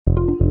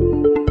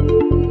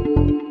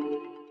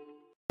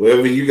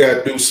Wherever you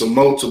got to do some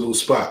multiple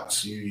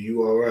spots,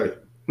 you all right.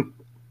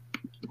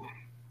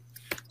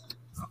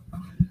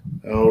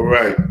 All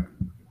right.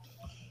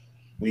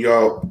 We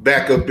all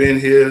back up in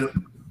here.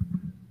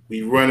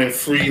 We running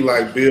free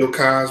like Bill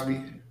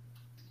Cosby.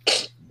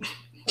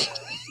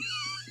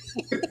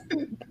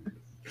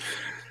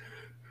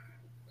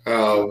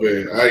 Oh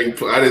man,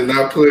 I did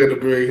not plan to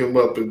bring him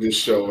up in this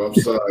show. I'm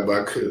sorry,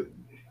 but I could.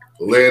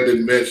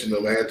 Landon mentioned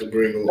him. I had to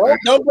bring him.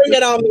 Don't bring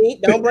it on me.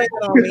 Don't bring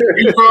it on me.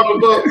 You brought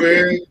him up,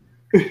 man.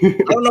 I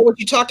don't know what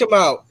you're talking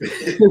about.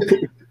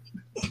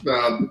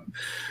 Nah,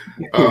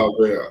 oh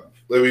man,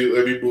 let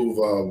me move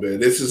on, man.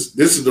 This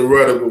is the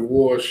Run of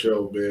War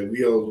show, man.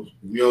 We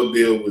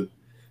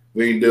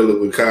ain't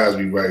dealing with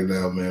Cosby right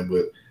now, man.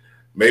 But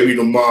maybe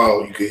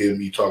tomorrow you can hear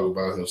me talk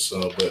about him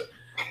some. But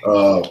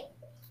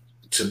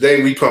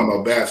today we talking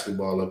about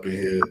basketball up in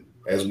here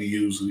as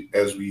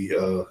we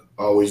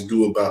always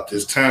do about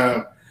this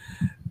time.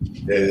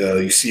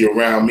 You see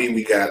around me,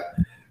 we got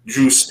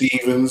Drew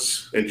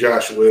Stevens and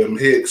Joshua M.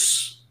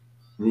 Hicks,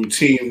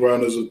 routine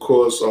runners, of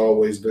course,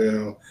 always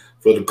down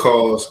for the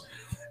cause.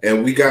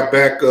 And we got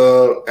back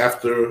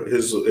after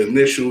his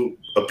initial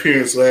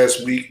appearance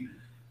last week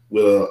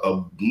with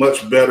a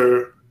much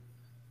better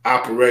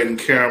operating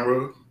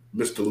camera,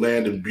 Mr.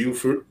 Landon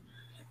Buford,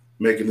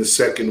 making his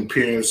second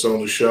appearance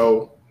on the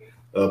show.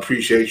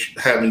 Appreciate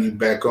having you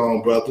back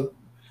on, brother.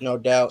 No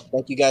doubt.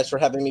 Thank you guys for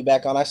having me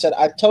back on. I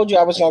told you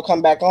I was gonna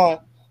come back on.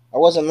 I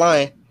wasn't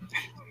lying.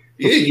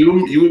 Yeah,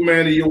 you a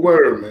man of your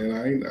word,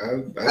 man.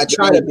 I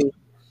try to be.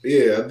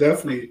 Yeah, I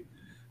definitely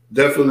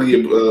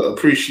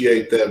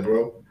appreciate that,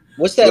 bro.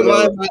 What's that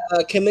line by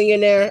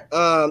Chamillionaire?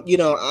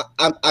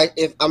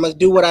 If I'm gonna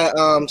do what I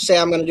say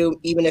I'm gonna do,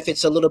 even if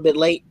it's a little bit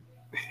late.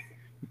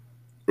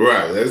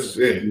 Right, that's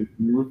it.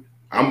 Mm-hmm.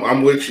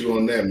 I'm with you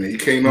on that, man. You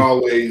can't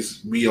always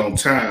be on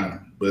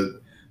time, but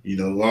as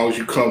long as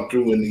you come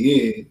through in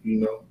the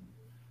end,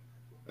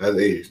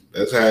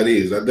 that's how it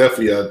is. I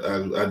definitely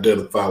I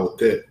identify with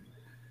that.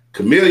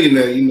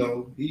 Chamillionaire,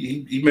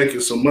 he making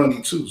some money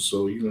too,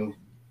 so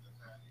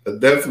I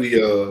definitely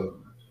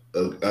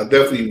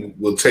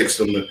will take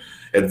some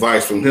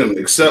advice from him,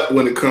 except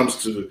when it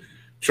comes to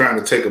trying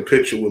to take a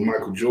picture with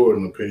Michael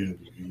Jordan,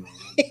 apparently.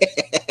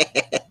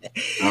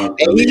 He's not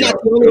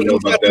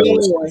the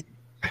only one.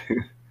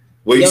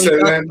 What you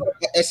said, man?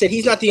 I said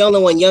he's not the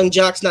only one. Young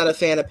Jock's not a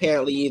fan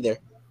apparently either.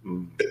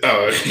 Mike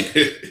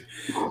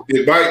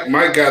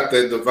got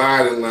that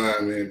dividing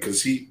line, man,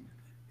 because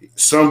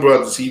some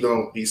brothers he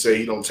say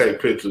he don't take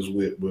pictures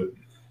with, but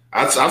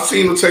I've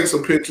seen him take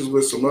some pictures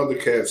with some other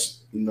cats,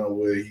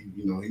 where he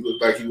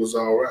looked like he was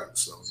all right.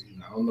 So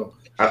I don't know.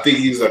 I think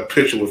he's a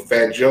picture with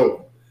Fat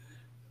Joe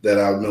that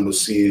I remember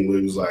seeing where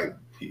he was like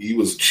he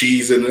was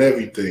cheesing and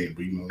everything,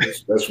 but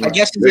that's I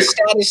guess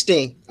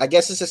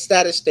it's a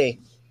status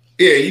thing.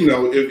 Yeah,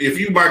 if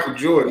you Michael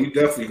Jordan, you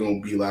definitely gonna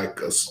be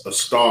like a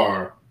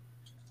star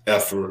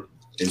effort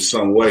in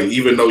some way,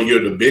 even though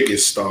you're the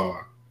biggest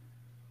star.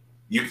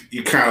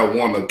 You kind of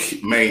want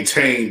to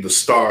maintain the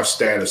star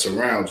status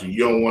around you.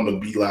 You don't want to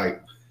be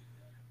like,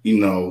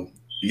 Young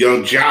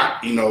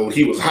Jock.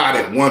 He was hot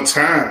at one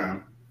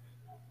time,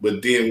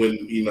 but then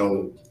when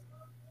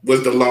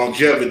was the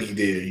longevity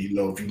there?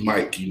 If you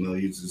Mike,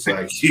 it's just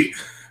like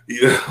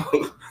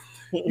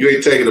you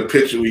ain't taking a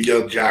picture with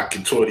Young Jock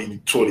in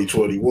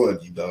 2021. What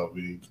I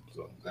mean?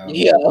 So,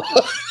 yeah.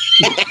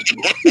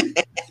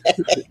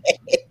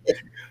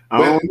 I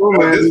don't know,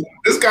 man.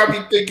 This got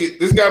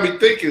me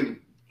thinking.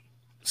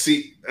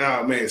 See,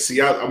 man.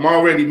 See, I'm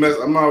already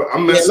messing.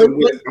 I'm messing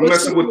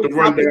with the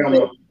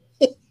rundown.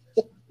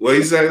 What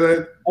you say,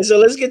 man? So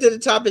let's get to the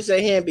topics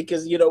at hand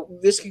because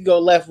this could go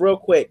left real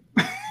quick.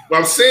 Well,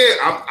 I'm saying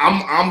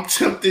I'm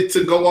tempted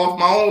to go off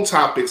my own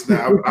topics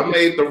now. I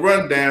made the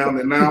rundown,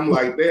 and now I'm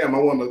like, damn, I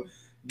want to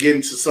get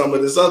into some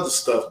of this other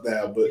stuff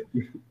now. But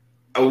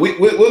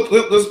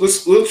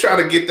we'll try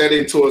to get that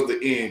in towards the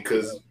end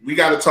because we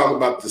got to talk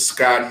about the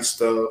Scotty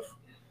stuff,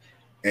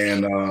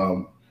 and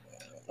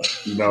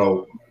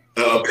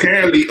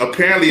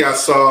apparently I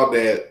saw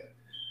that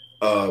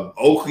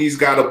Oakley's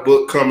got a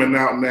book coming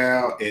out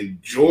now,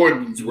 and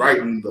Jordan's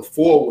writing the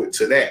foreword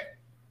to that.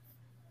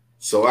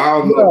 So I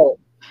don't know.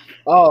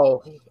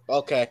 Oh,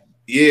 okay.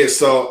 Yeah,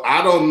 so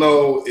I don't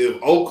know if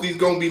Oakley's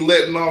gonna be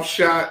letting off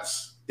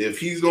shots, if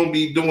he's gonna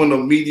be doing a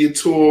media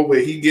tour where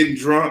he getting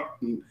drunk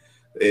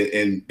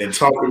and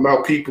talking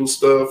about people's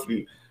stuff.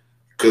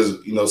 Because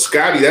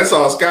Scotty, that's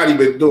all Scotty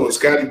been doing.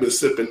 Scotty been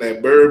sipping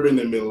that bourbon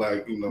and been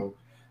like,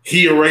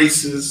 he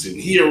erases and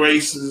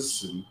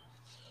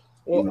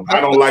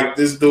I don't like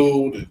this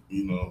dude.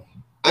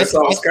 That's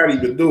all Scotty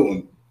been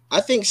doing.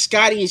 I think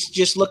Scotty is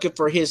just looking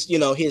for his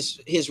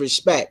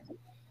respect.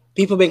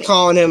 People been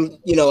calling him,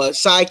 a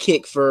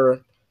sidekick for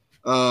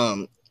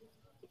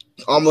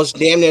almost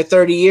damn near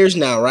 30 years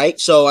now, right?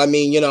 So I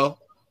mean,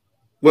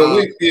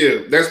 well,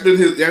 that's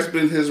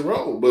been his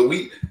role. But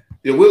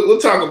we'll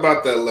talk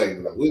about that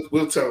later.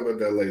 We'll talk about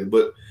that later.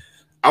 But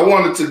I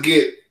wanted to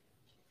get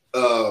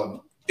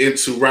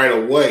into right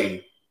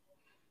away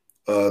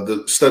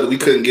the stuff that we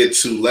couldn't get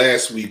to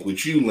last week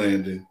with you,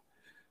 Landon,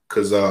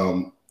 because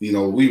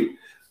we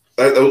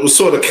it was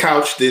sort of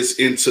couched this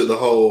into the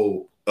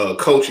whole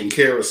coaching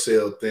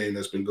carousel thing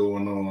that's been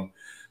going on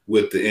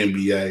with the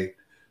NBA.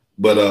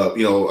 But a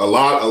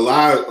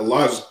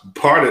large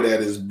part of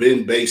that has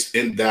been based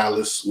in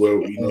Dallas,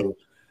 where you're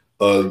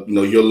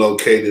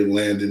located,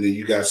 Landon, and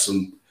you got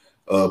some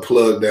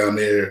plug down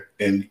there,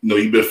 and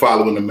you've been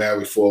following the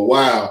Mavericks for a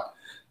while.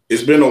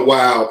 It's been a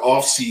wild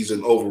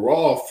offseason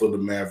overall for the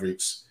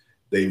Mavericks.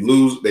 They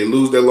lose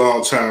their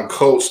longtime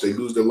coach, they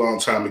lose their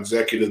longtime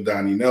executive,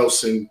 Donnie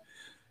Nelson,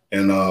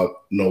 and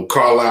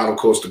Carlisle, of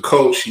course, the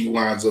coach, he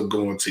winds up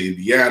going to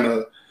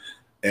Indiana.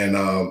 And,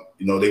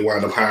 they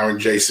wound up hiring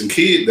Jason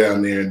Kidd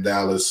down there in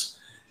Dallas.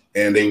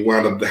 And they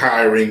wound up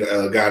hiring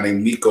a guy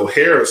named Nico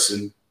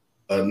Harrison,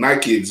 a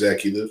Nike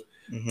executive,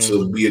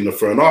 to be in the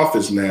front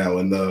office now.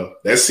 And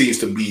that seems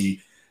to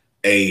be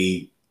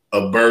a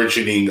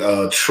burgeoning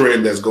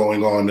trend that's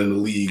going on in the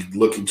league,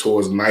 looking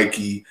towards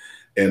Nike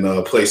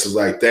and places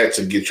like that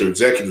to get your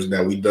executives.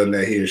 Now, we've done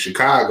that here in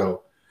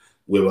Chicago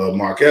with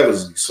Mark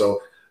Eversley.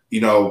 So,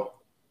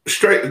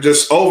 straight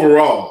just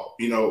overall,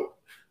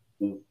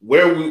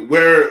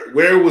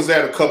 where was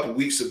that a couple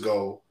weeks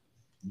ago?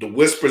 The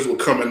whispers were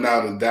coming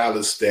out in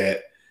Dallas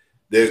that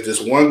there's this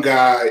one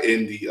guy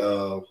in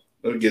the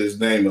let me get his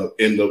name up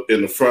in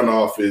the front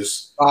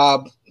office.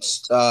 I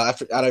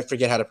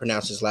forget how to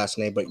pronounce his last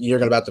name, but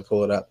you're about to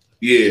pull it up.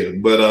 Yeah,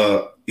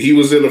 but he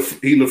was in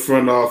the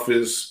front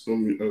office.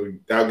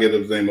 I'll get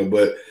his name up,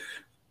 but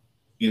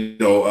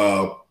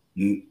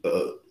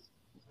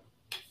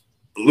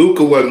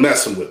Luka wasn't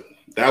messing with him.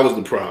 That was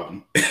the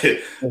problem.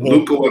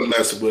 Luka wasn't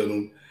messing with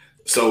him.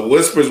 So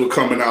whispers were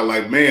coming out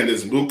like, man,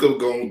 is Luka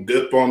gonna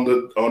dip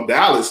on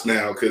Dallas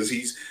now because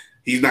he's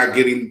not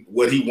getting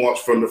what he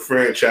wants from the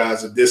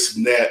franchise and this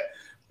and that.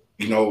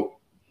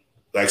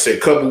 Like I said,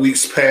 a couple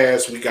weeks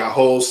passed, we got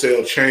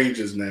wholesale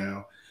changes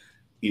now.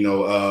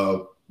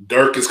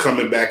 Dirk is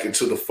coming back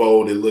into the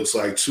fold. It looks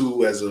like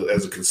too as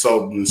a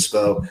consultant and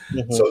stuff.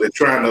 So they're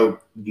trying to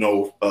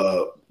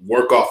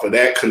work off of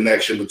that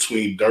connection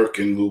between Dirk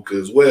and Luka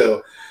as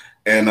well.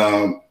 And,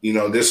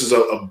 this is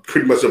a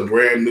pretty much a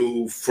brand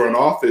new front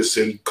office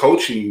and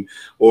coaching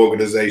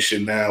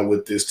organization now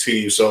with this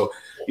team. So,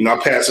 I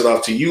pass it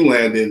off to you,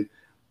 Landon.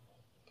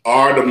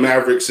 Are the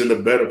Mavericks in a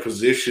better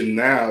position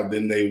now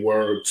than they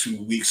were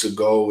 2 weeks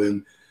ago?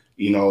 And,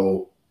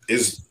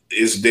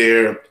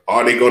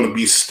 are they going to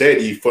be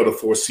steady for the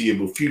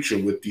foreseeable future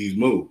with these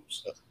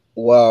moves?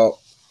 Well,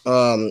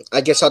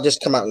 I guess I'll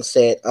just come out and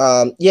say it.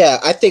 Yeah,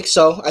 I think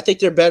so. I think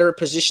they're better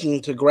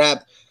positioned to grab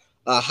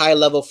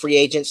high-level free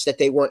agents that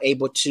they weren't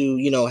able to,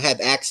 have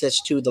access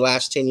to the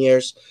last 10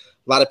 years.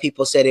 A lot of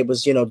people said it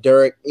was,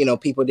 Dirk.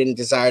 People didn't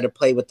desire to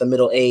play with the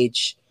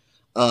middle-aged,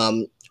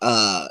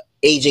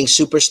 aging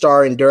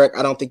superstar in Dirk.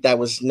 I don't think that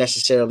was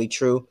necessarily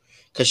true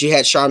because you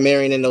had Shawn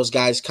Marion and those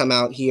guys come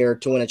out here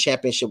to win a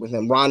championship with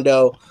him.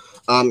 Rondo,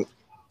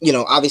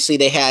 obviously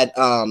they had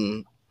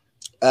the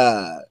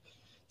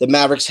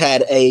Mavericks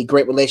had a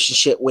great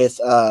relationship with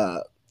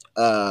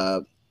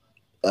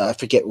I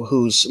forget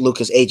who's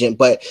Luka's agent,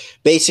 but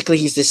basically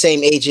he's the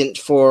same agent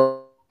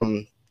for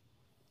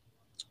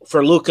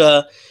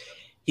Luka.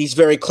 He's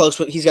very close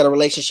with. He's got a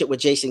relationship with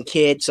Jason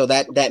Kidd, so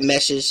that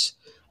meshes.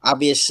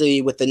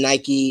 Obviously, with the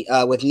Nike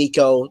with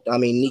Nico. I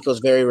mean, Nico's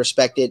very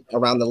respected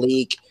around the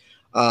league,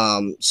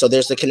 so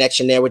there's the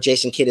connection there with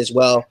Jason Kidd as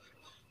well.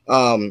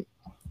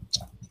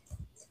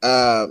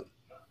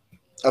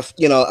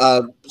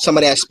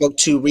 Somebody I spoke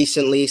to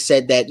recently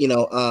said that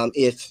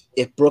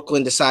if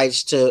Brooklyn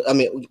decides to,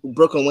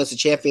 Brooklyn wins the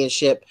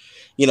championship,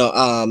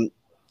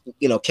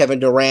 Kevin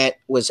Durant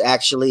was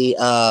actually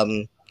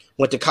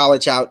went to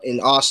college out in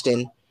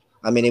Austin.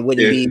 It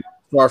wouldn't be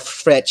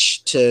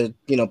far-fetched to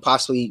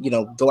possibly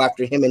go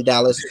after him in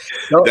Dallas.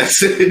 So,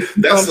 that's a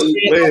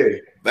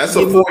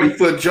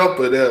 40-foot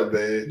jumper there,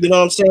 man. You know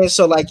what I'm saying?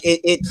 So like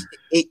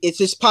it's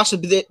just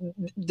possible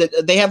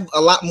that they have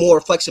a lot more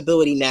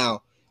flexibility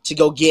now to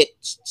go get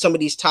some of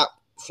these top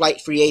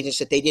flight free agents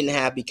that they didn't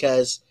have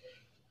because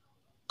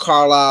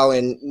Carlisle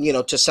and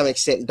to some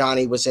extent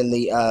Donnie was in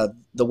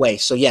the way.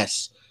 So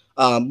yes,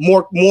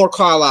 more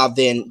Carlisle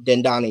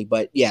than Donnie,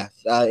 but yeah,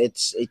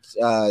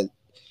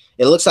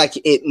 it looks like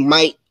it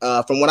might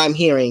from what I'm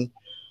hearing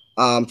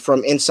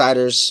from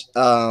insiders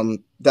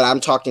that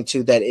I'm talking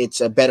to that it's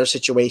a better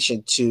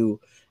situation to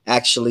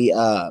actually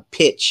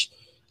pitch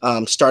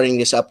starting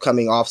this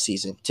upcoming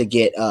offseason to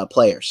get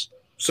players.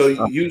 So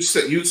you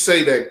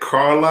say that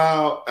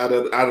Carlisle out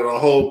of the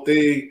whole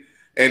thing,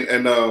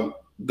 and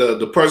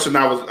the person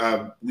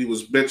we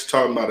was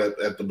talking about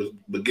at the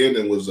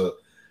beginning was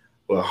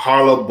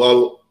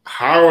Haralabos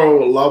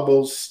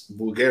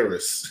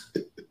Bulgaris.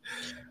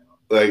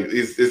 Like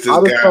it's this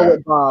I'll guy. Go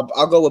with Bob.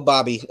 I'll go with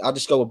Bobby. I'll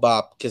just go with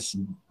Bob because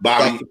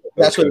Bobby.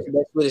 That's what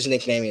his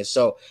nickname is.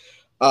 So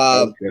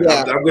okay.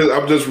 Yeah,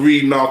 I'm just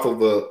reading off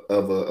of a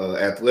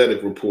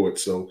athletic report.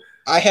 So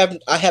I have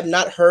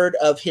not heard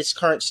of his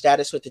current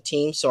status with the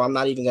team, so I'm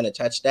not even going to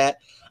touch that.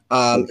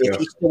 If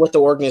he's still with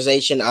the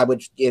organization, I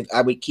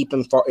would keep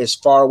him as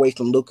far away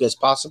from Luka as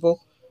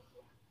possible.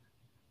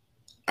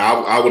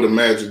 I would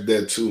imagine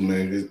that too,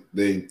 man.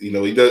 They,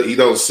 he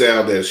don't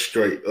sound that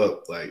straight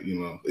up. Like,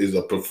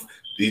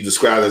 he's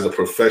described as a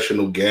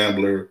professional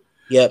gambler.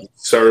 Yep.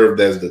 Served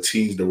as the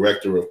team's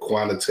director of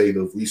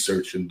quantitative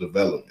research and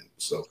development.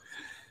 So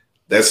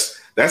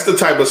that's the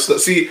type of stuff.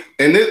 See,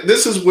 and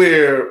this is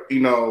where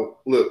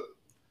look,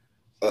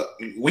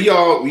 we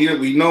all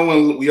know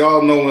and love. We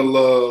all know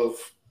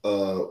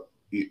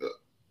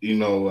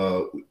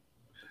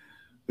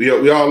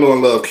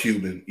and love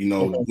Cuban.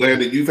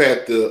 Landon, you've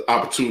had the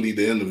opportunity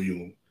to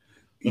interview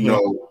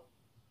him.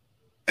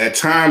 At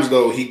times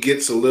though, he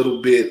gets a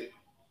little bit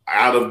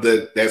out of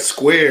that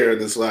square,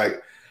 and it's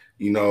like,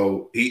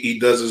 he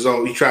does his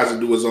own. He tries to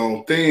do his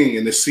own thing,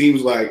 and it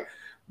seems like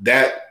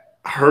that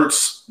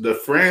hurts the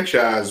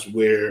franchise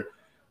where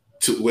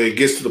it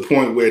gets to the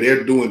point where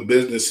they're doing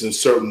business in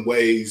certain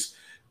ways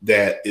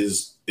that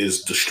is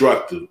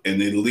destructive,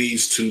 and it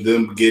leads to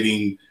them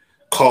getting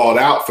called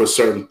out for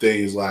certain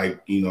things,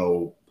 like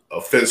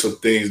offensive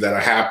things that are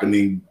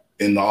happening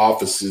in the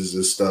offices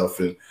and stuff,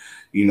 and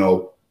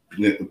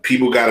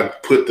people got to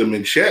put them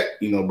in check,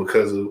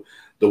 because of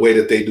the way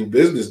that they do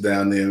business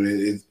down there.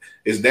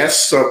 Is that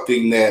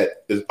something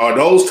are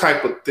those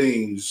type of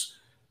things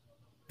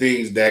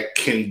that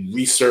can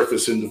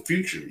resurface in the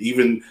future,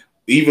 even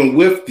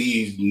with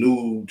these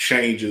new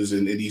changes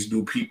and these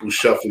new people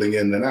shuffling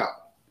in and out?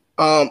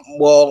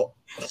 Well,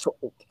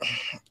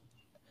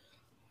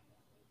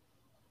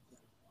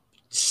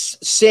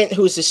 Cint,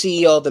 who's the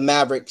CEO of the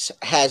Mavericks,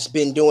 has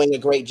been doing a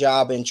great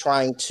job in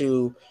trying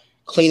to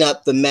clean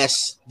up the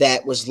mess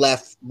that was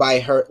left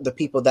by the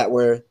people that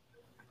were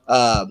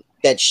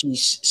that she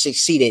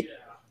succeeded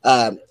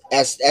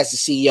as the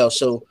CEO.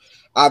 So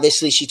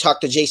obviously she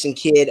talked to Jason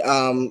Kidd.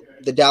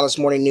 The Dallas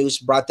Morning News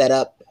brought that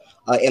up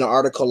in an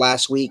article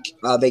last week.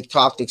 They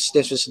talked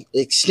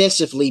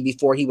extensively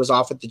before he was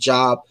offered the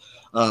job.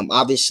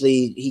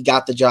 Obviously he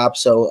got the job,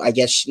 so I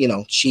guess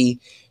she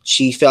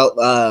felt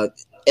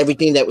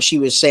everything that she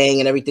was saying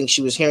and everything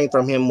she was hearing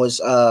from him was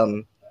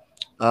on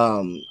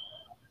point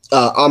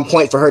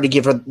for her to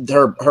give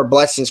her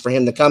blessings for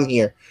him to come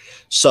here.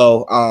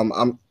 So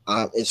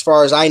as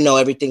far as I know,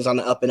 everything's on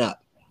the up and up.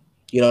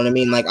 You know what I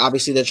mean? Like,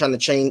 obviously they're trying to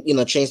change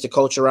the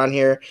culture around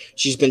here.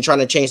 She's been trying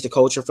to change the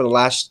culture for the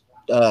last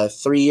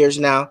 3 years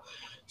now.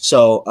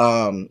 So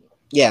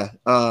it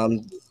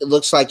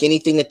looks like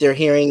anything that they're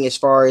hearing as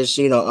far as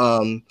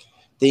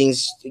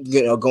things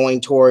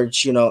going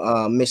towards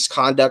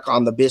misconduct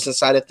on the business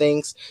side of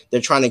things,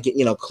 they're trying to get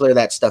clear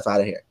that stuff out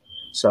of here.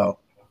 So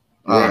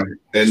right.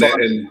 I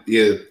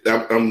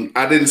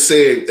didn't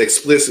say it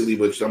explicitly,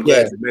 but I'm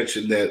glad you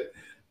mentioned that.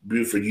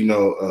 Buford,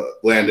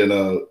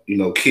 Landon,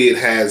 Kidd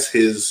has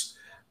his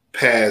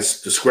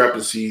past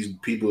discrepancies.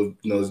 People,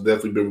 has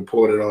definitely been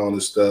reported on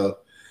and stuff.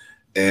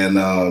 And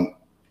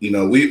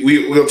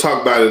we'll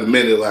talk about it in a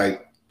minute,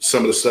 like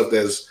some of the stuff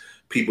that's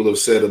people have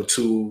said up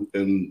to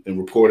and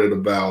reported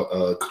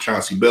about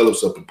Chauncey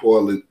Billups up in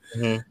Portland,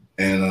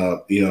 and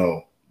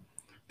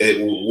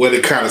what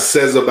it kind of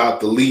says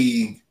about the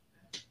league,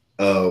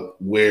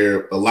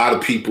 where a lot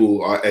of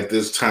people are at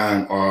this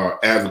time are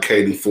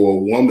advocating for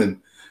a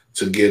woman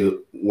to get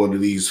one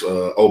of these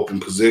open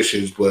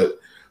positions, but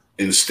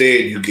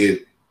instead you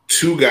get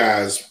two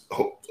guys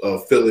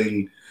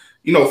filling,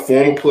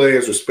 former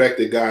players,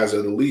 respected guys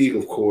of the league,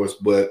 of course,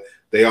 but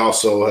they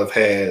also have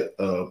had,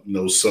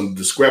 some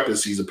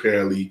discrepancies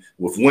apparently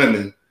with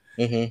women,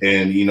 and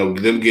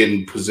them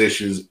getting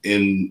positions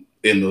in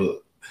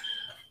the,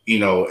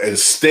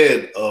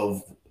 instead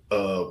of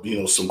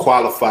some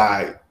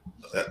qualified,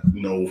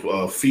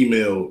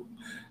 female.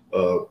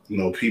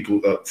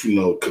 People,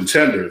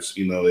 contenders,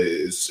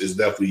 it's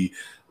definitely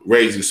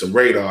raising some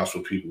radars for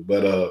people.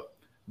 But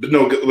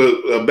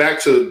back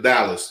to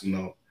Dallas,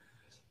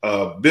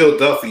 Bill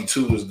Duffy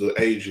too is the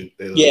agent.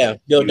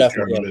 Bill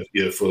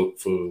Duffy. For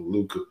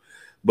Luka.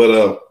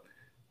 But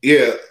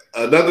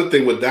another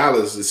thing with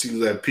Dallas, it seems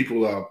that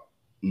people are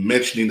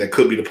mentioning that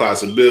could be the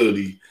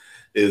possibility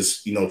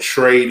is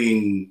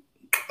trading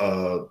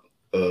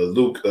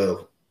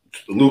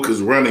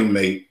Luka's running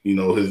mate,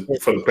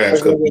 for the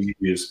past couple of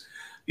years.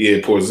 Yeah,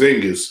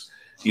 Porzingis.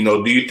 Do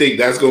you think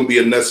that's going to be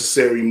a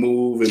necessary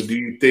move? And do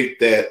you think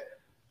that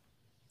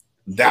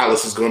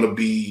Dallas is going to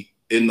be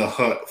in the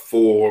hunt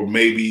for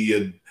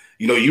maybe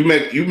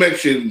you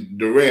mentioned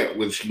Durant,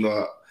 which,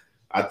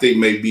 I think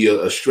may be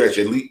a stretch,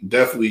 at least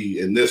definitely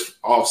in this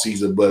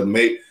offseason, but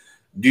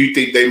do you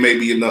think they may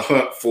be in the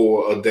hunt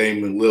for a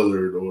Damian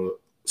Lillard or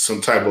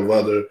some type of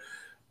other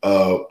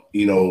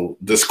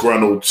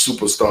disgruntled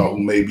superstar who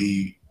may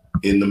be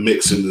in the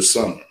mix in the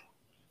summer?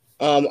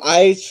 I'm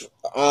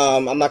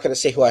not going to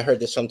say who I heard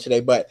this from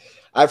today, but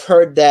I've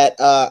heard that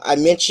I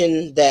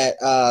mentioned that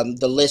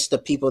the list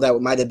of people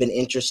that might have been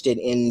interested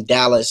in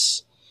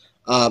Dallas,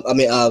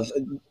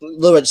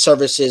 Lillard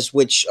services,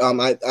 which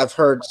I've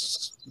heard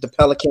the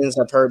Pelicans,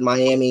 I've heard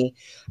Miami,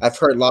 I've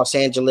heard Los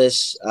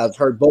Angeles, I've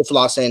heard both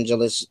Los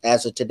Angeles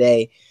as of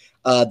today,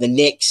 the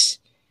Knicks,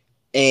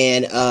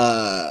 and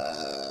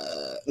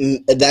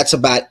that's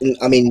about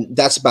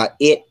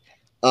it.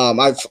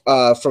 I've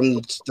from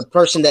the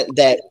person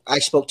that I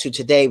spoke to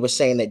today was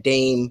saying that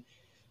Dame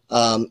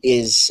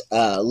is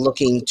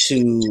looking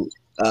to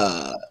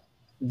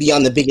be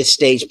on the biggest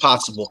stage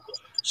possible.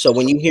 So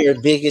when you hear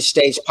biggest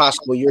stage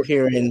possible, you're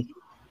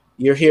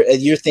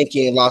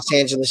thinking Los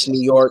Angeles,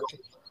 New York,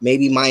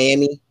 maybe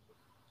Miami.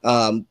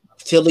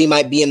 Philly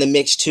might be in the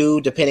mix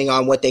too, depending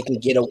on what they can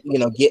get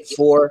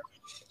for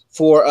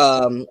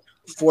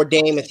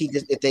Dame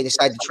if they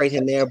decide to trade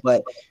him there.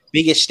 But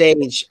biggest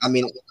stage, I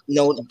mean,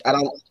 no, I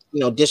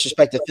don't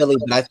disrespect the Philly,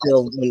 but I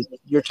feel when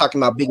you're talking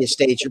about biggest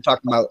stage, you're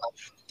talking about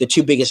the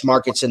two biggest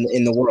markets in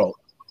the world.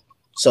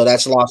 So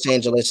that's Los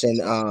Angeles and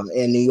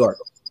New York.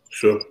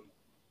 Sure.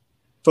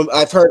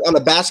 I've heard on a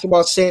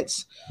basketball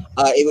sense,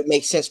 it would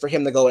make sense for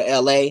him to go to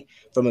LA.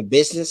 From a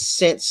business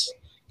sense,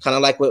 kind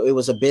of like what it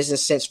was a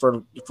business sense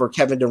for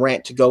Kevin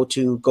Durant to go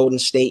to Golden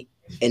State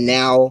and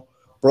now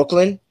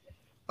Brooklyn.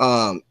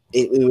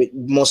 It would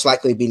most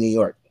likely be New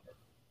York.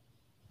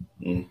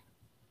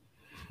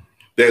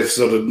 That's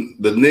so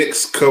the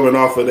Knicks coming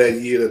off of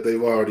that year that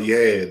they've already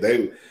had,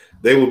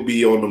 they would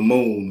be on the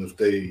moon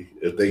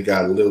if they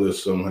got Lillard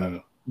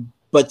somehow.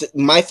 But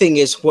my thing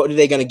is, what are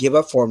they going to give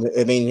up for him?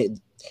 I mean,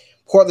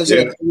 Portland's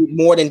going to do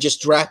more than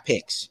just draft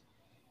picks,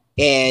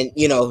 and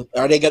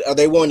are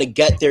they willing to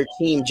gut their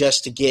team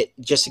just to get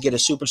a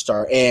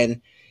superstar?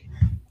 And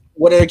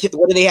what do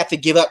they have to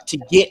give up to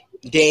get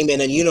Dame in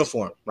a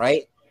uniform?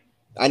 Right?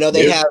 I know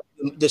they have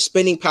the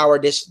spending power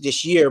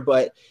this year,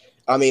 but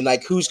I mean,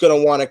 like, who's going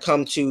to want to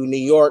come to New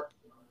York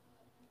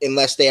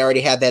unless they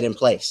already have that in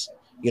place?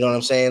 You know what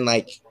I'm saying?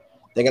 Like,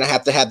 they're going to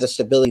have the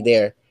stability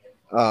there,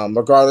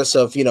 regardless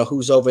of,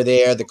 who's over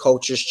there. The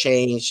culture's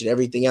changed and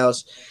everything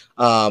else.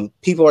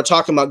 People are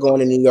talking about going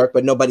to New York,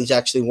 but nobody's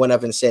actually went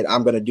up and said,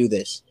 I'm going to do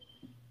this.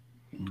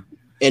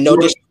 And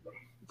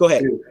go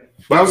ahead.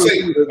 But I was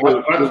saying,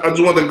 I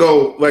just want to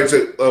go, like I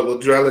said,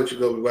 Drew, I'll let you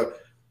go. But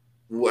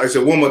I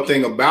said one more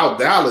thing about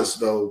Dallas,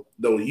 though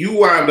you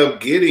wind up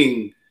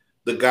getting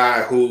the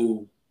guy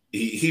who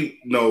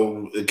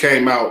it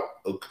came out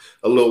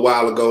a little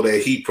while ago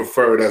that he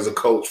preferred as a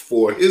coach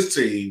for his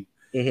team,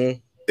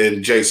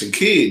 and Jason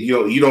Kidd.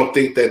 You don't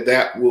think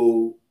that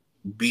will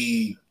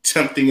be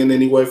tempting in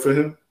any way for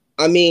him?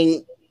 I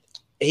mean,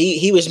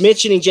 he was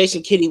mentioning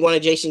Jason Kidd. He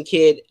wanted Jason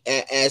Kidd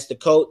as the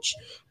coach,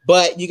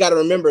 but you got to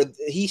remember,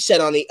 he said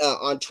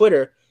on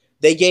Twitter,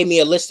 they gave me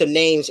a list of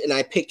names and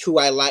I picked who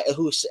I like,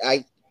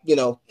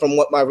 from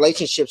what my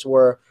relationships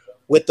were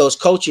with those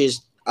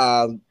coaches.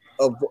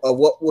 Of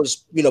what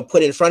was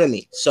put in front of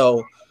me.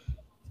 So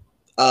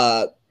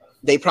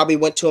they probably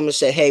went to him and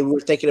said, hey, we were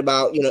thinking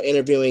about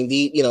interviewing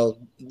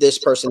this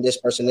person,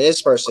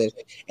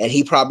 and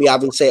he probably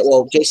obviously said,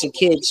 well, Jason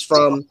Kidd's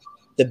from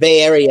the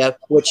Bay Area,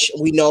 which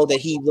we know that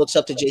he looks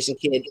up to Jason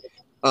Kidd,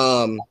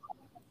 and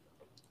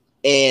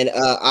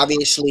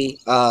obviously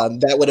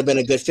that would have been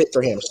a good fit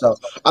for him. So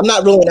I'm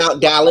not ruling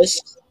out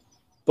Dallas,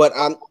 but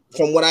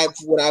from what I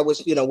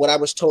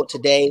was told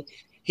today,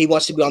 he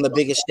wants to be on the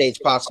biggest stage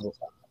possible.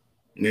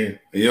 Yeah,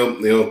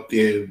 you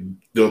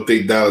don't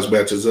think Dallas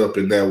matches up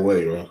in that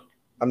way, right?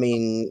 I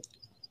mean,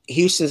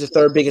 Houston's the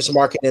third biggest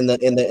market in the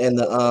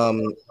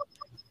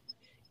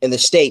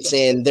states,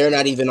 and they're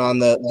not even on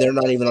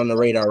the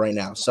radar right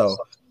now. So,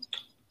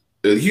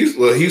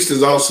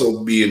 Houston's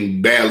also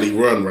being badly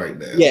run right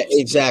now. Yeah,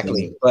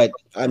 exactly. But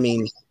I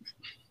mean,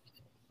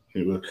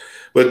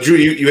 but Drew,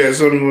 you had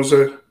something you want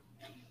to say?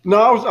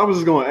 No, I was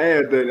just going to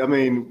add that. I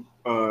mean,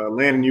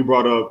 Landon, you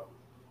brought up,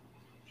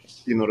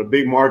 the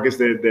big markets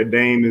that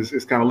Dame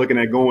is kind of looking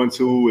at going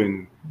to,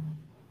 and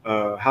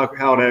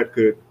how that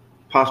could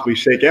possibly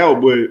shake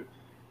out. But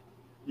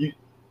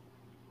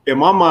in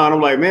my mind,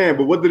 I'm like, man,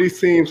 but what do these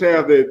teams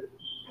have that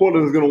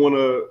Portland's gonna want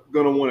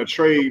to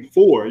trade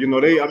for? They're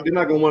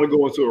not gonna want to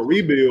go into a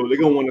rebuild. They're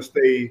gonna want to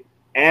stay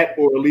at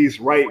or at least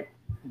right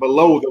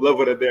below the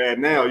level that they're at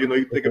now.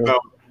 You think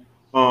about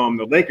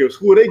the Lakers.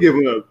 Who are they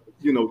giving up?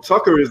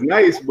 Tucker is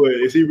nice, but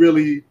is he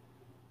really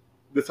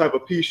the type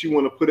of piece you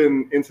want to put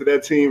into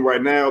that team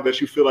right now that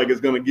you feel like is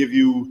going to give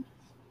you,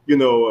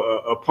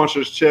 a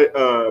puncher's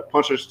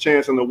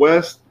chance in the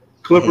West?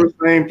 Clippers,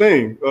 same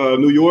thing.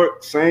 New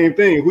York, same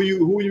thing. Who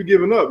are you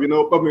giving up? I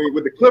mean,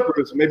 with the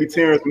Clippers, maybe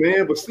Terrence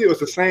Mann, but still, it's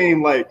the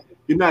same. Like,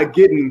 you're not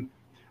getting.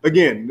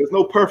 Again, there's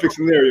no perfect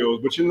scenarios,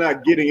 but you're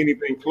not getting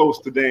anything close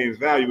to Dame's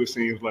value. It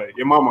seems like,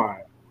 in my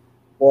mind.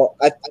 Well,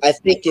 I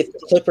think if the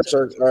Clippers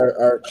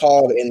are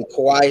called and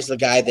Kawhi's the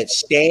guy that's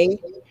staying.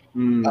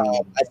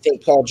 I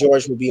think Paul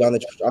George would be on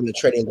the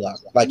trading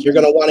block. Like, you're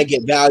going to want to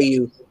get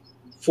value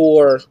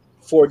for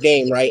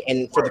Dame, right?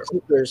 And for the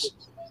Clippers,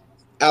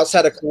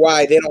 outside of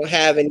Kawhi, they don't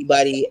have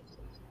anybody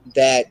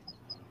that.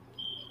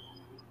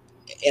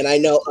 And I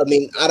know, I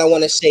mean, I don't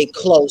want to say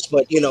close,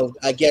 but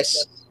I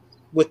guess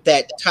with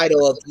that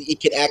title of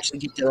it could actually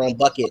get their own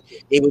bucket,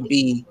 it would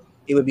be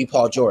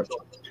Paul George.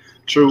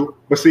 True,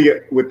 but see,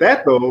 with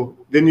that though,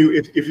 then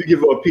if you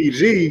give a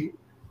PG.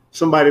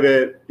 Somebody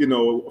that,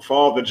 for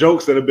all the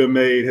jokes that have been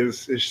made,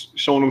 has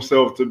shown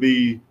himself to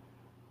be,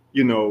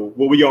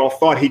 what we all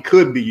thought he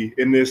could be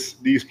in these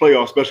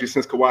playoffs, especially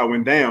since Kawhi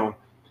went down.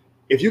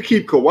 if you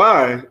keep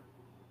Kawhi,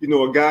 you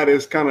know, a guy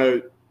that's kind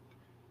of,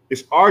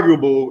 it's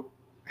arguable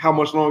how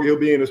much longer he'll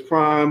be in his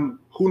prime.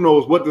 Who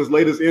knows what this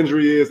latest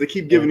injury is? They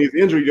keep giving these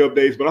injury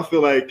updates, but I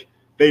feel like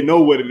they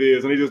know what it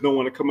is and they just don't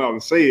want to come out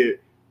and say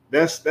it.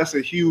 That's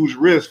a huge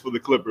risk for the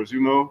Clippers,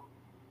 you know?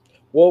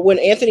 Well, when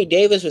Anthony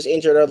Davis was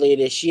injured earlier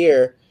this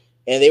year,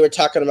 and they were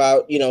talking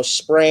about, you know,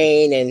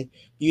 sprain and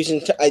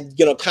using,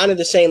 you know, kind of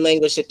the same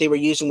language that they were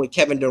using with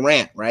Kevin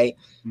Durant, right?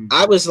 Mm-hmm.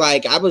 I was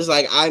like, I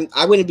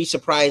wouldn't be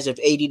surprised if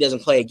AD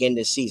doesn't play again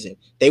this season.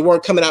 They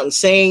weren't coming out and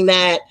saying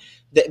that,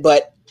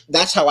 but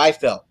that's how I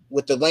felt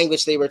with the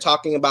language they were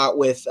talking about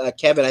with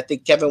Kevin. I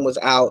think Kevin was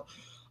out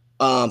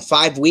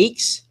 5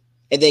 weeks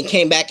and then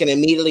came back and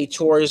immediately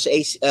tore his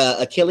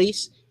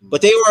Achilles.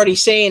 But they were already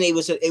saying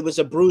it was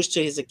a bruise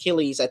to his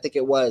Achilles, I think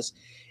it was,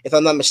 if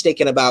I'm not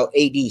mistaken, about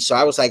AD. So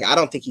I was like, I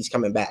don't think he's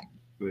coming back.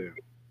 Yeah.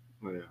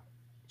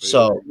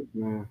 So,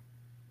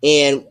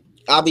 and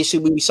obviously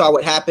we saw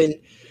what happened.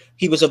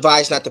 He was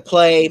advised not to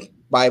play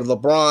by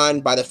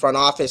LeBron, by the front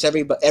office,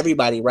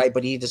 everybody, right?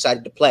 But he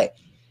decided to play.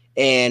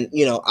 And,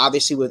 you know,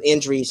 obviously with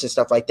injuries and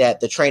stuff like that,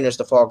 the trainer's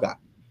the fall guy.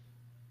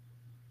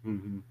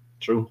 Mm-hmm.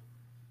 True.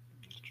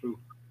 It's true.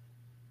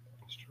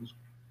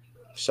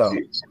 So.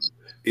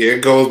 Yeah,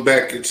 it goes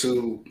back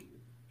into,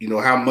 you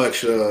know, how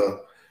much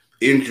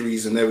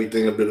injuries and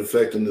everything have been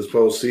affecting this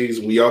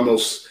postseason. We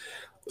almost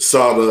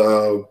saw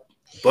the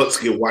Bucks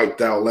get wiped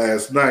out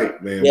last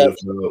night, man,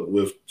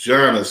 with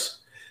Giannis.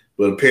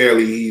 But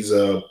apparently he's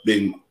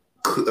been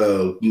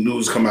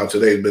news come out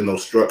today. There's been no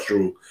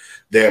structural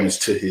damage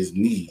to his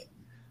knee.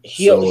 I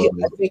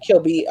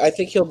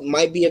think he'll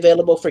might be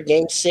available for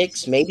Game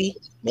 6, maybe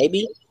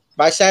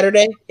by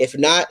Saturday. If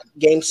not,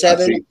 Game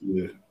 7.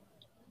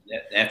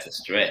 That's a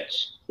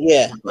stretch.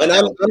 Yeah, and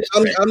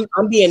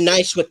I'm being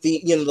nice with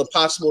the, you know, the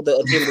possible the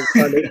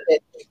return.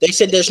 They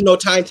said there's no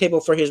timetable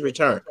for his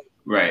return.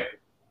 Right.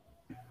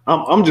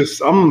 I'm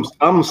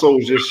so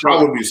just.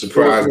 I would be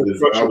surprised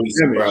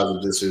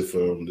if this is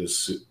from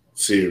this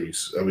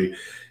series. I mean,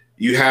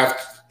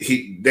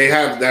 they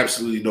have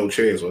absolutely no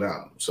chance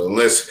without him. So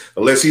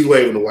unless he's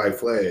waving the white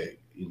flag.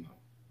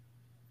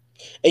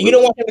 And you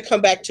don't want him to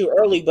come back too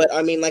early, but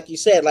I mean, like you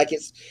said, like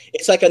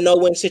it's like a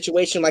no-win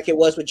situation, like it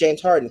was with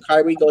James Harden.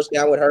 Kyrie goes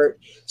down with hurt.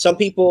 Some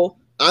people,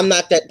 I'm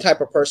not that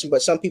type of person,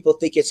 but some people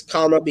think it's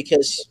karma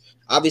because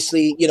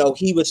obviously, you know,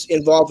 he was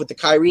involved with the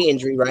Kyrie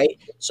injury, right?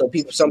 So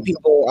some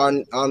people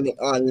on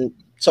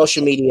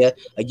social media,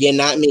 again,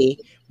 not me,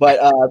 but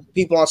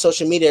people on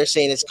social media are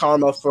saying it's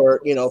karma for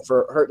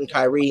hurting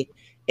Kyrie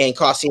and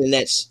costing the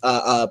Nets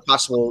a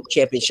possible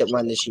championship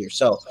run this year.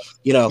 So,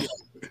 you know.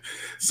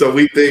 So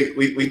we think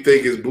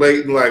it's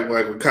blatant, like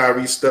when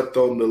Kyrie stepped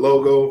on the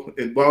logo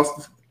in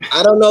Boston.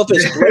 I don't know if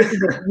it's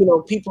blatant, but, you know,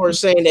 people are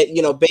saying that,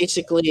 you know,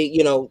 basically,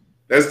 you know,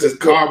 that's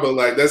just karma.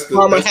 Like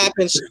karma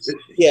happens.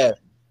 Yeah.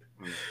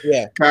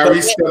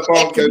 Kyrie stepped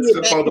on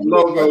the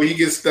logo. He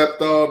gets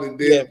stepped on, and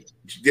then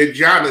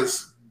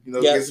Giannis, you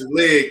know, gets his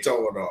leg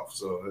torn off.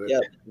 So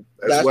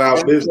that's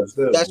wild business.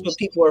 That's what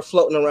people are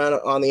floating around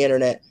on the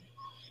internet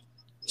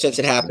since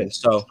it happened.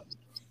 So,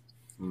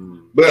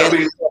 but I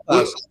mean.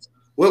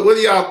 What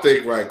do y'all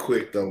think, right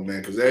quick, though,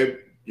 man? Because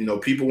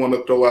people want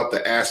to throw out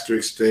the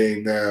asterisk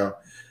thing now.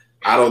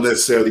 I don't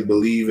necessarily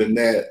believe in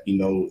that. You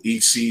know,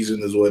 each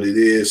season is what it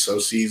is. Some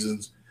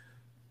seasons,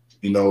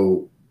 we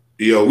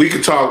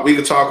could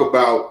talk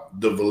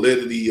about the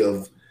validity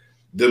of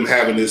them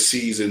having this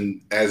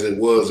season as it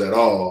was at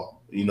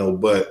all. You know,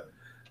 but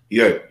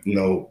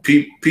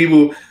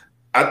people.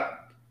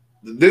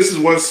 This is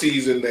one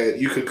season that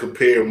you could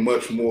compare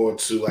much more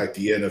to like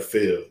the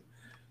NFL.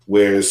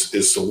 Where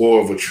it's a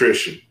war of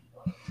attrition,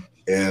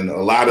 and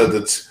a lot of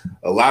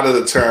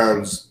the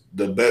times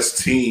the best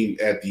team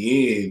at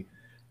the end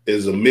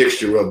is a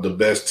mixture of the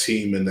best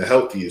team and the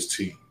healthiest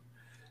team.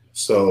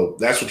 So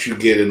that's what you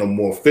get in a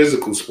more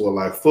physical sport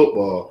like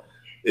football.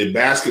 In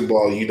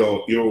basketball,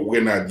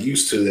 we're not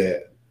used to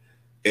that,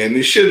 and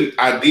it shouldn't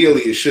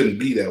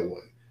be that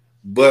way.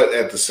 But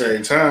at the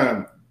same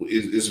time,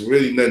 it's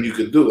really nothing you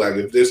could do. Like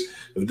if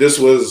this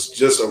was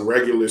just a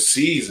regular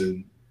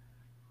season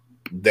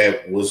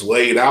that was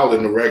laid out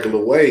in the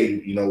regular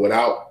way,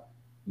 without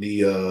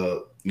the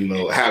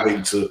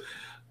having to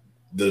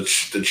the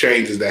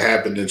changes that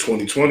happened in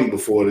 2020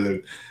 before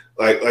then.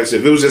 Like I said,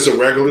 if it was just a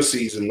regular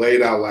season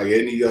laid out like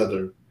any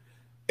other,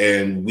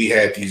 and we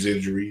had these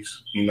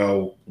injuries,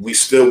 we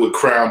still would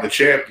crown the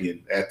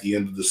champion at the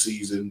end of the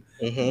season,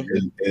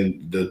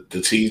 and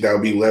the teams that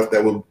would be left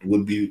that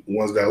would be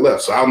ones that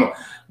left. So I don't know,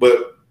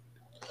 but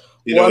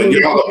in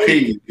your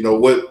opinion,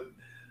 what.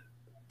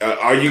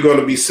 Are you going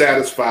to be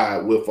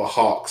satisfied with a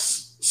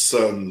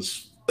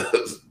Hawks-Suns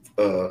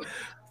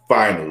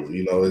finals?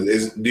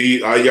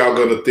 Are y'all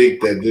going to think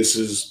that this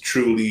is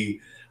truly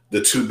the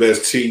two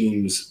best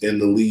teams in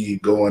the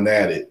league going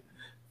at it,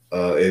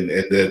 and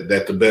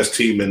that the best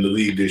team in the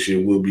league this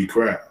year will be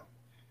crowned?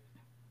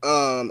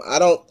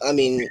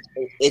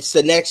 It's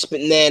the next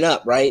man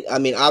up, right? I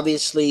mean,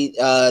 obviously,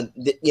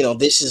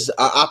 this is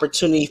an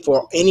opportunity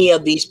for any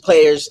of these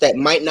players that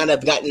might not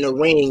have gotten a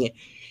ring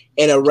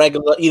in a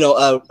regular,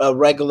 a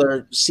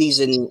regular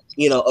season,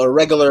 a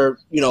regular,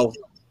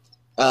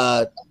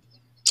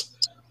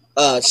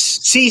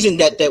 season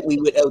that we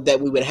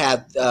would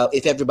have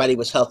if everybody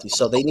was healthy.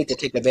 So they need to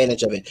take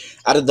advantage of it.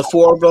 Out of the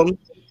four of them,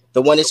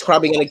 the one that's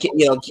probably going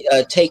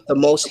to take the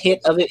most hit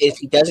of it if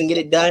he doesn't get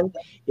it done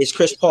is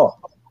Chris Paul.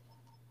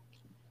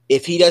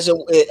 If he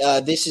doesn't,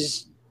 this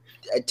is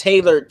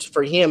tailored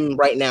for him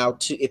right now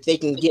to if they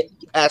can get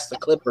past the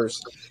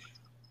Clippers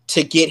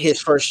to get his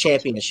first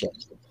championship.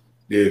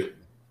 Yeah.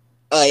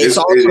 It's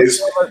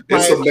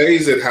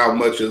amazing how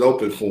much is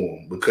open for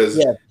him because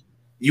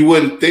you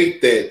wouldn't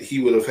think that he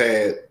would have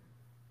had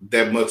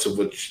that much of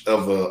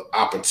a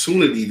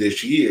opportunity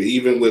this year,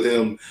 even with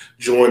him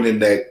joining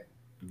that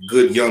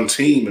good young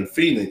team in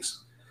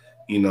Phoenix.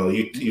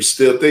 You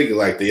still think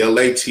like the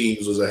LA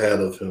teams was ahead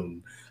of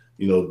him,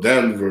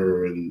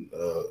 Denver and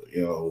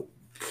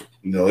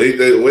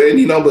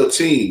any number of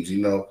teams,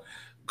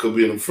 could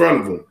be in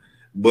front of him.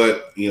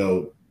 But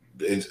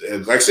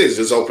like I said, it's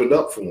just opened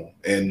up for him,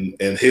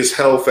 and his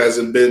health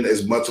hasn't been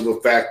as much of a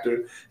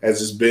factor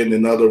as it's been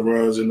in other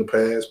runs in the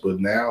past. But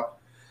now,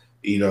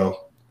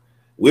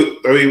 we'll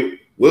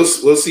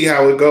see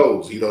how it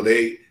goes.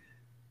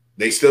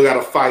 They still got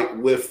to fight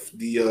with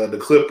the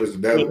Clippers.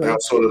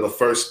 That's sort of the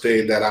first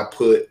thing that I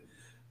put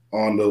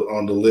on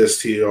the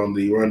list here on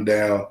the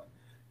rundown.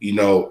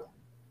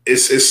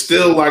 It's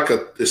still like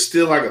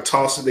a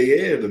toss in the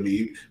air to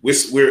me.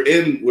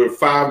 We're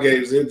 5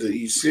 games into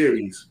each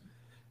series.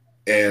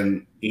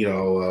 And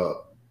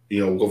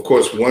of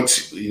course,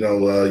 once you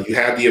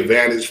have the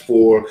advantage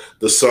for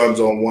the Suns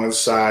on one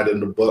side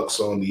and the Bucks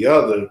on the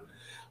other,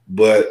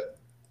 but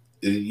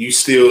you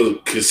still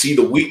can see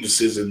the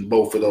weaknesses in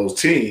both of those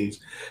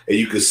teams, and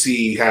you can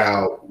see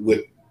how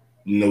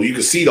you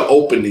can see the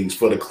openings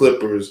for the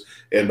Clippers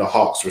and the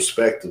Hawks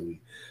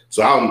respectively.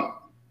 So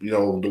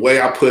the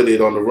way I put it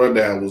on the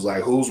rundown was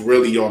like, who's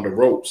really on the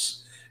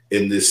ropes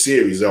in this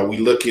series? Are we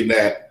looking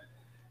at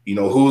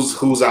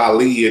who's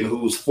Ali and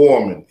who's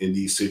Foreman in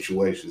these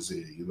situations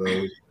here?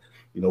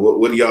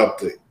 What do y'all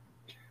think?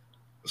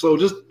 So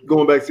just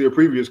going back to your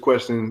previous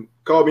question,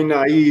 call me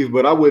naive,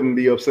 but I wouldn't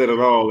be upset at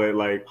all at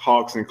like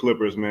Hawks and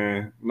Clippers,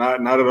 man.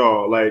 Not at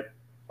all. Like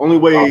only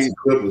way Hawks and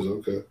Clippers,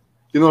 okay.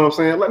 You know what I'm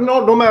saying? Like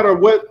no matter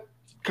what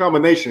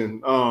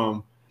combination,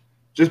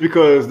 just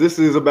because this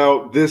is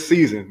about this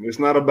season. It's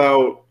not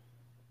about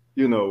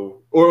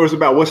or it's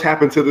about what's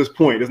happened to this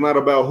point. It's not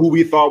about who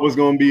we thought was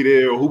going to be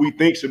there or who we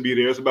think should be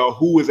there. It's about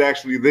who is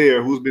actually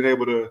there, who's been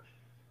able to,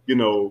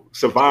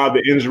 survive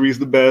the injuries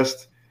the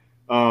best.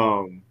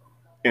 And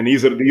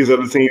these are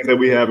the teams that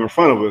we have in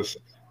front of us.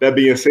 That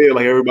being said,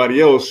 like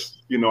everybody else,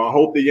 I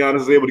hope that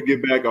Giannis is able to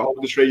get back. I hope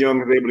that Trae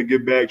Young is able to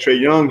get back. Trae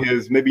Young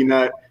has maybe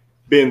not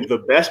been the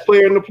best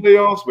player in the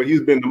playoffs, but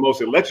he's been the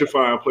most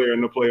electrifying player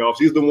in the playoffs.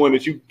 He's the one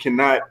that you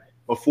cannot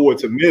afford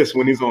to miss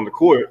when he's on the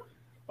court.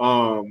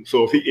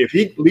 So if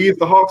he leads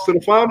the Hawks to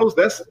the finals,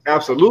 that's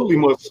absolutely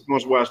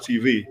must watch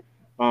TV.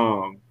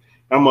 I'm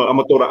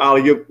gonna throw the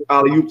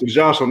alley-oop to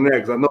Josh on that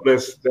because I know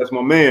that's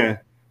my man.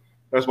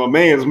 That's my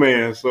man's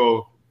man.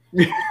 So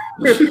Josh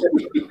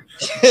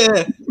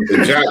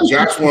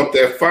want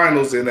that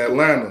finals in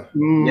Atlanta.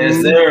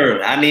 Yes,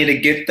 sir. I need to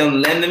get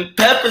them lemon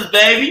peppers,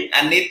 baby.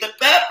 I need the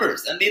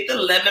peppers. I need the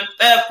lemon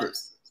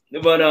peppers.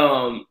 But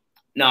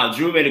no,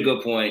 Drew made a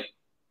good point.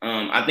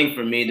 I think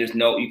for me,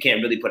 you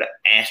can't really put an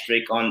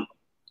asterisk on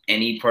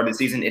any part of the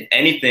season. If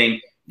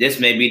anything, this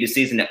may be the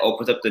season that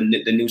opens up the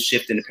new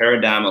shift in the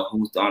paradigm of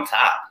who's on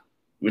top.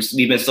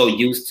 We've been so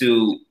used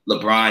to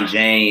LeBron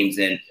James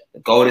and the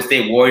Golden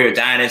State Warrior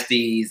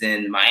dynasties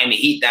and Miami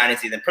Heat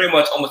dynasties, and pretty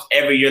much almost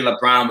every year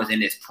LeBron was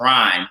in his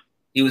prime,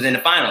 he was in the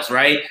finals,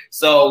 right?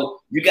 So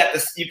you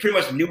pretty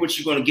much knew what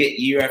you're going to get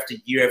year after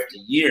year after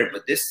year.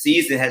 But this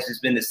season has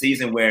just been the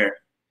season where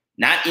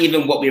not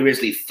even what we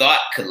originally thought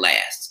could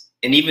last.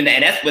 And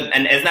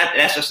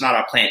that's just not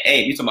our plan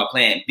A. We're talking about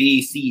plan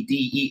B, C,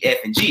 D, E, F,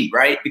 and G,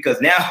 right?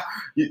 Because now,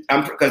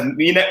 if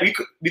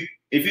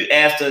you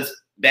asked us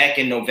back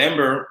in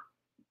November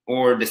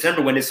or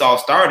December when this all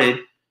started,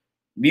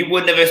 we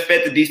wouldn't have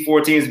expected these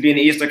 4 teams to be in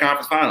the Eastern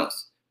Conference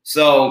Finals.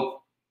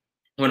 So,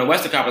 or in the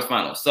Western Conference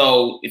Finals.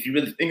 So, if you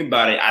really think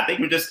about it, I think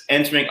we're just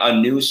entering a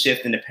new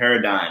shift in the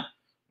paradigm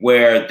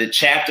where the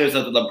chapters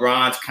of the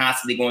LeBrons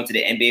constantly going to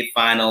the NBA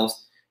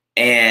Finals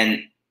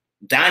and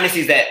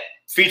dynasties that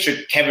feature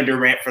Kevin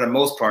Durant for the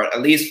most part,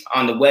 at least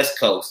on the West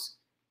Coast,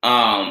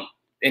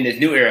 in this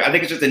new era. I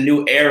think it's just a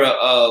new era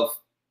of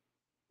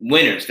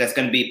winners that's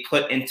going to be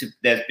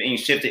that's being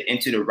shifted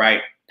into the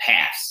right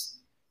paths.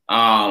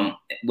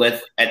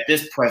 With, at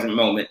this present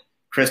moment,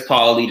 Chris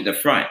Paul leading the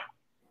front.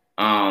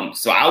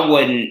 So I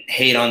wouldn't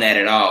hate on that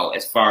at all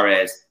as far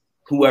as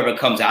whoever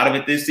comes out of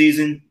it this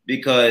season,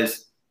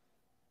 because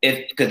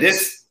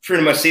this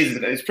pretty much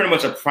season is pretty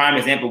much a prime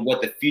example of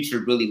what the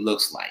future really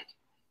looks like.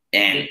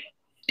 And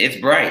it's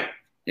bright.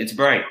 It's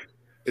bright.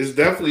 It's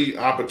definitely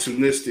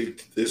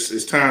opportunistic.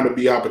 It's time to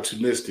be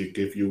opportunistic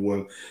if you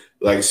want.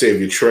 Like I said, if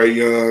you're Trae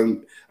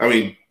Young,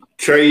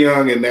 Trae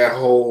Young and that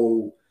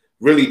whole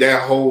really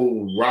that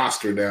whole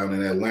roster down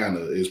in Atlanta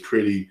is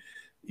pretty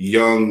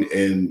young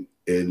and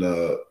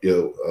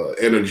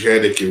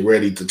energetic and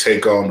ready to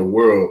take on the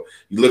world.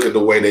 You look at the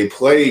way they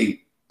played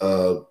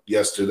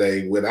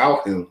yesterday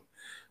without him.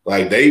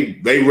 Like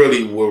they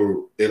really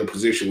were in a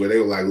position where they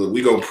were like, look,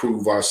 we're gonna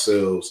prove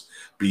ourselves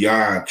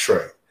beyond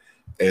Trey.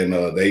 And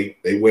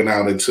they went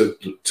out and took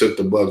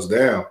the Bucks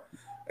down.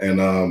 And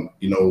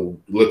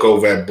look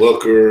over at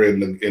Booker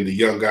and the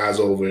young guys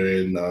over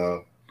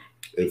in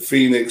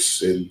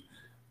Phoenix, and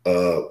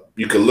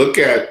you can look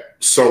at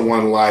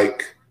someone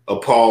like a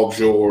Paul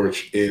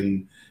George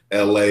in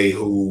LA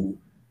who,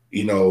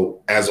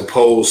 as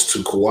opposed to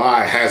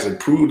Kawhi, hasn't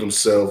proved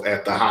himself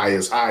at the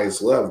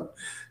highest level.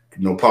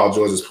 Paul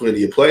George has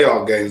plenty of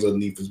playoff games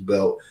underneath his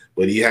belt,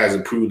 but he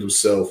hasn't proved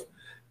himself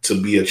to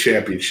be a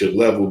championship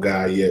level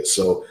guy yet.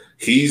 So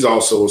he's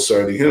also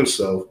asserting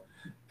himself.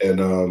 And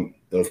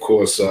of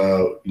course,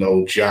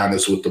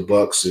 Giannis with the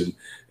Bucks and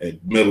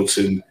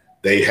Middleton,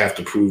 they have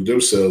to prove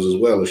themselves as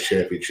well as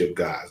championship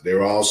guys.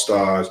 They're all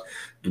stars.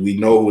 We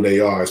know who they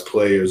are as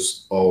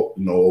players,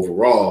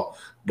 overall.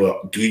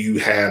 But do you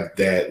have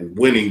that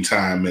winning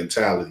time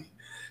mentality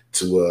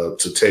to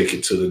take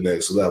it to the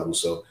next level?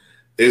 So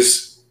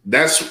that's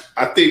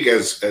I think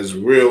as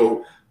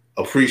real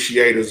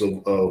appreciators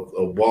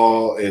of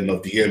ball and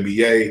of the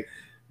NBA,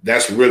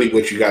 that's really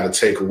what you got to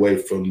take away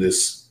from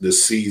this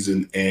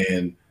season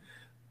and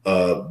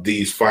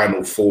these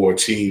Final Four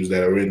teams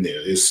that are in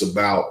there. It's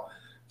about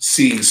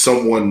seeing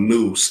someone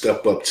new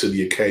step up to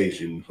the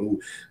occasion,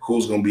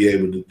 who's going to be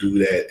able to do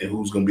that and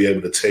who's going to be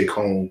able to take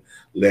home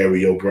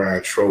Larry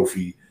O'Brien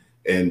trophy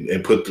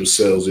and put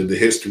themselves in the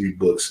history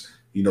books.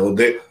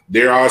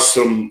 There are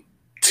some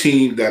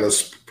teams that are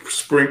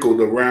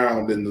sprinkled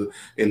around in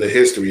the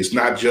history. It's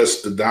not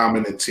just the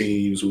dominant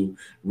teams who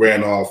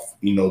ran off,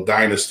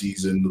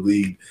 dynasties in the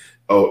league.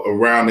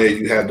 Around there,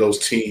 you have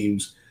those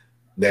teams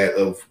that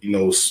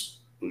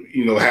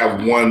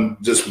have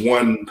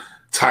one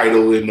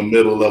title in the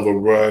middle of a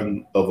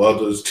run of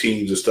others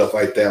teams and stuff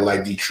like that,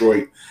 like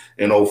Detroit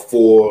in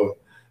 2004,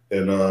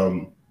 and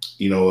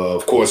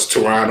of course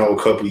Toronto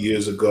a couple of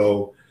years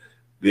ago.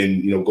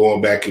 Then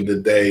going back in the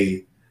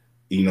day.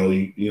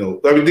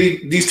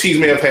 These teams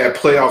may have had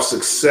playoff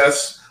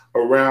success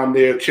around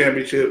their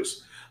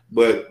championships,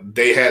 but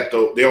they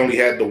only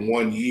had the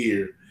 1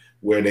 year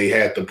where they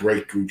had the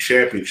breakthrough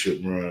championship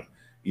run,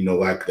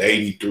 like the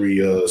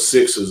 '83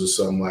 Sixers or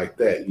something like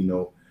that,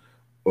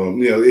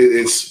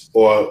 it's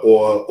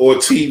or a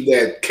team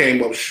that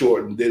came up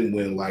short and didn't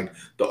win, like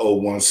the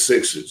 2001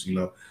 Sixers,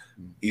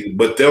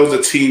 But those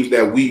are teams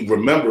that we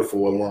remember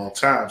for a long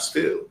time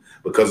still,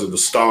 because of the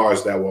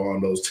stars that were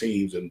on those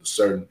teams and the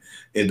certain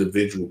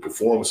individual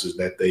performances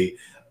that they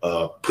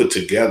put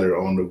together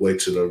on the way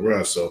to the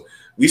run. So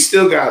we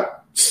still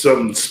got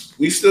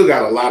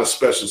a lot of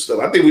special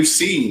stuff. I think we've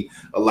seen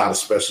a lot of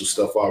special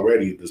stuff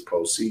already this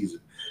postseason.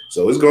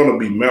 So it's going to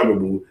be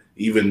memorable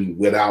even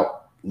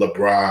without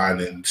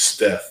LeBron and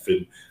Steph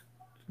and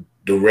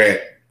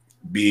Durant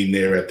being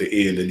there at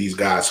the end, and these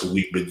guys who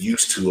we've been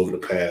used to over the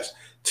past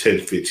 10,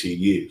 15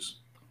 years.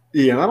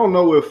 Yeah, and I don't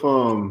know if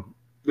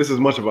this is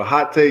much of a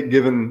hot take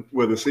given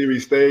where the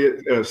series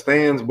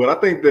stands, but I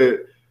think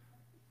that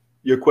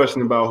your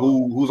question about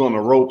who's on the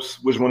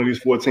ropes, which one of these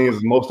four teams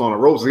is most on the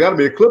ropes, it's got to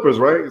be the Clippers,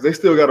 right? Because they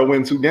still got to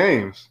win 2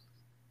 games.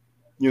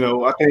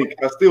 I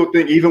still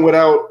think even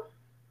without,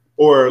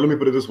 or let me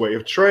put it this way,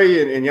 if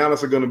Trey and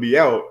Giannis are going to be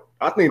out,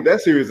 I think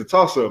that series is a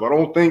toss-up. I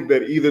don't think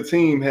that either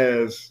team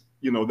has,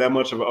 that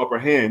much of an upper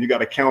hand. You got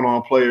to count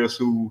on players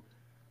who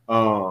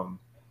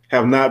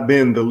have not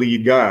been the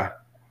lead guy.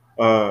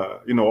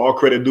 All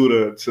credit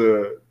due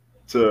to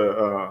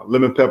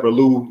Lemon Pepper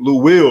Lou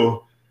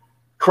Will.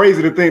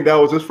 Crazy to think that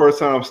was his first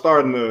time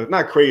starting.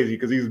 Not crazy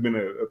because he's been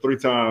a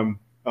 3-time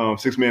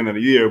Sixth Man of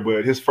the Year,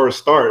 but his first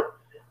start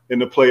in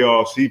the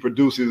playoffs, he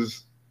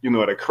produces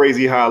at a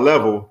crazy high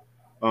level.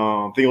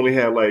 I think he only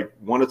had like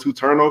 1 or 2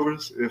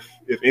 turnovers, if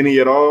any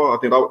at all. I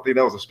think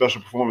that was a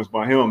special performance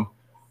by him,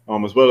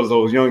 as well as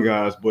those young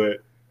guys.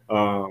 But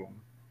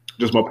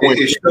just my point.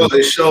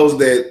 It shows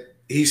that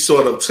he's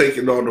sort of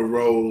taking on the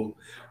role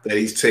that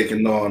he's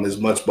taken on as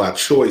much by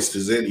choice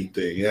as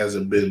anything. It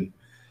hasn't been,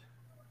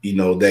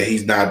 that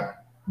he's not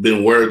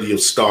been worthy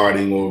of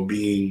starting or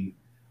being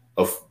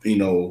a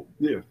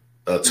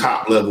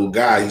top level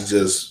guy. He's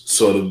just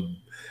sort of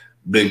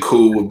been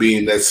cool with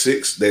being that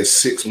six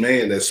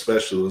man, that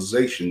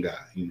specialization guy.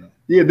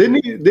 Yeah,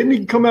 didn't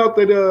he come out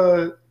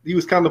that he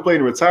was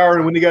contemplating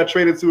retiring when he got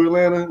traded to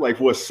Atlanta, like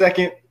for a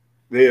second?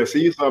 Yeah,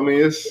 see, so I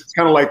mean, it's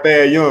kind of like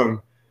Thad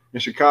Young in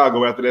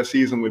Chicago after that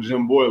season with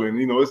Jim Boylan.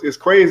 It's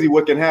crazy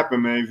what can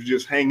happen, man, if you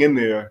just hang in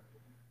there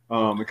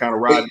and kind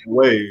of ride the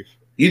wave.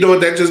 You know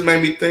what that just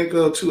made me think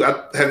of too?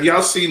 Have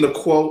y'all seen the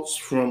quotes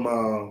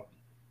from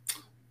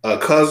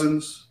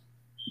Cousins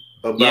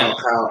about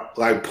how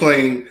like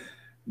playing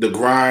the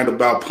grind,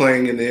 about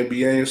playing in the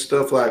NBA and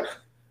stuff? Like,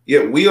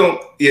 we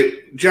don't.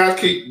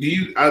 Josh,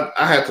 I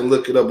had to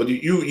look it up, but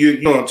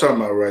you know what I'm talking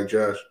about, right,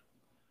 Josh?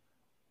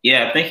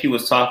 Yeah, I think he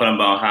was talking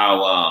about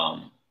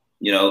how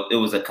it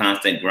was a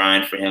constant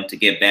grind for him to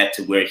get back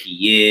to where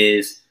he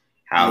is.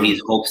 How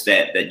he hopes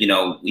that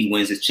he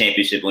wins his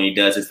championship. When he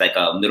does, it's like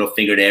a middle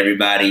finger to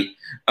everybody.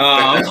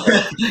 That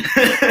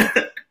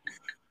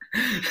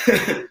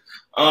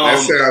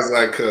sounds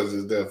like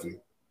Cousins, definitely.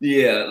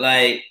 Yeah,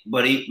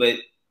 but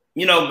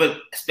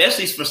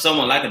especially for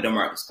someone like a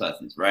DeMarcus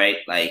Cousins, right?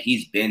 Like,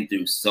 he's been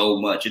through so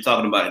much. You're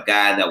talking about a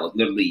guy that was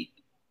literally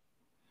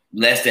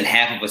less than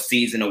half of a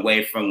season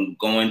away from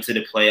going to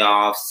the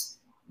playoffs,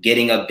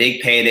 getting a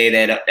big payday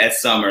that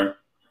summer.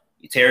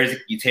 You tear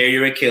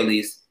your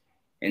Achilles.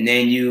 And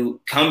then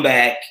you come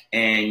back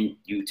and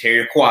you tear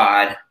your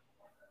quad.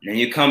 And then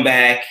you come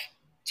back,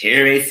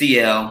 tear your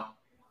ACL.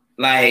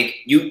 Like,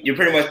 you're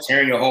pretty much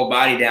tearing your whole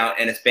body down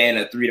in a span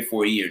of 3 to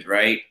 4 years,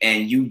 right?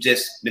 And you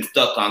just been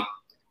stuck on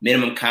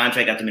minimum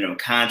contract after minimum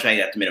contract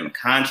after minimum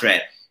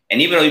contract.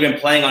 And even though you've been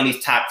playing on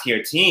these top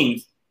tier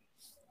teams,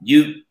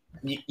 you're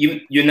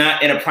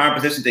not in a prime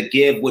position to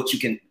give what you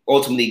can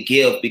ultimately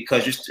give,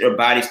 because your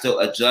body's still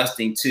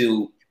adjusting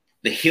to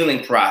the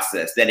healing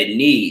process that it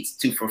needs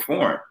to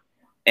perform.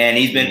 And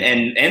he's been,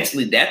 and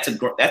mentally, that's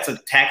a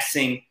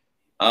taxing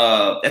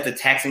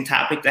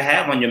topic to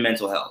have on your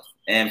mental health.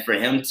 And for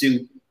him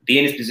to be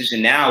in this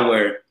position now,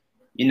 where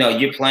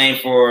you're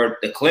playing for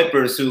the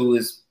Clippers, who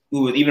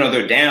even though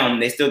they're down,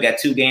 they still got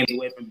 2 games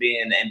away from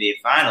being in the NBA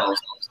Finals,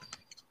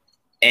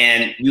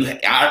 and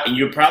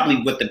you're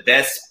probably with the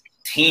best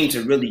team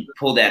to really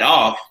pull that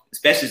off,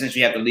 especially since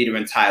you have the leader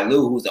in Ty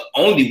Lue, who's the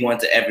only one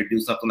to ever do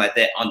something like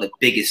that on the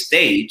biggest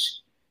stage.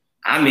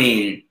 I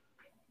mean,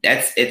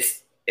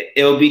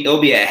 it'll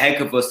be a heck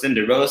of a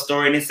Cinderella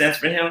story in a sense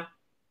for him,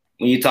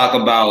 when you talk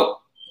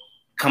about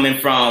coming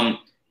from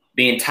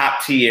being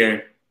top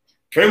tier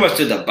pretty much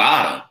to the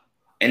bottom,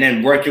 and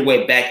then work your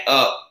way back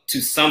up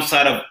to some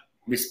sort of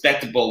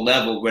respectable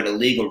level where the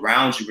league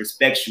around you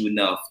respects you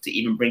enough to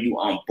even bring you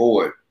on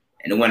board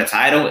and to win a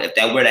title. If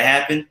that were to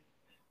happen,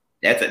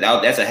 that's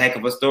a heck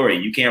of a story.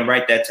 You can't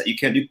write that.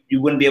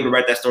 You wouldn't be able to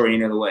write that story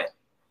any other way.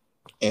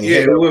 And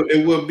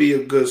it would be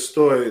a good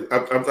story.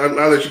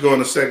 I'll let you go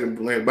in a second,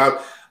 Blaine.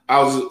 But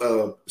I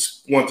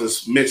was want to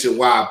mention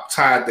why I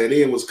tied that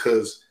in was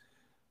because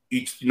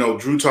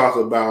Drew talked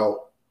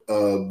about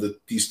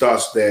these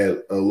thoughts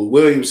that Lou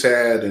Williams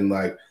had, and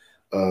like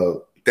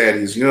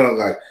Thaddeus Young.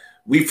 Like,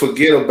 we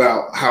forget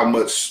about how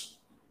much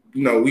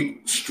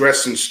we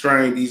stress and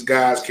strain these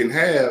guys can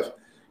have.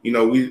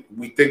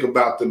 We think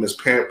about them as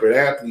pampered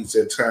athletes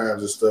at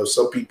times and stuff.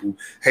 Some people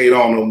hate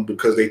on them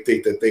because they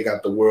think that they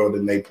got the world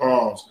in their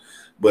palms,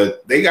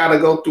 but they got to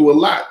go through a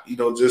lot,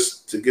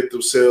 just to get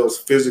themselves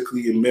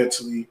physically and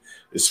mentally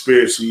and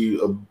spiritually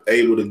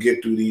able to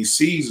get through these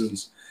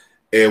seasons.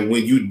 And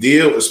when you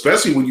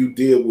especially when you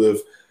deal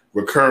with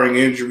recurring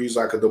injuries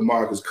like a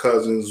DeMarcus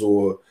Cousins,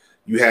 or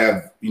you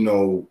have,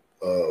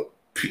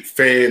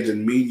 fans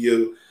and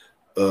media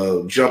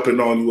jumping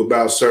on you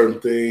about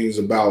certain things,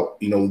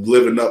 about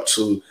living up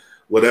to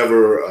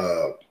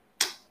whatever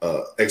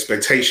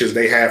expectations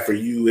they have for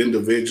you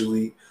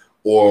individually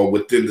or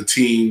within the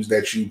teams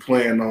that you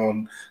plan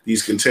on,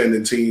 these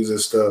contending teams and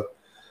stuff.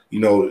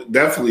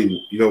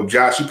 Definitely,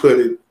 Josh, you put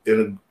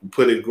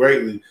it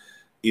greatly.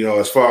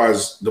 As far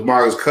as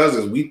DeMarcus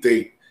Cousins, we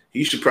think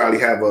he should probably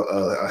have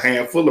a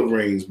handful of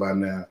rings by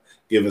now,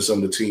 given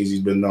some of the teams he's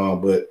been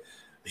on, but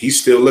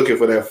he's still looking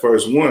for that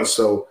first one.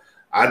 So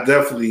I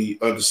definitely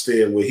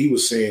understand what he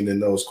was saying in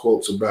those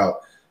quotes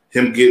about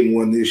him getting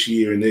one this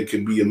year, and it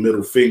could be a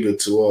middle finger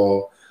to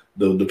all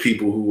the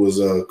people who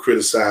was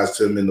criticized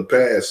him in the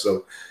past.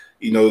 So,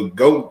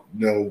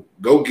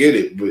 go get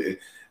it. But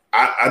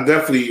I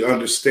definitely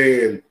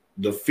understand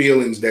the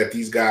feelings that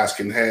these guys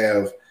can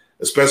have,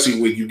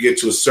 especially when you get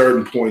to a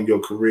certain point in your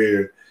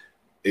career.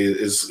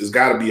 It's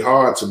got to be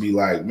hard to be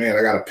like, man,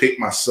 I got to pick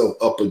myself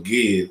up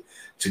again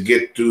to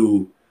get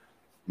through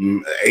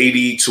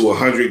 80 to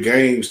 100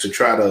 games to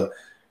try to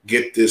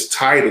get this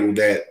title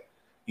that,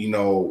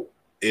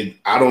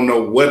 I don't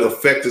know what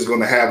effect it's going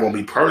to have on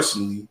me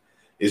personally.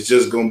 It's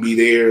just going to be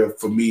there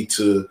for me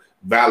to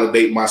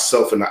validate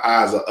myself in the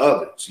eyes of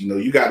others.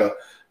 You got to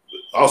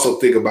also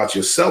think about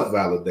your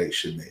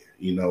self-validation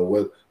there.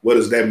 What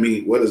does that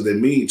mean? What does that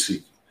mean to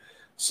you?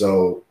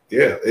 So,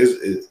 yeah,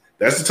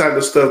 that's the type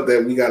of stuff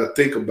that we got to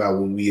think about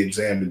when we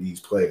examine these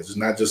players. It's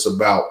not just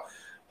about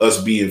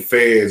us being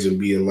fans and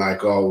being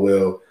like,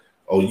 oh,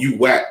 you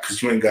whack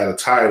because you ain't got a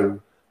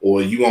title,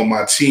 or you on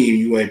my team,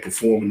 you ain't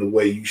performing the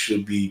way you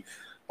should be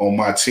on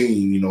my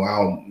team.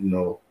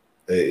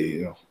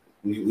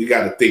 We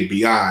got to think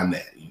beyond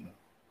that.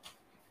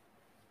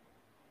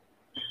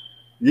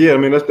 Yeah, I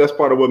mean that's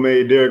part of what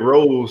made Derrick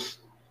Rose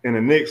and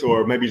the Knicks,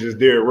 or maybe just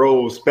Derrick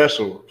Rose,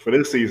 special for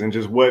this season.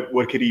 Just what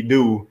could he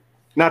do?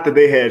 Not that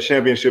they had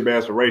championship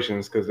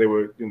aspirations, because they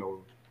were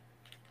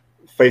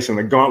facing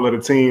the gauntlet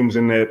of teams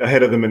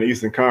ahead of them in the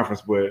Eastern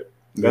Conference, but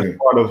that's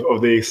part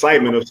of the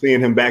excitement of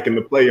seeing him back in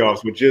the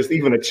playoffs with just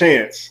even a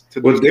chance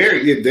to do. Well,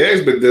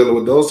 Derrick's been dealing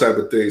with those type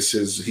of things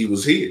since he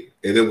was here,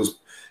 and it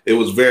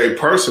was very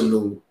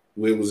personal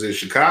when it was in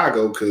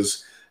Chicago,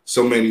 because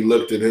so many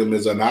looked at him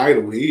as an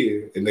idol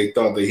here, and they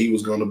thought that he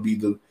was going to be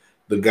the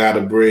the guy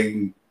to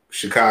bring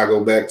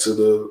Chicago back to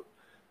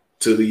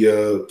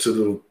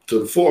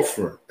the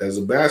forefront as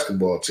a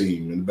basketball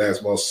team and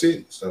basketball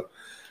city. So,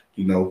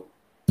 you know,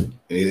 and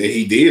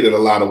he did in a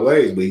lot of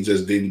ways, but he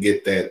just didn't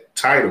get that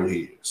title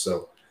here.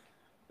 So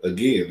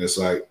again, it's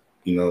like,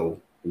 you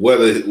know, what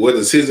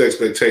is his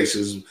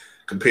expectations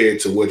compared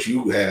to what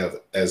you have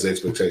as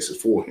expectations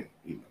for him,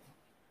 you know?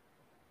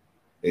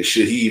 And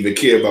should he even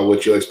care about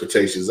what your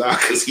expectations are?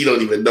 Because he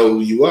don't even know who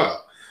you are.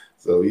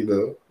 So, you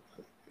know,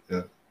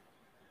 yeah.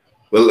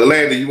 Well,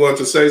 Landon, you want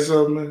to say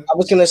something, man? I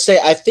was going to say,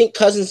 I think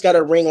Cousins got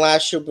a ring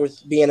last year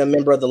with being a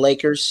member of the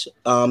Lakers,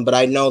 but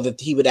I know that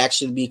he would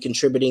actually be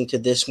contributing to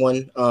this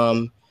one.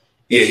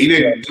 Yeah, he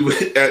didn't.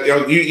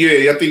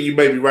 I think you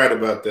may be right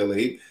about that.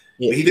 Like,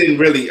 he didn't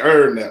really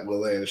earn that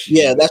one last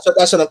year. Yeah, that's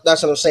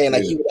what I'm saying.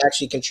 Like, he would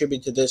actually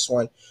contribute to this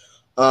one.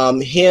 But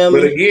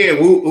again,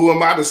 who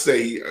am I to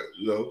say? You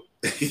know,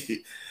 that's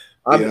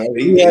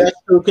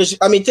true. Because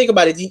I mean, think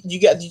about it. You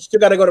still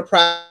got to go to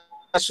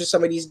practice for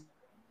some of these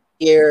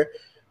here.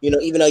 You know,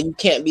 even though you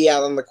can't be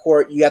out on the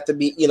court, you have to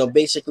be, you know,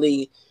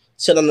 basically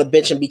sit on the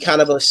bench and be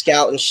kind of a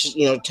scout and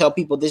you know, tell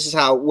people this is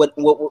how what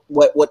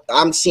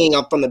I'm seeing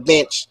up from the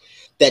bench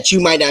that you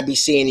might not be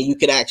seeing, and you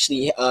could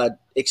actually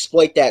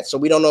exploit that. So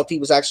we don't know if he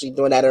was actually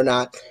doing that or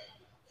not.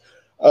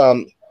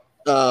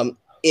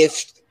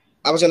 If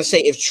I was going to say,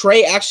 if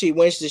Trey actually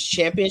wins this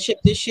championship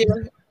this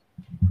year,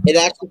 it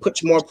actually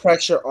puts more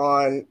pressure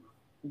on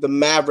the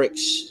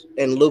Mavericks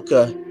and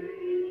Luka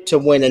to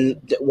win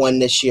one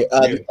this year.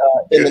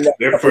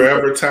 They're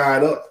forever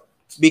tied up.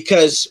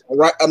 Because,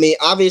 right, I mean,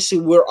 obviously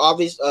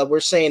we're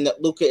saying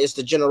that Luka is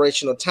the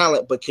generational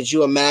talent, but could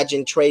you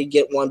imagine Trey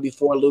get one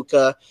before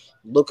Luka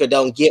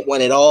don't get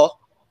one at all,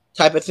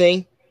 type of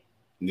thing?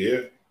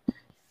 Yeah.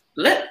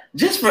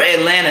 Just for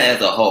Atlanta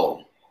as a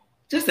whole,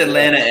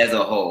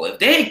 if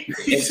they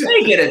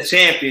get a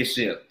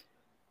championship,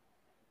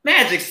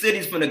 Magic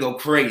City's gonna go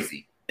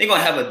crazy. They're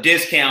gonna have a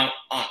discount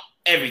on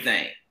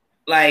everything.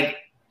 Like,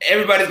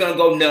 everybody's gonna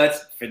go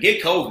nuts.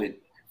 Forget COVID.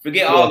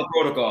 Forget all the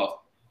protocols.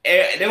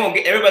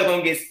 Everybody's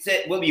gonna get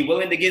sick. Will be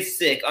willing to get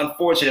sick,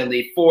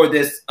 unfortunately, for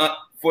this,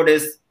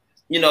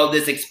 you know,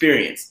 this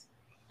experience.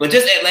 But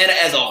just Atlanta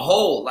as a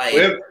whole, like,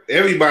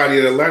 everybody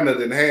in Atlanta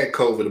then had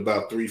COVID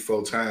about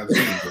 3-4 times.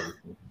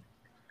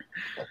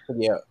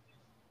 Yeah.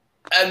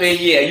 I mean,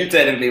 yeah, you're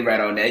technically right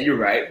on that. You're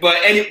right, but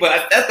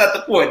that's not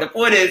the point. The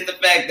point is the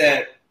fact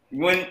that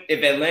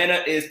if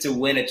Atlanta is to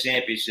win a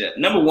championship,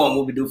 number one,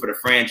 what we do for the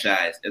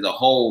franchise as a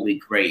whole will be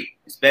great,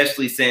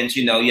 especially since,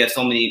 you know, you have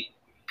so many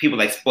people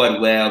like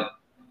Spud Webb,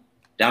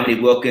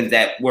 Dominique Wilkins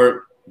that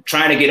were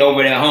trying to get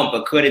over that hump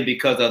but couldn't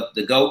because of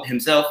the GOAT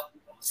himself.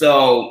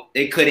 So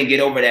they couldn't get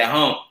over that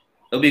hump.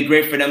 It'll be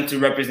great for them to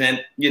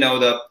represent, you know,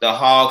 the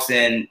Hawks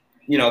and,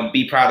 you know,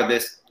 be proud of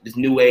this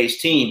new age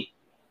team.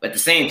 But at the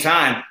same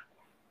time,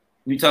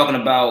 we're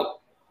talking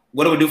about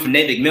what do we do for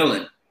Nate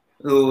McMillan,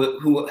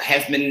 who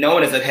has been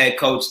known as a head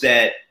coach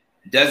that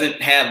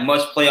doesn't have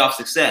much playoff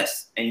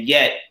success, and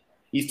yet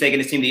he's taking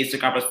his team to the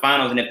Eastern Conference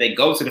Finals. And if they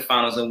go to the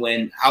finals and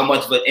win, how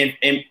much of an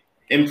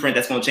imprint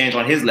that's going to change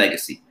on his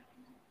legacy?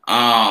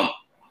 Like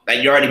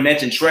you already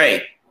mentioned,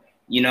 Trey.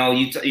 You know,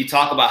 you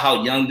talk about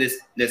how young this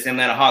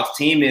Atlanta Hawks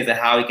team is and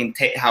how he can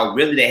take, how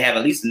really they have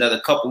at least another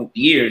couple of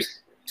years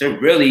to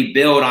really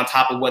build on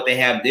top of what they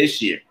have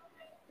this year.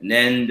 And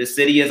then the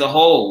city as a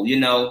whole, you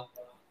know.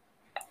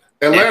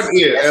 Atlanta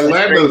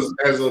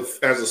as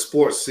a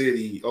sports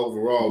city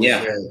overall,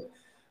 has had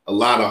a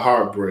lot of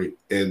heartbreak,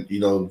 and you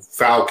know,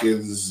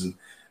 Falcons,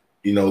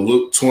 you know,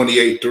 look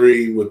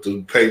 28-3 with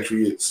the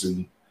Patriots,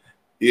 and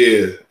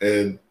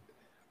and you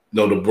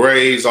know, the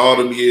Braves. All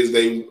them years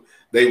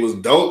they was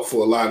dope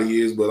for a lot of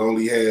years, but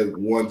only had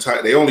one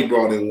title. They only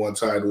brought in one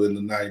title in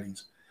the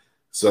 90s.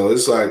 So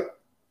it's like,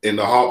 and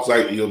the Hawks,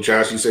 like, you know,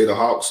 Josh, you say the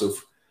Hawks have,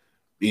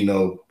 you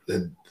know,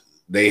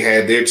 they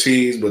had their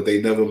teams, but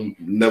they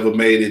never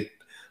made it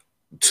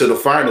to the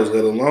finals,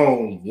 let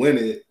alone win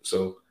it.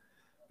 So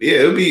yeah,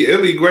 it'll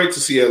be great to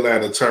see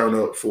Atlanta turn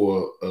up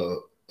for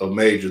a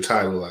major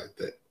title like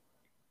that.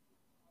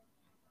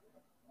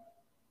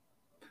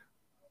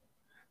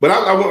 But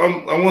I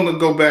want to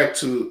go back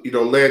to, you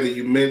know, Landon,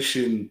 you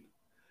mentioned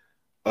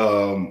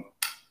the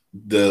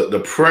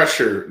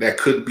pressure that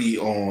could be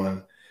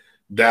on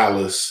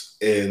Dallas,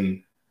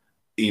 and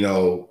you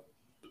know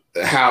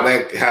how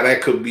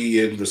that could be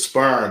in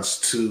response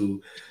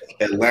to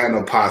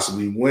Atlanta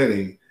possibly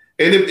winning.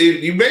 And if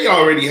you may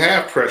already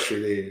have pressure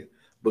there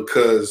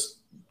because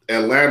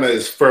Atlanta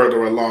is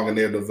further along in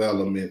their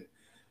development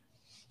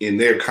in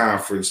their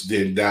conference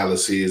than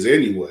Dallas is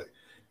anyway.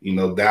 You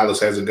know, Dallas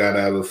hasn't got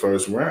out of the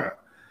first round.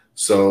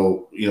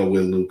 So, you know,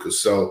 with Lucas.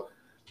 So,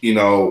 you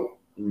know,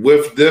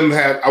 with them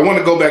I want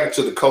to go back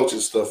to the coaching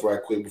stuff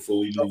right quick before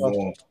we move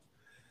on.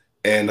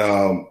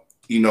 And,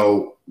 you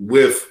know,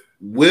 with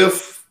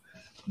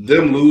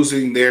them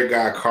losing their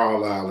guy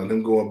Carlisle and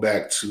them going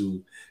back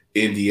to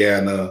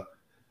Indiana,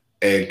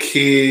 and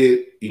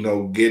Kidd, you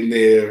know, getting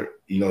there,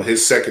 you know,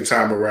 his second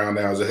time around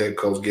now as a head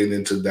coach, getting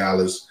into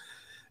Dallas.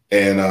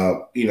 And,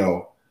 you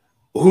know,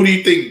 who do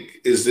you think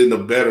is in a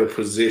better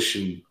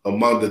position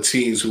among the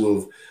teams who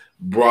have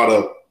brought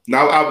up?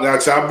 Now,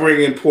 I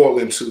bring in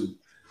Portland too.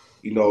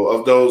 You know,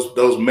 of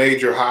those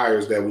major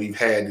hires that we've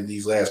had in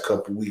these last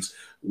couple of weeks,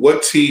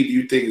 what team do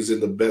you think is in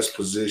the best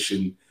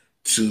position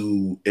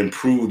to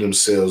improve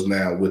themselves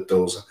now with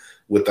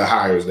the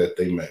hires that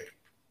they made?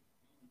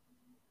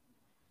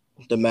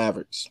 The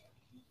Mavericks.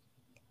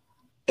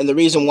 And the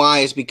reason why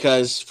is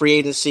because free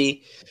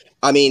agency,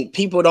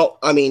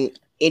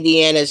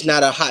 Indiana's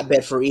not a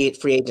hotbed for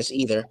free agents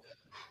either.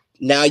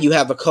 Now you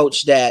have a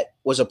coach that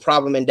was a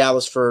problem in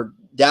Dallas for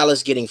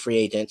Dallas getting free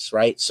agents,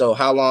 right? So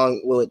how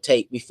long will it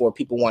take before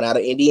people want out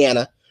of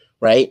Indiana,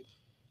 right?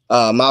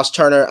 Miles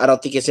Turner, I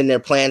don't think it's in their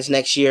plans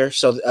next year.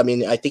 So, I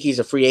think he's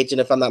a free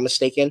agent if I'm not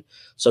mistaken.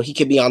 So he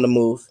could be on the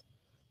move.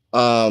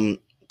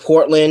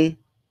 Portland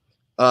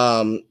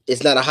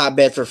is not a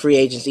hotbed for free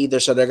agents either.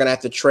 So they're going to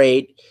have to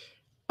trade.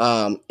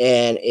 And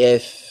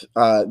if,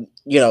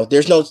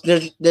 there's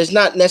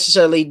not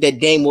necessarily that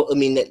Dame will,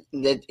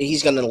 that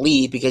he's going to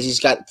leave because he's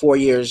got 4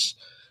 years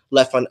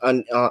left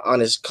on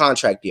his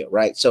contract deal,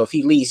 right? So if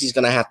he leaves, he's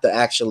going to have to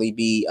actually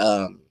be,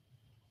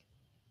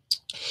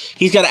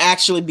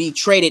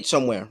 traded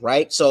somewhere,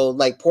 right? So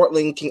like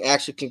Portland can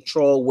actually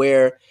control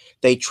where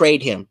they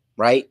trade him,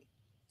 right?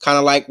 Kind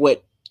of like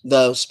what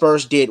the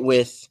Spurs did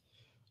with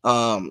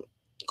Kawhi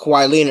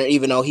Leonard,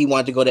 even though he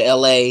wanted to go to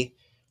LA,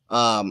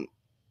 a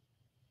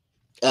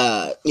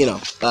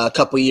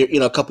couple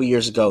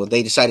years ago,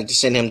 they decided to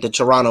send him to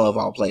Toronto of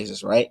all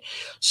places, right?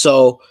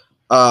 So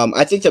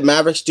I think the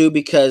Mavericks do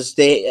because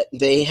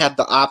they have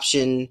the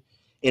option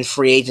in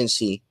free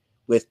agency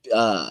with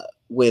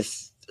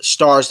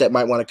stars that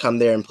might want to come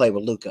there and play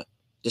with Luka,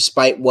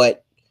 despite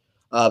what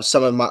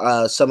some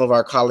of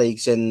our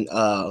colleagues and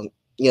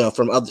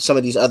from some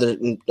of these other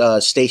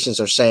stations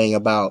are saying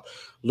about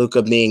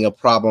Luka being a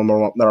problem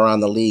around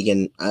the league,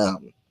 and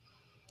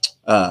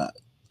a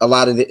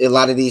lot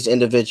of these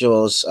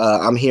individuals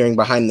I'm hearing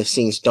behind the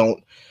scenes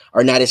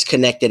are not as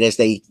connected as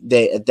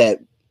that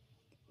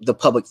the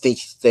public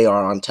thinks they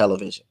are on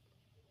television.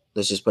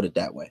 Let's just put it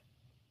that way.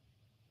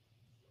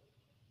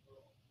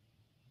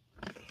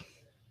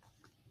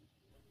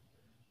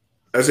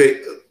 I say,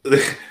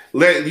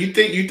 you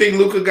think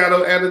Luka got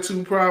an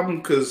attitude problem?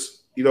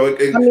 Because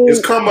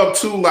it's come up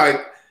too, like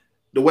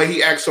the way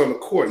he acts on the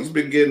court. He's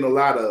been getting a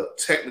lot of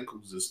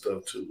technicals and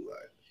stuff too.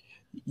 Like,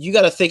 you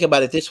got to think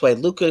about it this way: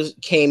 Luka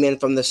came in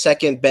from the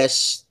second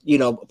best,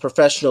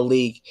 professional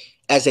league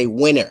as a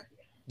winner,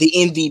 the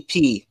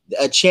MVP,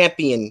 a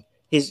champion.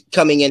 His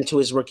coming into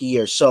his rookie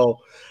year. So,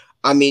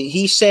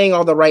 he's saying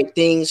all the right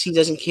things. He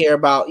doesn't care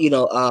about,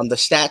 the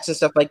stats and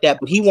stuff like that,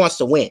 but he wants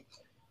to win.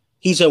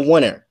 He's a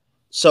winner.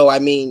 So,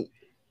 you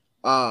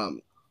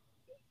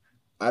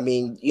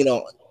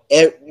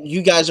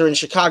guys are in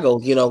Chicago,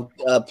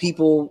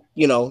 people,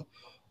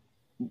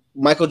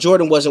 Michael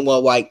Jordan wasn't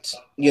well liked,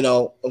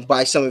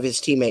 by some of his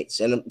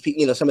teammates and,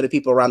 some of the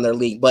people around their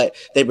league, but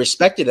they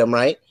respected him,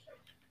 right?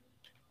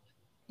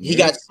 He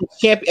got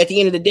at the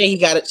end of the day, he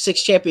got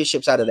 6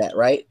 championships out of that,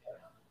 right?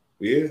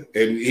 Yeah,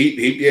 and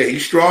he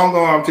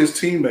strong-armed his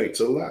teammates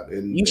a lot.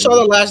 And you saw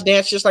The Last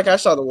Dance just like I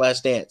saw The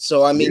Last Dance.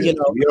 So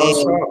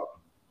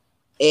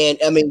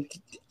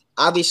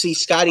obviously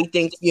Scottie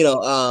thinks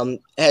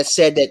has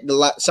said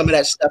that some of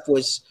that stuff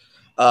was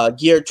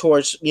geared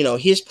towards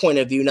his point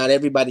of view, not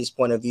everybody's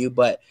point of view,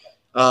 but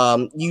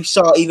you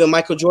saw even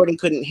Michael Jordan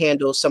couldn't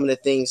handle some of the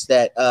things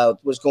that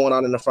was going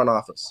on in the front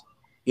office.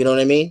 You know what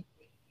I mean?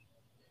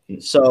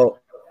 So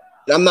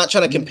I'm not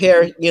trying to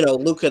compare,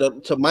 Luka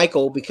to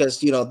Michael because,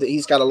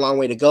 he's got a long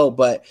way to go.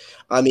 But,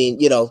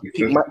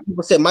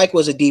 people said Mike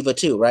was a diva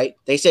too, right?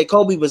 They said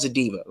Kobe was a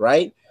diva,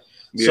 right?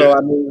 Yeah.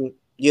 So,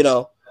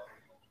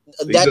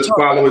 that's just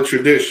following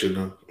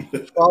tradition.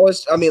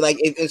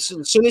 As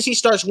soon as he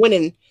starts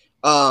winning,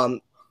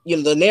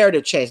 the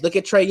narrative changed. Look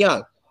at Trae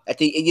Young at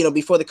the,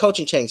 before the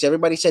coaching change.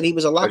 Everybody said he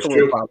was a locker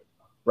room problem,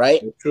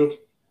 right? That's true.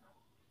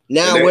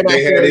 Now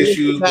they had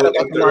issues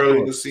with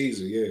early in the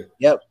season, yeah.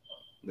 Yep.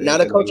 Now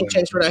the coaching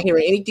change, we're not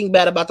hearing anything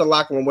bad about the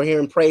locker room. We're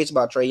hearing praise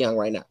about Trae Young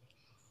right now.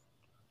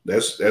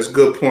 That's a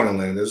good point,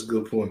 Lane. That's a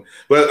good point.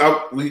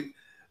 But we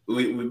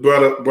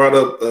brought up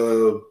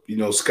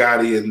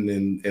Scottie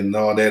and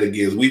all that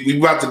again. We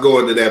about to go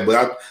into that,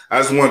 but I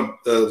just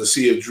want to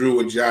see if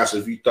Drew and Josh,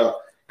 if you got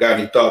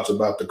any thoughts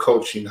about the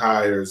coaching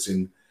hires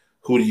and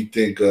who do you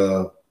think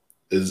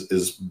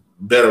is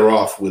better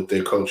off with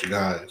their coaching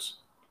hires?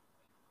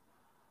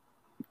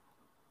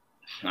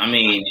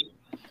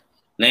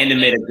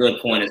 Landon made a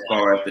good point as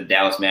far as the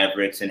Dallas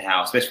Mavericks and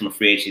how, especially from a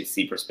free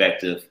agency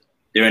perspective,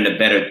 they're in a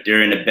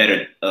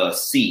better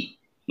seat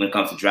when it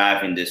comes to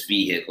driving this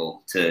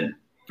vehicle to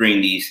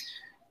bring these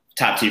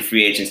top tier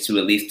free agents to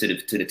at least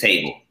to the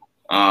table.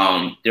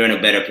 They're in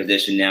a better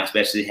position now,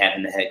 especially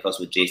having the head coach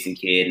with Jason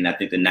Kidd, and I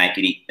think the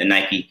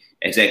Nike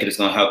executive is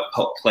going to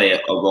help play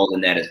a role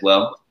in that as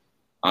well.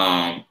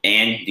 And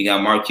you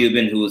got Mark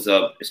Cuban, who's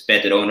a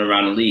respected owner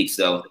around the league,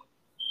 so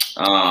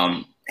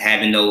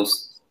having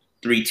those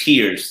 3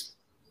 tiers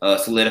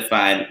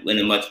solidified in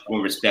a much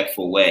more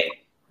respectful way.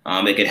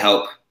 It could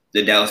help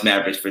the Dallas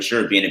Mavericks for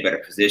sure be in a better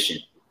position.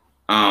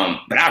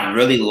 But I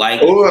really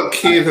like or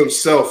Kidd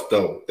himself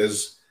though.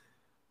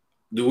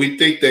 Do we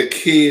think that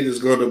Kidd is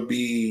going to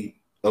be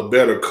a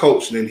better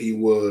coach than he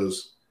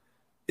was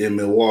in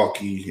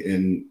Milwaukee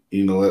and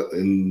in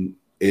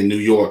New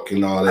York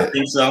and all that?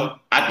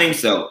 I think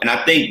so. And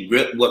I think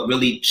what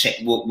really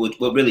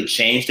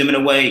changed him in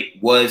a way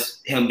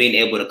was him being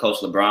able to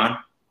coach LeBron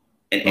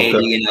and AD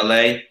in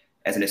LA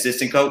as an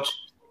assistant coach.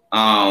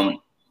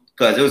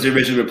 Because it was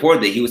originally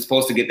reported that he was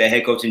supposed to get that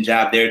head coaching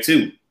job there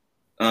too.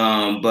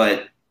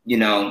 But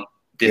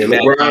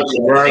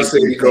LeBron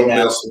said he go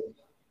miss him.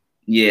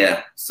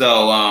 Yeah.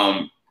 So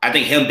I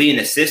think him being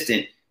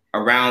assistant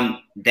around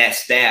that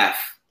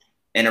staff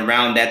and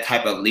around that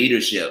type of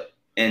leadership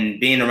and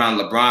being around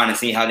LeBron and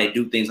seeing how they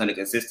do things on a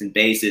consistent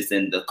basis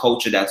and the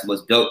culture that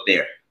was built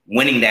there,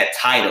 winning that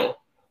title,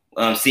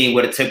 seeing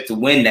what it took to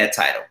win that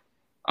title.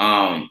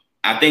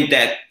 I think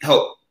that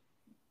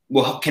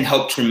can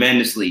help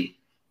tremendously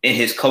in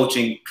his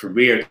coaching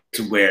career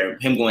to where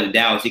him going to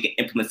Dallas, he can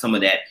implement some of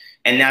that.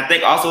 And I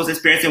think also his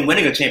experience in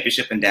winning a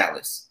championship in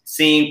Dallas,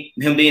 seeing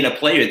him being a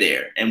player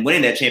there and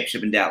winning that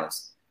championship in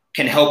Dallas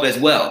can help as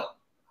well.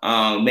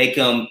 Make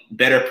him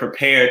better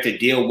prepared to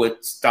deal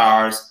with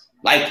stars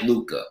like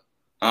Luka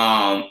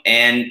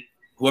and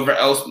whoever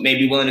else may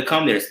be willing to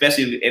come there,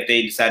 especially if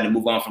they decide to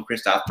move on from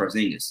Kristaps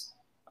Porzingis.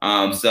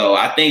 So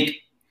I think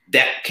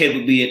that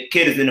Kidd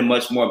is in a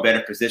much more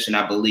better position,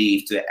 I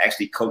believe, to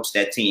actually coach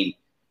that team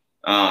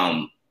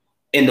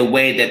in the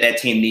way that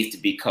team needs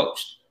to be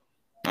coached.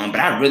 But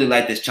I really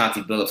like this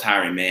Chauncey Billups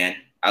hiring, man.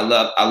 I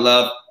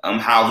love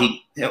how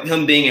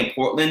him being in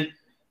Portland.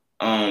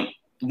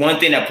 One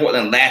thing that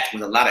Portland lacked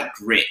was a lot of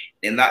grit.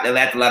 They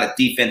lacked a lot of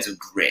defensive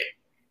grit.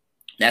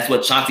 That's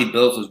what Chauncey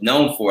Billups was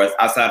known for,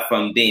 outside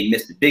from being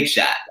Mr. Big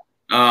Shot.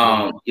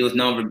 He was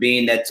known for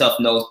being that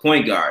tough-nosed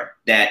point guard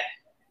that,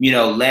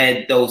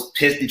 led those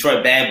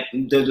Detroit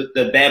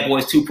the Bad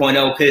Boys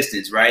 2.0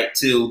 Pistons, right,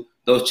 to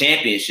those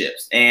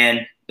championships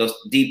and those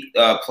deep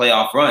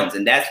playoff runs.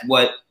 And that's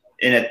what,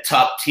 in a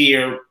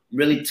top-tier,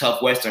 really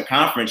tough Western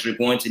Conference, you're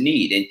going to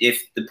need. And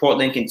if the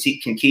Portland can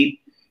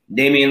keep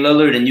Damian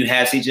Lillard and you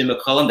have CJ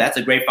McCollum, that's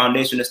a great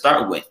foundation to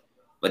start with.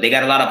 But they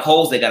got a lot of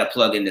holes they got to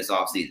plug in this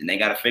offseason. They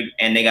got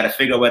to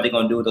figure out what they're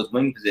going to do with those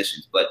wing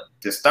positions. But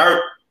to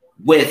start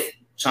with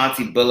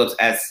Chauncey Billups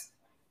as,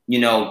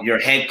 your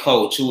head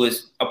coach, who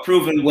is a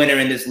proven winner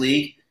in this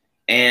league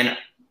and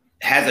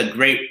has a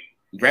great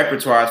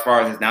repertoire as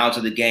far as his knowledge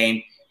of the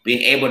game,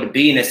 being able to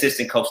be an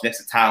assistant coach next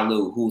to Ty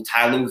Lue, who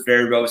Ty Lue is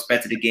very well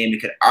respected in the game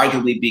and could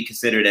arguably be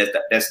considered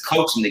as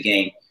coaching the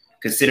game,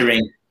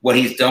 considering what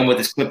he's done with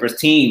his Clippers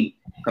team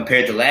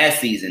compared to last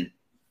season.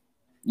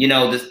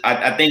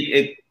 I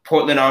think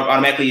Portland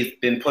automatically has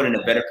been put in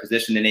a better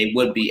position than they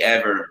would be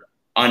ever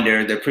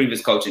under their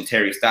previous coach in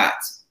Terry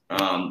Stotts.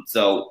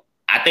 So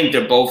I think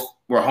they're both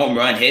were home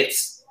run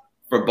hits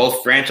for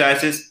both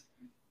franchises.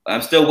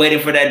 I'm still waiting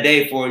for that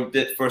day for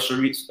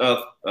Carice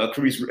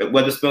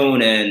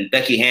Weatherspoon and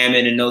Becky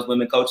Hammon and those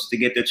women coaches to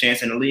get their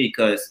chance in the league,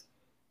 because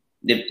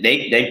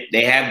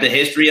they have the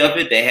history of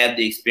it. They have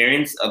the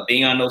experience of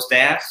being on those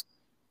staffs,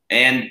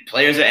 and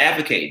players are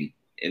advocating.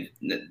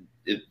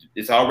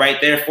 It's all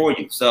right there for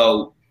you.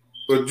 So,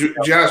 but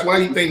Josh, why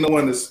do you think no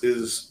one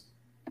is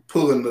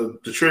pulling the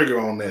trigger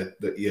on that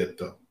yet,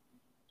 though?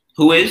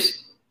 Who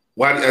is?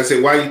 Why do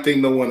you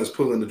think no one is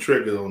pulling the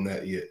trigger on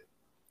that yet?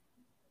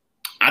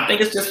 I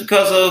think it's just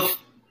because of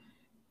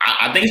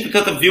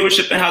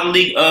viewership and how the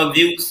league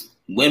views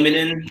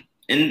women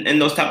in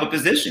those type of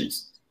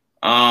positions.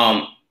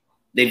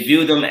 They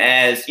view them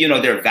as,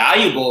 they're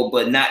valuable,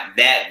 but not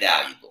that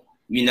valuable.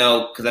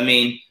 Because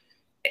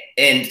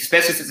and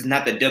especially since it's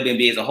not the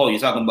WNBA as a whole, you're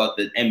talking about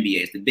the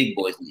NBA, it's the big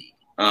boys league.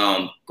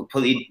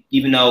 Completely,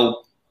 even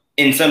though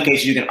in some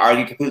cases you can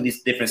argue completely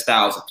different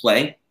styles of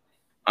play,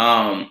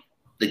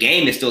 the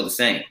game is still the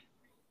same.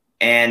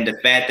 And the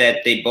fact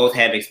that they both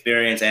have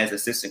experience as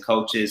assistant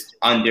coaches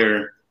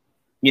under,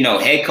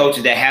 head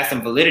coaches that have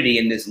some validity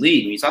in this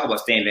league. When you talk about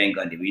Stan Van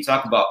Gundy, when you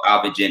talk about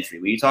Alvin Gentry,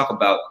 when you talk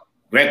about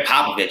Greg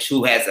Popovich,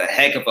 who has a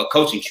heck of a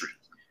coaching tree,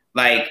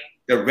 like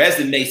the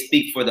resumes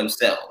speak for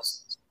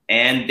themselves.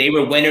 And they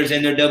were winners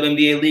in their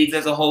WNBA leagues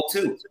as a whole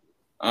too.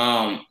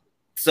 But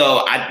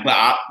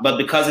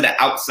because of the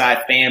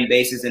outside fan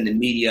bases and the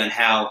media and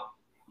how,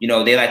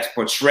 they like to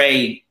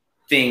portray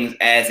things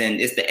as in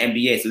it's the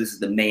NBA, so this is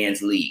the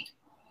man's league.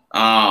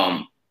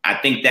 I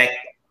think that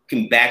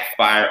can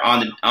backfire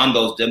on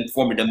those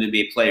former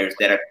WNBA players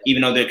that are,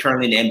 even though they're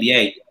currently in the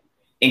NBA,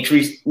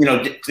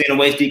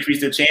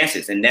 decrease their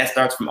chances. And that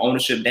starts from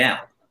ownership down,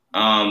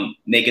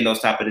 making those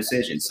type of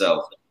decisions.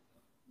 So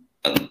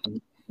the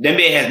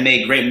NBA has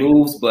made great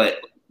moves,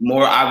 but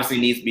more obviously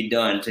needs to be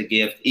done to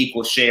give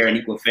equal share and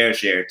equal fair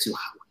share to,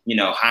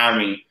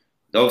 hiring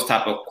those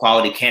type of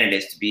quality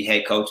candidates to be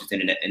head coaches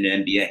in the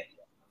NBA.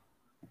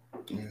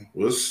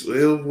 We'll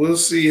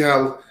see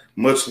how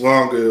much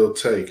longer it'll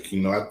take.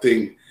 I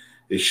think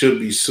it should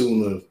be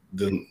sooner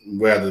than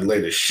rather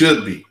later.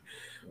 Should be,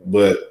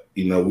 but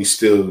we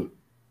still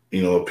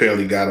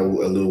apparently got a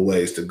little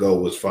ways to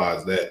go as far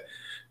as that.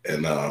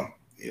 And I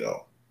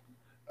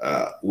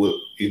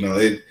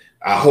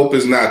hope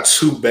it's not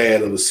too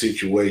bad of a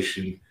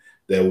situation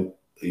that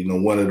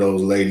one of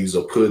those ladies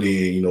are put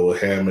in, a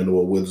Hammond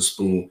or a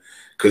Witherspoon,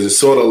 because it's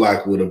sort of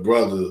like with a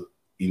brother,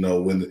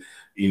 when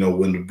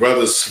the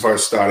brothers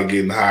first started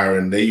getting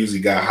hired, and they usually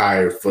got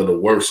hired for the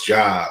worst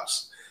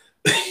jobs.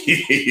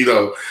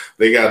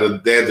 They had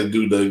to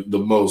do the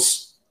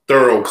most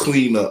thorough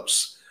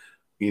cleanups,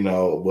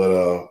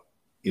 but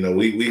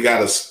we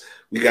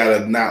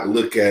gotta not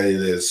look at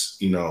it as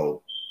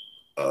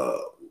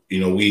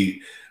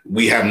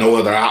we have no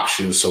other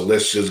options, so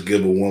let's just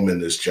give a woman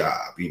this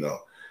job.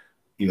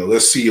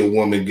 Let's see a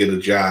woman get a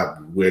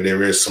job where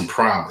there is some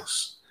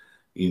promise,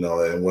 in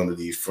one of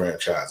these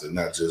franchises, and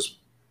not just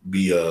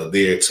be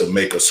there to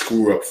make a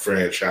screw up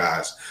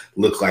franchise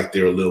look like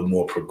they're a little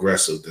more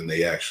progressive than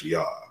they actually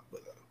are.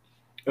 But,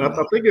 and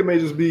I think it may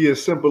just be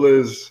as simple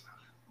as,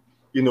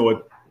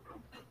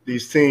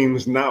 these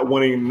teams not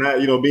wanting,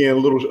 being a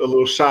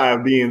little shy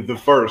of being the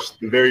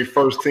very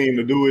first team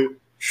to do it.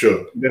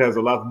 Sure. That has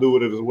a lot to do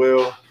with it as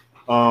well.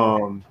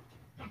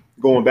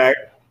 Going back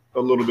a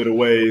little bit of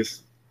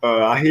ways,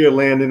 I hear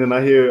Landon and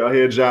I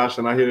hear Josh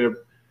and I hear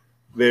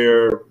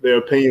their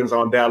opinions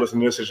on Dallas in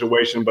this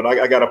situation, but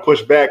I got to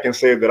push back and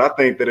say that I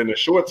think that in the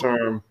short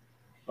term,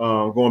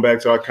 going back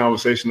to our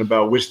conversation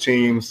about which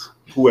teams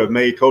who have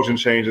made coaching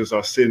changes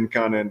are sitting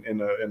kind of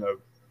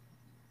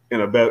in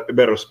a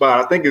better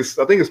spot. I think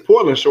it's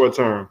Portland short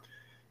term,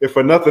 if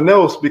for nothing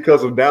else,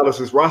 because of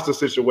Dallas's roster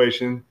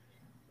situation.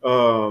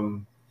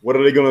 What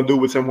are they going to do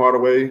with Tim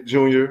Hardaway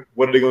Jr.?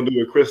 What are they going to do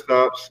with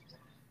Kristaps?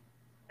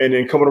 And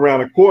then coming around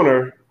the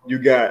corner, you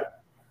got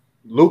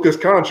Luka's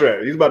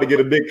contract. He's about to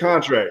get a big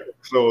contract.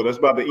 So that's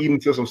about to eat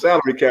into some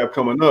salary cap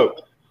coming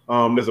up.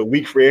 There's a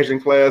weak free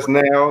agent class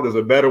now. There's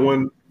a better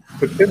one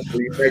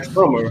potentially next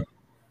summer.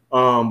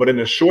 But in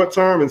the short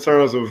term, in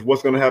terms of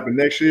what's going to happen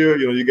next year,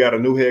 you got a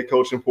new head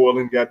coach in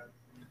Portland, got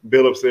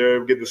Billups there.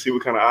 We get to see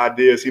what kind of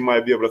ideas he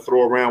might be able to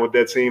throw around with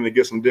that team to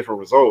get some different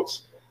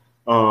results.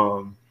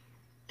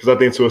 Because I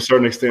think to a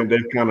certain extent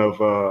they've kind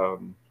of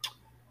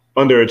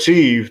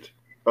underachieved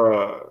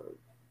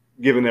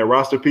given their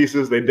roster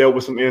pieces. They dealt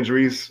with some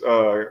injuries.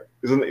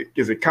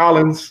 Is it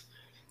Collins?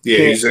 Yeah,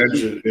 he's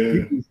injured.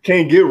 Yeah. He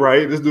can't get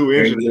right. This dude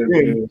injured.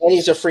 And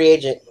he's a free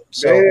agent.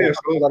 So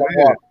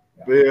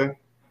yeah.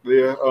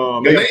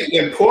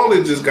 And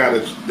Portland just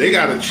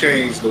gotta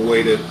change the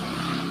way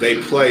that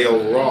they play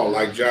overall.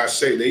 Like Josh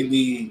said, they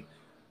need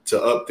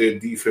to up their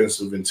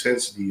defensive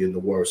intensity in the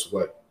worst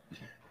way.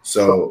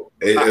 So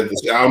I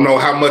don't know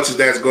how much of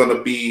that's going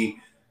to be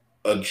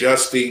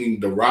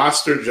adjusting the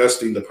roster,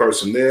 adjusting the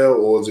personnel,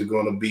 or is it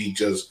going to be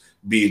just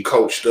being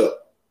coached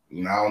up?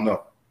 I don't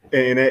know.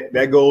 And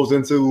that goes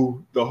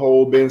into the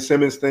whole Ben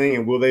Simmons thing.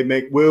 And what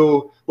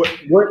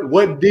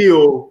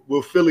deal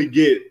will Philly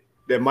get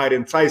that might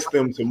entice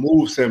them to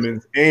move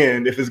Simmons?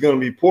 And if it's going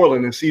to be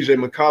Portland and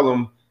CJ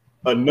McCollum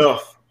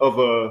enough of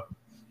a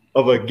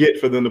get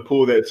for them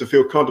to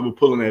feel comfortable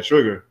pulling that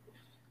trigger,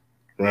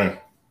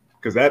 right?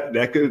 Because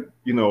that could,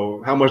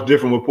 how much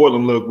different would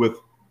Portland look with,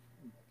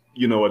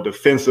 a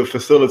defensive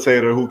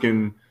facilitator who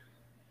can,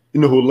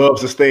 who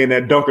loves to stay in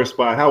that dunker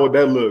spot? How would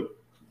that look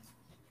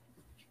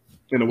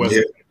in the West?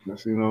 Yeah.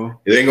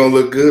 It ain't gonna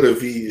look good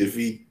if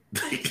he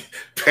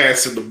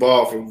passing the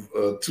ball from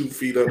 2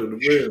 feet under the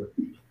rim.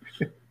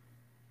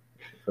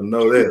 I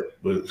know that,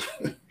 but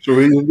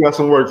sure, he's got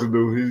some work to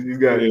do. He's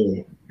got.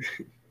 Yeah.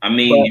 I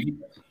mean,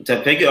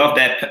 to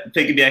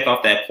piggyback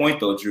off that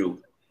point though,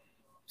 Drew.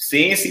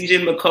 Seeing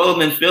CJ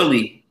McCollum in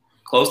Philly,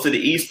 close to the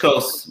East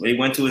Coast, where he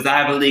went to his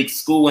Ivy League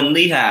school in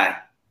Lehigh,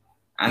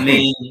 I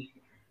mean,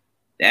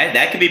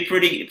 that could be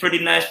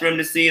pretty nice for him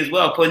to see as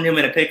well. Putting him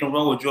in a pick and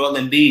roll with Joel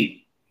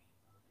Embiid,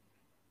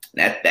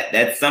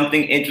 that's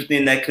something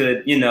interesting that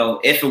could,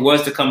 if it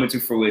was to come into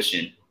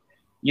fruition,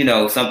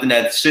 something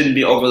that shouldn't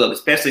be overlooked,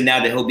 especially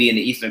now that he'll be in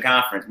the Eastern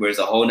Conference, where it's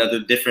a whole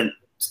other different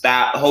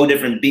style, a whole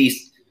different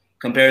beast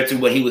compared to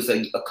what he was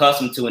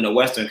accustomed to in the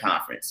Western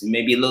Conference. It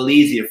may be a little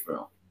easier for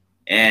him.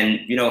 And,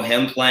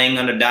 him playing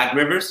under Doc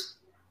Rivers,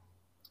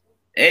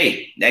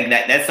 hey,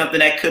 that's something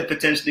that could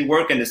potentially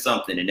work into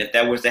something. And if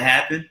that was to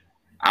happen,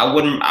 I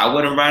wouldn't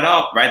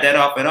write that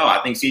off at all.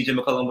 I think CJ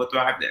McCollum would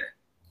thrive there.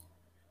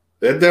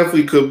 That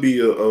definitely could be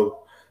a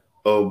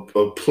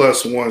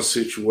 +1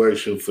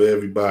 situation for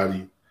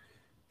everybody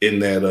in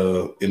that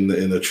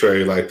in a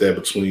trade like that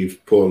between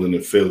Portland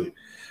and Philly.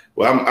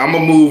 Well, I'm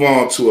gonna move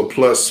on to a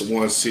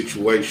 +1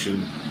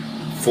 situation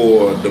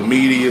for the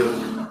media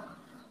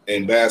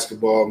and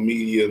basketball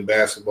media and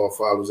basketball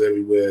followers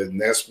everywhere,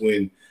 and that's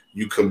when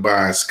you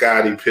combine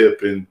Scottie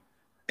Pippen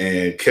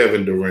and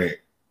Kevin Durant,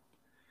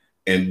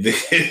 and then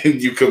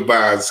you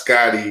combine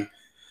Scottie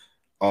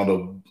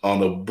on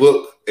a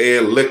book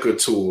and liquor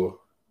tour,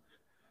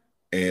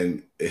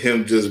 and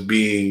him just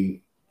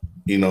being,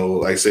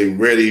 like I say,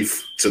 ready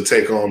to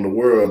take on the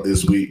world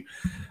this week.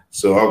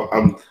 So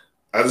I'm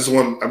just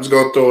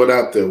gonna throw it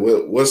out there.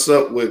 What's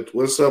up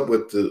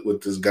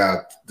with this guy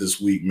this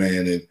week,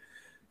 man? And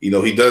he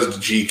does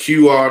the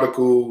GQ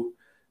article.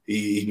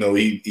 He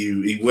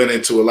went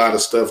into a lot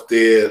of stuff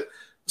there.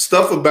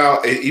 Stuff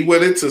about he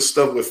went into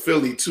stuff with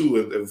Philly too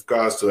in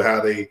regards to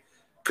how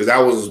because that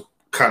was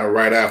kind of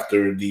right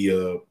after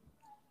the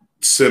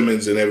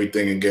Simmons and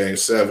everything in Game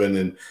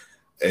 7,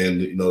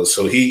 and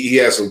so he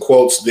has some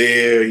quotes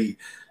there. He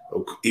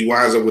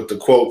winds up with the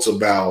quotes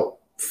about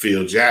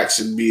Phil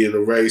Jackson being a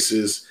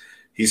racist.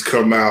 He's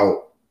come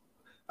out.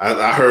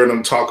 I heard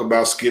him talk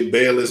about Skip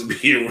Bayless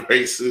being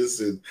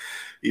racist, and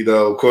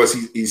of course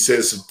he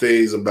said some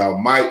things about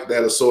Mike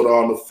that are sort of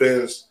on the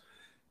fence,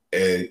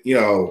 and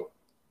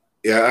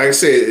yeah, like I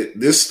said,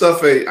 this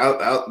stuff ain't.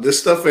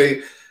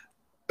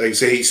 Like I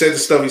say, he said the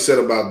stuff he said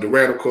about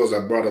Durant. Of course, I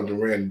brought up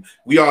Durant.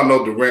 We all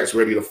know Durant's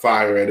ready to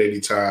fire at any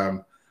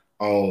time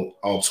on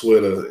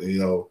Twitter,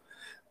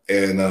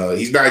 and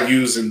he's not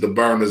using the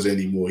burners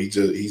anymore.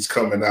 He's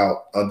coming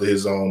out under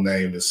his own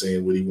name and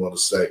saying what he want to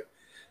say.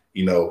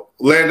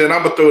 Landon,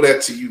 I'm gonna throw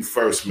that to you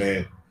first,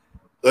 man.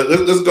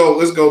 Let's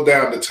go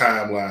down the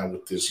timeline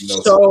with this.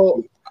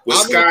 So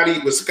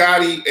with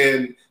Scottie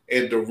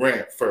and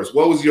Durant first.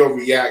 What was your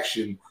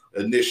reaction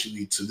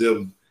initially to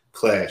them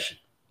clashing?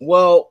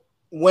 Well,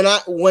 when I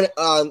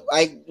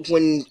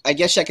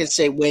guess I could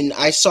say when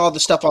I saw the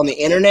stuff on the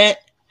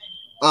internet,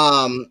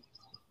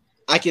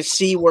 I could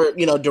see where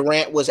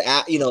Durant was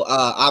at.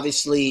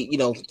 Obviously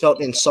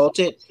felt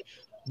insulted,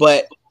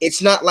 but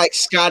it's not like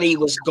Scottie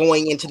was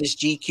going into this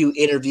GQ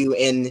interview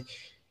and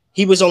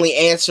he was only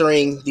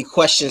answering the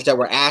questions that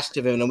were asked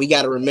of him. And we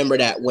got to remember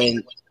that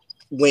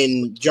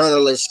when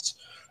journalists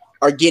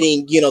are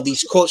getting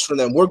these quotes from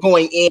them, we're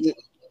going in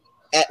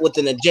with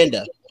an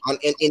agenda.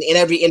 In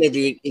every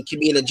interview, it could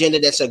be an agenda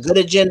that's a good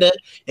agenda.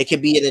 It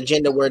could be an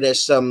agenda where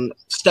there's some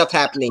stuff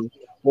happening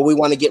where we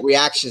want to get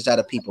reactions out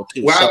of people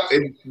too. Well,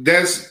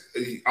 that's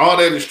all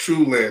that is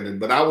true, Landon.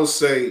 But I would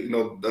say,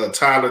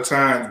 Tyler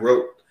Tynes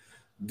wrote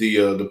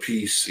the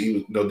piece.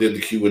 He did the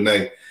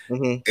Q&A,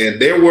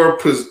 and there were,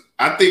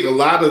 I think, a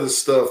lot of the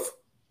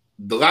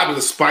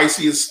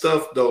spiciest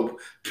stuff though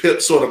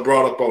Pip sort of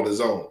brought up on his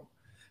own.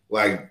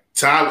 Like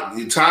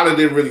Tyler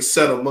didn't really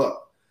set him up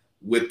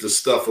with the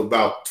stuff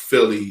about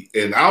Philly,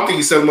 and I don't think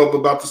he set him up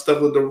about the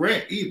stuff with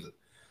Durant either.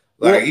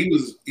 Like he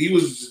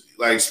was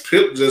like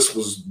Pip just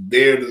was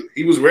there.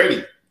 He was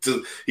ready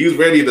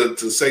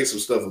to say some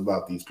stuff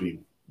about these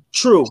people.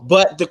 True,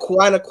 but the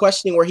kind of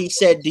questioning where he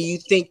said, "Do you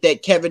think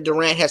that Kevin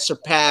Durant has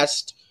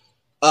surpassed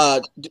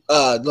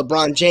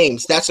LeBron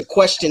James?" That's a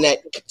question that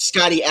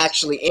Scottie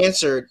actually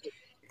answered.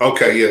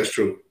 Okay, yeah, it's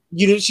true.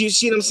 You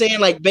see what I'm saying?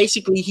 Like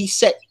basically, he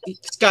set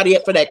Scottie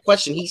up for that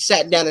question. He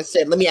sat down and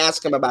said, "Let me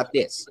ask him about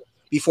this,"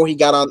 before he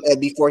got on,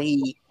 before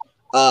he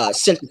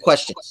sent the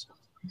questions,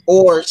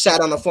 or sat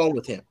on the phone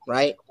with him,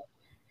 right?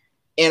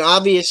 And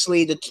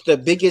obviously,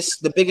 the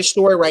biggest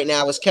story right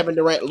now is Kevin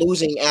Durant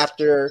losing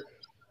after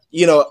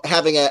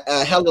having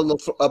a hell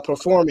of a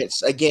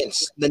performance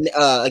against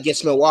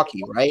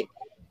Milwaukee, right?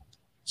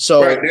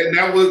 So right, and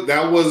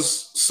that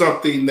was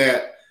something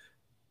that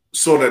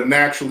sort of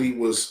naturally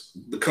was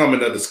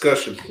becoming a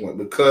discussion point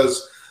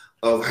because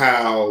of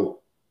how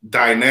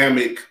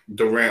dynamic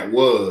Durant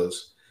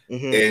was,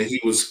 and he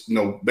was,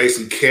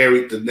 basically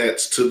carried the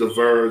Nets to the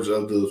verge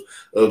of the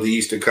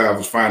Eastern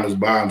Conference Finals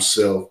by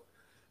himself,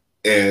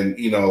 and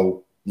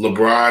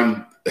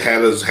LeBron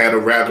had a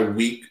rather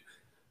weak.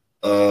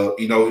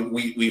 We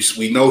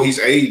know he's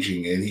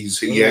aging, and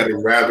he had a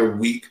rather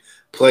weak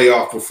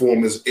playoff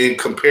performance in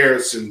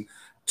comparison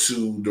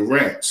to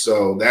Durant.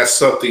 So that's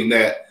something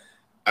that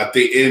I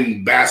think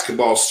in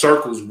basketball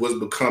circles was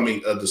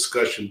becoming a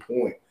discussion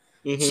point.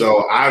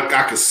 So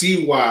I could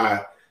see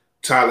why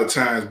Tyler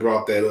Tynes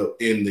brought that up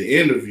in the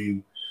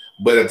interview.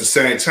 But at the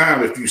same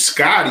time, if you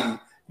Scottie,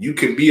 you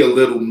can be a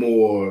little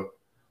more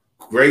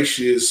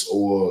gracious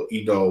or,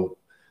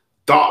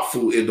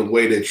 thoughtful in the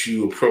way that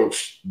you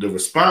approach the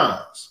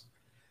response.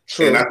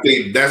 True. And I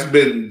think that's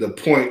been the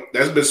point.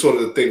 That's been sort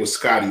of the thing with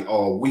Scottie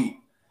all week,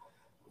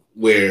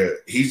 where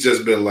he's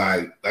just been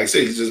like I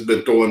said, he's just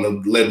been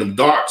letting them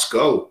darts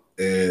go.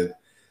 And,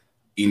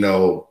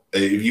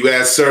 if you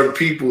ask certain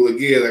people,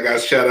 again, I got to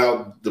shout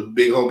out the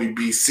big homie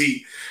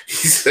BC.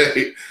 He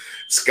said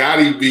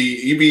Scottie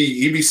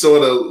be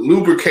sort of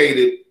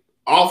lubricated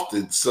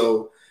often.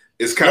 So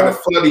it's kind of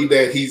funny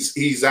that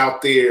he's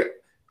out there,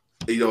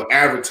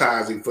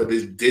 advertising for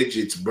this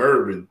Digits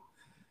bourbon.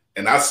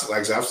 And I've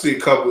seen a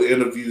couple of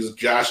interviews,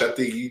 Josh, I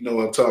think you know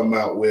what I'm talking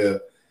about,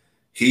 where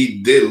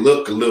he did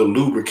look a little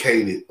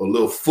lubricated, a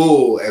little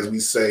full, as we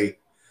say,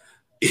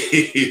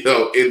 in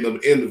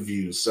the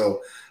interviews.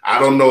 So I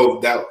don't know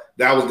if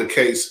that was the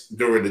case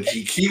during the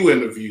GQ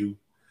interview,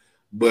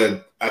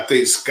 but I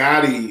think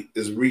Scottie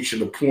is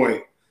reaching a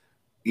point,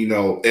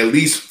 at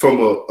least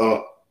from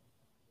a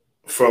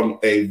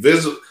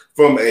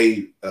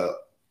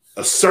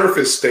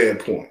surface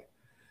standpoint,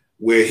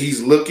 where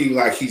he's looking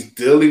like he's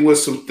dealing with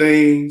some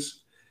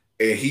things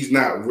and he's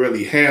not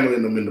really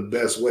handling them in the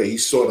best way.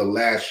 He's sort of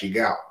lashing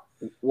out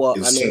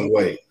in some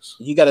ways.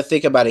 You got to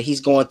think about it. He's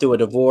going through a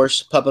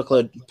divorce, public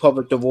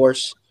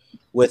divorce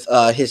with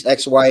his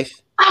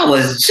ex-wife. I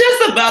was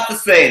just about to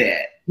say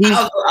that.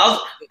 I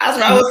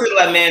was thinking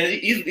like, man,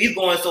 he's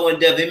going so in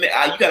depth. You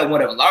gotta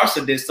wonder if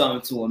Larsa did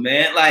something to him,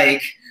 man.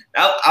 Like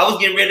I was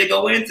getting ready to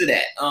go into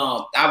that.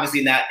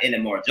 Obviously not in a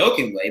more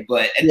joking way,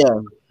 but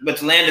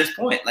to land this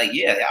point, like,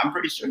 yeah, I'm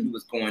pretty sure he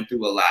was going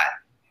through a lot.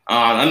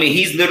 I mean,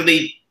 he's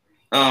literally,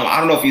 I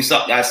don't know if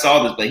I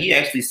saw this, but he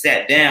actually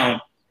sat down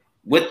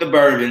with the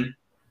bourbon,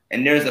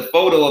 and there's a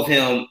photo of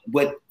him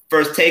with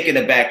First Take in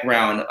the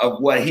background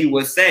of what he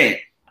was saying.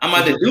 I'm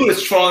about to do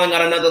this trolling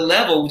on another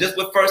level just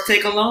with First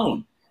Take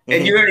alone.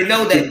 And you already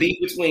know that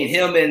beef between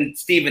him and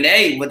Stephen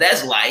A, what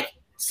that's like.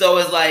 So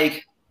it's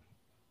like,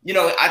 you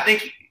know, I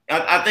think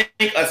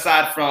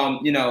aside from,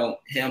 you know,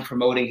 him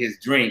promoting his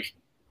drink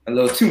a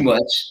little too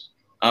much,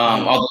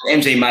 although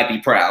MJ might be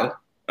proud,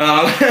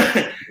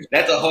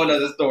 that's a whole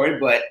nother story.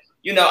 But,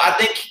 you know, I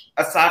think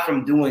aside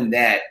from doing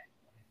that,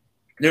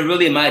 there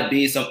really might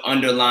be some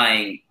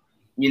underlying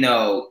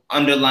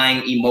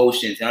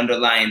emotions,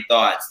 underlying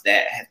thoughts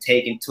that have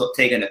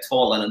taken a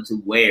toll on him to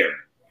where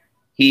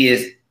he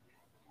is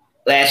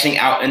lashing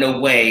out in a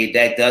way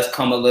that does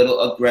come a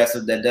little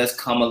aggressive, that does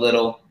come a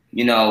little,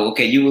 you know,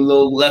 okay, you were a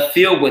little left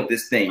field with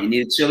this thing. You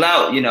need to chill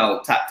out, you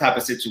know, type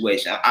of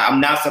situation.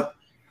 And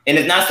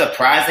it's not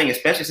surprising,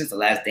 especially since The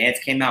Last Dance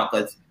came out,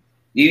 because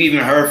you even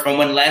heard from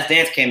when The Last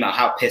Dance came out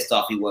how pissed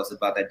off he was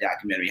about that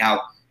documentary,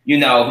 how, you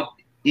know,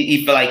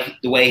 he felt like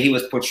the way he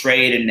was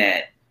portrayed in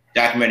that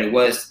documentary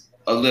was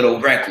a little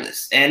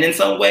reckless. And in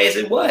some ways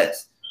it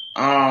was.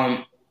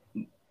 But,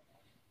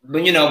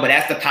 you know, but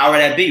that's the power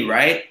that be,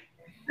 right?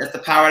 That's the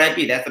power that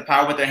be. That's the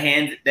power with their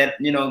hands that,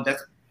 you know,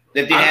 that's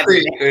that they have.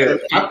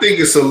 I think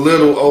it's a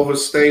little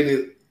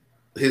overstated,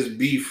 his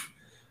beef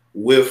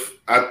with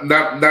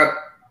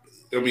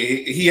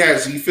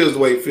he feels the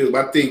way he feels,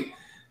 but I think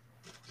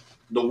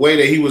the way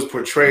that he was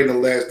portrayed in The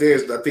Last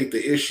Dance, I think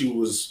the issue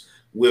was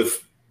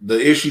with the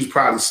issues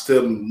probably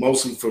stem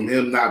mostly from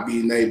him not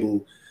being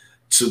able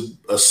to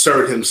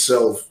assert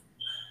himself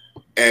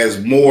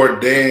as more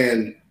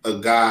than a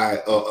guy,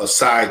 a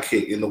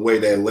sidekick, in the way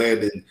that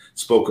Landon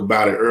spoke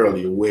about it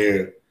earlier,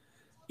 where,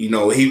 you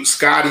know,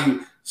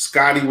 Scotty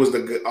was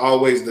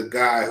always the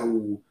guy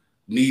who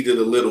needed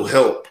a little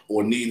help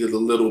or needed a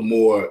little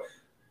more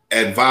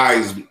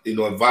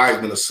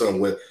advisement of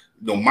something. You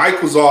know,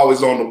 Mike was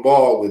always on the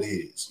ball with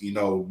his. You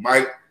know,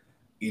 Mike,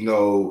 you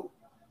know,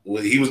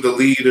 when he was the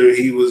leader,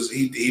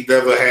 he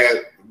never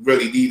had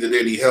really needed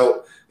any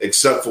help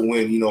except for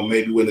when, you know,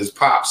 maybe when his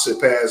pops had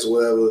passed or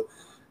whatever,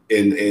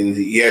 and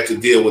he had to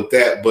deal with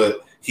that.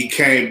 But he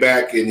came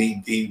back and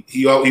he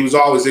was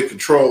always in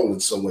control in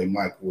some way,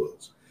 Mike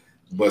was.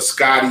 But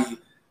Scotty,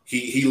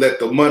 he let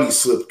the money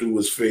slip through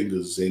his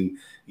fingers, and,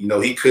 you know,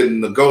 he couldn't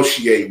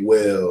negotiate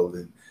well,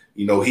 and,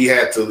 you know, he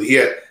had to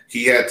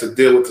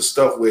deal with the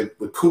stuff with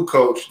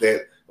Kukoc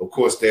that, of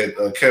course,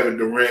 that Kevin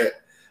Durant,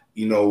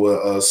 you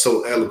know,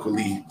 so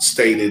eloquently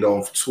stated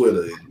on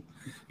Twitter. And,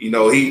 you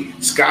know,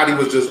 Scotty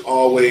was just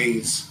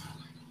always,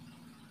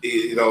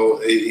 you know,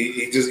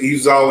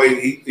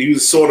 he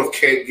was sort of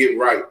can't get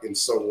right in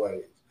some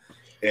ways.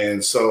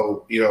 And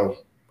so, you know,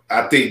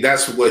 I think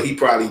that's what he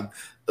probably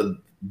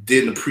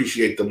didn't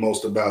appreciate the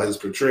most about his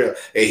portrayal.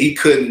 And he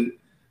couldn't,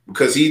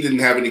 because he didn't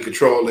have any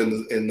control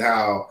in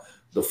how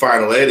the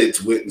final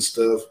edits went and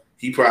stuff.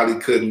 He probably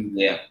couldn't.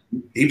 Yeah.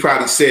 He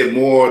probably said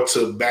more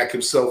to back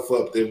himself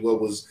up than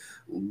what was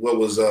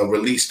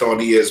released on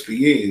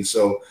ESPN.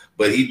 So,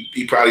 but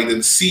he probably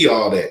didn't see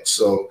all that.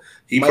 So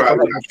he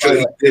probably, I'm sure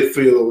he did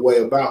feel a way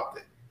about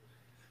that.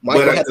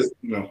 But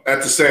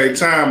at the same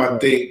time, I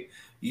think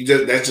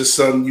that's just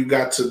something you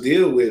got to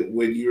deal with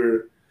when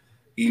you're,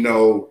 you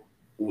know,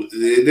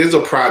 there's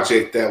a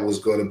project that was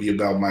going to be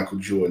about Michael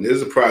Jordan.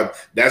 There's a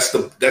project that's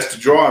the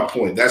drawing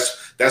point.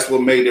 That's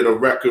what made it a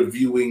record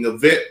viewing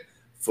event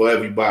for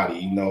everybody,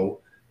 you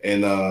know.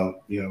 And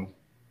you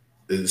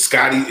know,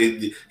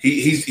 Scotty,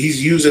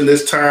 he's using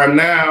this time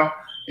now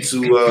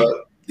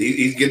to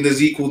he's getting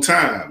his equal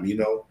time. You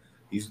know,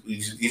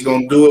 he's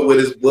going to do it with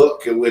his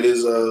book and with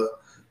his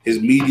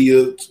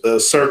media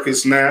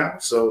circus now.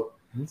 So,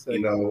 you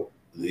know,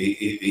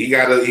 he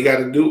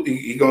gonna do what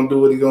he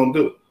gonna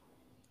do.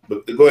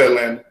 But go ahead,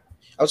 Landon.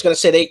 I was going to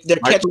say they're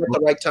catching him at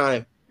the right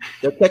time.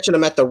 They're catching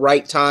him at the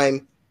right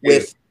time.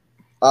 With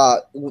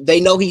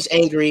they know he's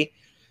angry.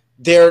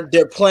 They're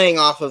playing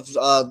off of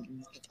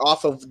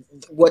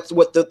what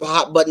the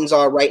hot buttons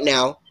are right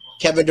now.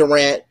 Kevin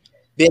Durant,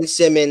 Ben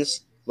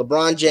Simmons,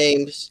 LeBron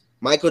James,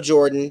 Michael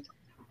Jordan,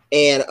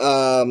 and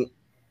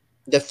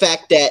the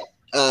fact that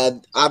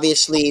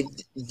obviously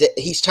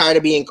he's tired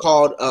of being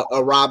called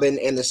a Robin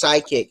and the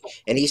sidekick,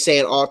 and he's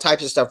saying all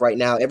types of stuff right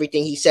now.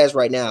 Everything he says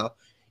right now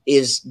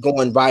is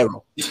going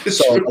viral.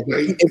 So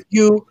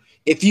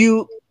if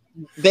you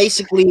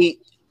basically,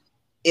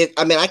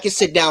 I could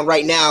sit down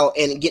right now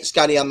and get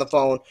Scotty on the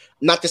phone.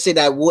 Not to say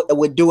that I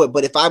would do it,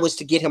 but if I was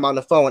to get him on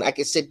the phone, I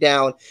could sit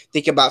down,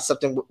 think about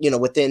something, you know,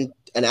 within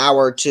an hour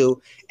or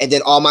two, and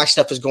then all my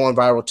stuff is going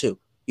viral too.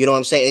 You know what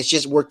I'm saying? It's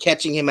just we're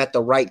catching him at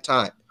the right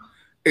time.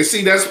 And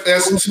see, that's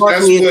what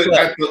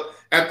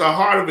at the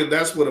heart of it,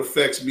 that's what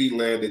affects me,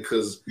 Landon,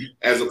 because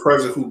as a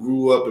person who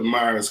grew up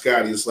admiring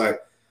Scotty, it's like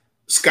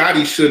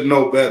Scotty should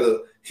know better.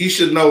 He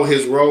should know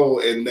his role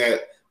and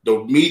that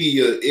the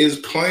media is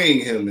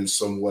playing him in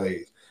some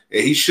ways.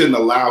 And he shouldn't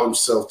allow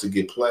himself to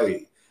get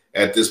played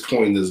at this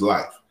point in his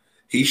life.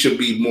 He should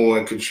be more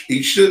in control.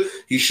 He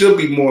should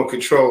be more in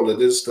control of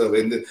this stuff.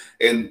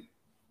 And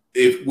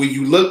if when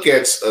you look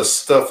at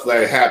stuff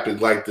that happened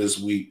like this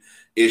week,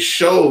 it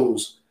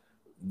shows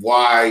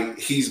why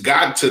he's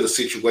gotten to the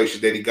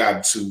situation that he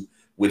got to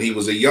when he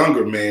was a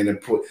younger man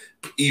and put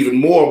even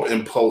more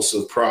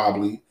impulsive,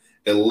 probably,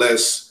 and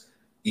less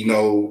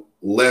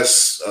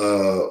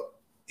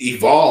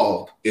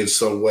evolved in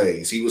some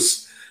ways. He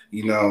was,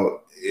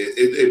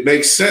 it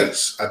makes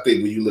sense, I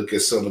think, when you look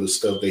at some of the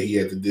stuff that he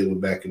had to deal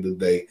with back in the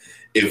day.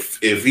 If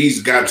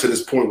he's gotten to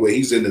this point where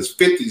he's in his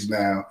 50s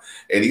now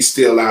and he's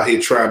still out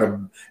here trying to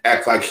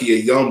act like he a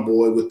young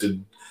boy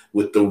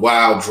with the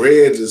wild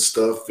dreads and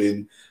stuff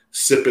and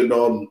sipping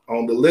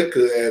on the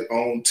liquor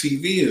on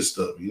TV and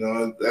stuff,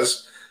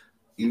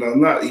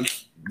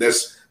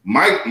 that's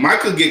Mike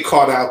could get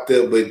caught out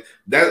there, but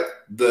that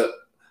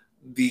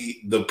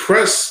the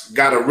press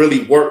got to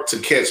really work to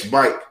catch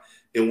Mike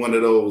in one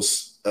of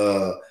those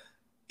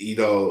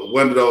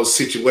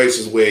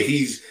situations where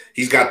he's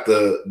got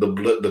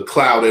the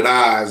clouded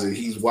eyes and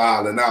he's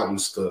wilding out and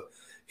stuff.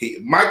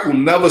 Mike will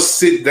never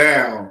sit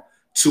down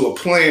to a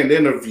planned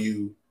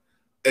interview,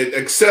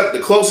 except the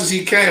closest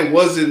he came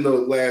was in The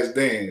Last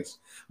Dance.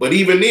 But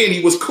even then,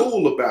 he was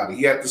cool about it.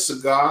 He had the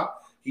cigar,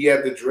 he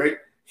had the drink.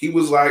 He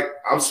was like,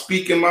 "I'm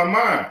speaking my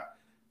mind,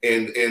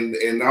 and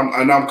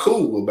I'm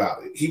cool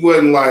about it." He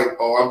wasn't like,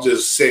 "Oh, I'm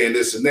just saying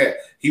this and that."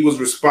 He was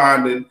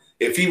responding.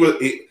 If he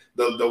was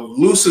the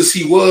loosest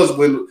he was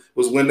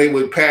when they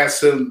would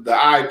pass him the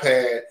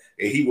iPad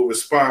and he would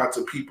respond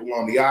to people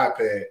on the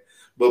iPad.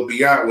 But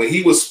beyond, when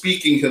he was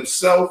speaking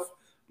himself,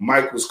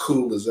 Mike was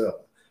cool as ever.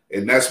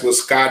 And that's what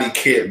Scotty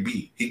can't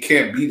be. He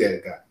can't be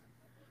that guy.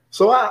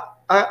 So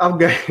I've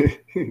got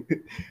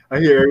I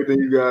hear everything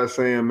you guys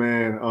saying,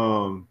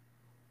 man.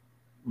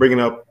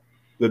 Bringing up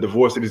the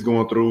divorce that he's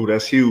going through,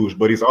 that's huge.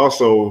 But he's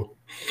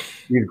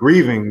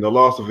grieving the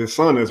loss of his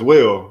son as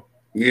well.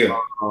 Yeah.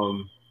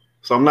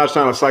 So I'm not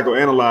trying to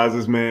psychoanalyze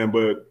this man,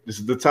 but this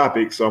is the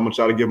topic. So I'm gonna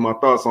try to give my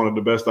thoughts on it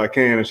the best I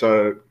can and try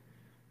to,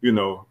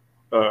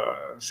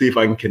 see if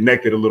I can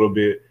connect it a little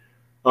bit.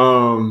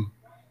 I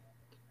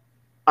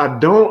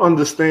don't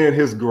understand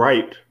his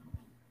gripe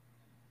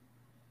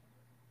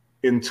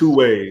in two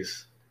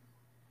ways.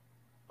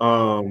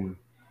 The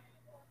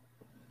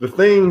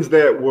things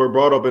that were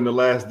brought up in The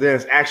Last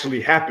Dance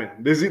actually happened.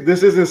 This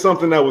isn't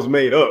something that was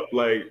made up.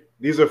 Like,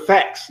 these are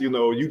facts.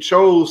 You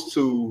chose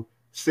to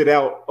sit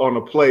out on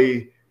a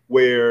play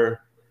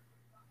where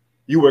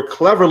you were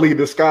cleverly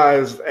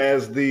disguised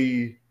as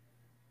the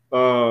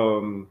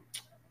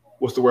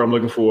what's the word I'm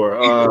looking for?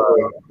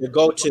 The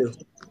go-to.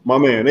 My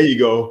man, there you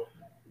go.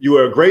 You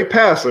were a great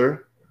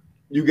passer.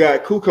 You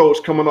got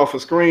Kukoc coming off a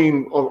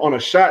screen on a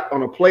shot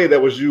on a play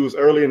that was used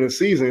early in the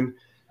season.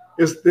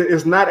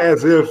 It's not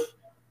as if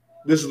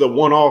this is a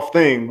one-off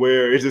thing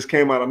where it just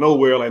came out of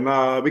nowhere. Like,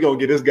 nah, we're going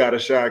to get this guy a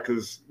shot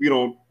because we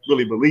don't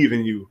really believe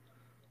in you.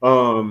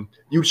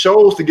 You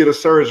chose to get a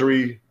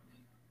surgery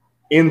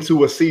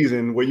into a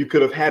season where you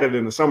could have had it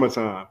in the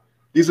summertime.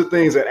 These are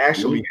things that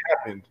actually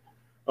happened.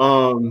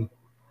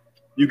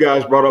 You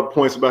guys brought up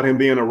points about him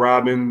being a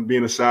Robin,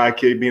 being a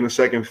sidekick, being a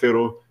second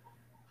fiddle.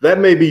 That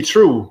may be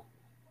true,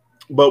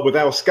 but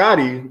without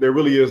Scotty, there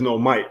really is no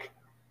Mike.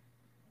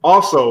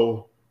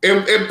 Also,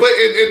 and it's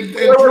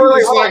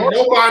like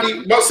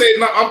nobody.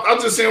 I'm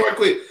just saying right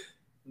quick.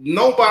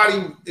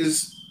 Nobody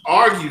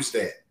argues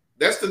that.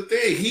 That's the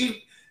thing.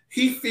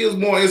 He feels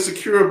more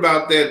insecure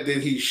about that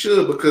than he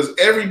should because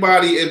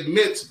everybody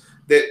admits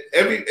that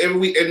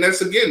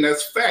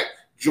that's fact.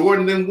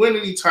 Jordan didn't win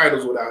any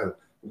titles without him.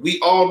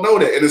 We all know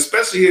that, and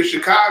especially here in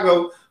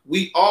Chicago,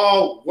 we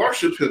all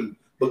worship him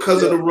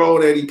because of the role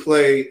that he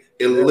played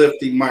in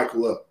lifting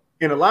Michael up.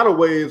 In a lot of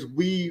ways,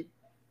 we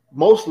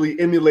mostly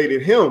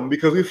emulated him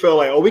because we felt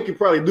like, oh, we can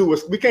probably do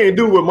what we can't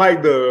do what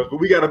Mike does, but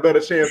we got a better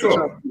chance of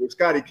trying to do what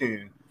Scotty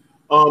can.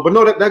 But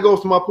no, that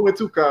goes to my point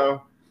too,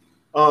 Kyle.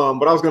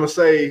 But I was gonna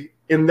say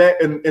in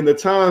the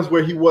times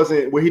where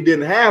he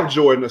didn't have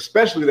Jordan,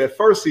 especially that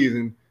first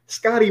season,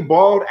 Scotty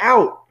balled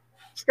out.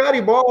 I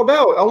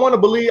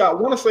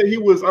want to say he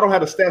was. I don't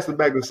have the stats to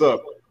back this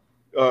up.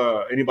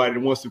 Anybody that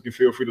wants to can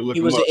feel free to look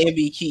him up. He was an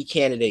MVP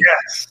candidate.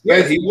 Yes.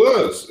 Yeah, he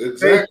was.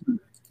 Exactly.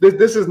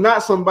 This is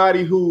not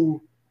somebody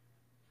who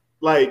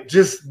like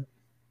just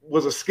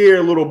was a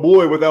scared little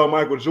boy without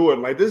Michael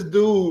Jordan. Like, this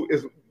dude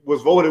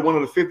was voted one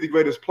of the 50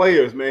 greatest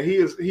players, man. He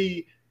is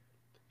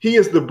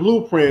the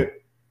blueprint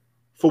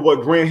for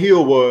what Grant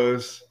Hill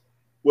was,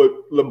 what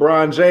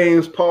LeBron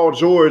James, Paul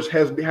George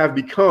have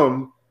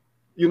become.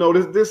 I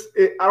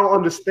don't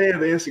understand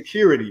the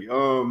insecurity.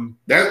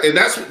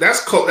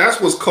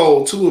 That's what's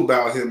cold too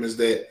about him is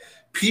that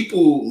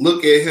people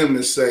look at him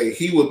and say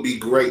he would be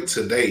great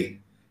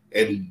today,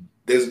 and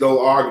there's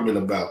no argument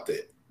about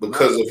that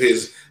because of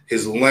his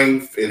his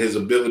length and his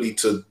ability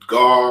to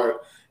guard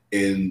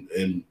and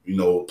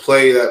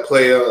play that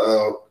player,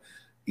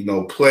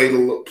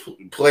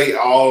 play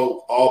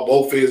all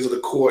both ends of the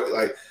court.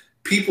 Like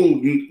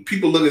people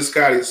look at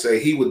Scottie and say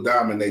he would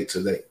dominate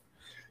today,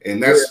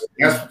 and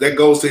that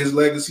goes to his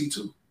legacy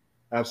too.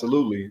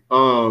 Absolutely.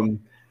 And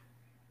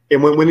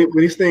when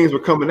these things were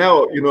coming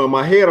out, in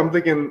my head, I'm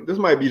thinking this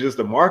might be just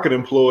a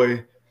marketing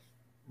ploy,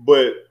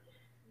 but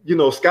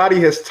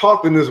Scottie has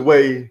talked in this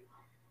way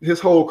his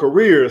whole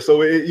career,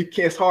 so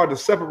it's hard to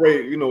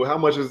separate. How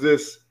much is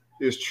this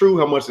is true,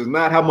 how much is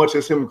not, how much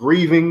is him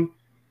grieving,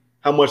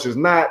 how much is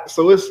not.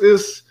 So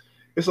it's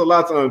a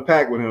lot to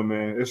unpack with him,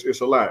 man.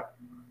 It's a lot.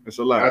 It's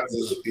a lot.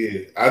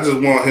 I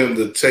just want him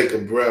to take a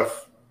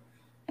breath,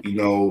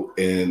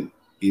 and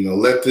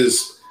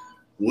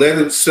let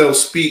himself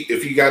speak.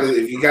 If you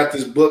got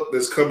this book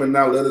that's coming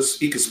out,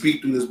 he can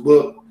speak through this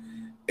book,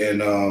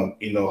 and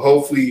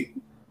hopefully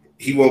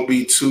he won't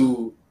be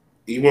too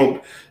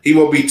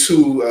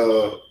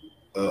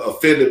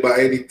offended by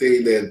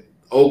anything that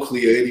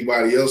Oakley or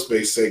anybody else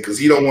may say, because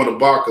he don't want to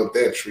bark up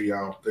that tree. I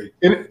don't think.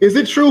 And is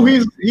it true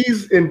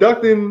he's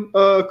inducting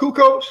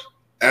Kukoc?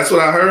 That's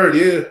what I heard.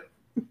 Yeah.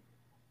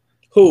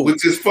 Who?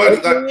 Which is funny.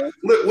 Like,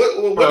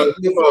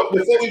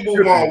 before we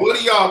move on, what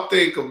do y'all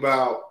think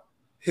about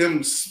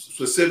him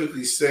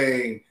specifically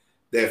saying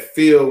that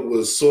Phil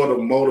was sort of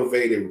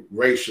motivated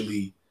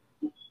racially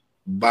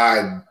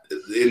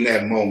in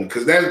that moment?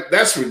 Because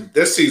that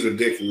seems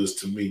ridiculous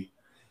to me.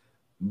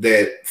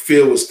 That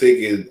Phil was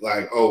thinking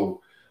like,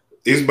 oh,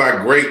 he's my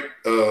great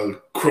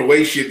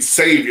Croatian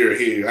savior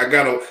here. I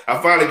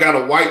finally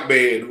got a white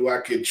man who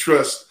I can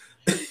trust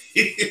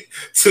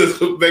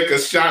to make a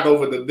shot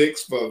over the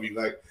Knicks for me.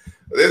 Like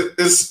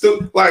it's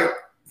still like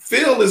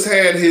Phil has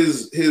had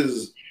his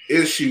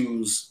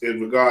issues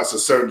in regards to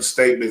certain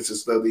statements and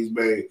stuff he's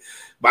made.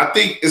 But I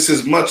think it's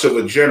as much of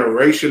a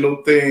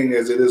generational thing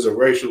as it is a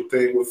racial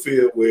thing with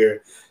Phil,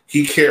 where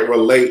he can't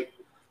relate.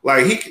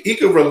 Like he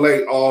could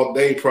relate all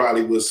day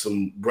probably with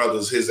some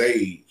brothers his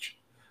age,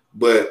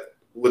 but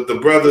with the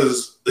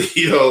brothers,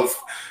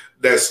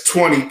 that's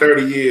 20,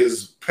 30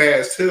 years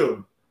past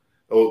him,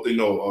 or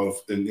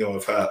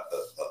if I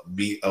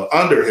be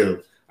under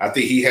him, I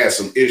think he has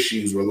some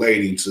issues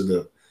relating to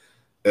them.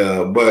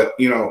 But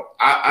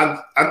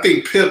I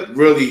think Pip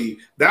really,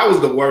 that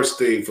was the worst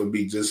thing for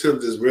me, just him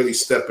just really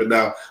stepping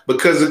out,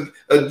 because again,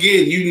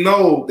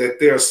 that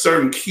there are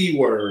certain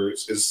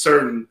keywords and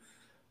certain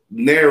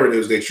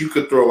narratives that you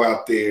could throw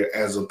out there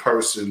as a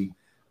person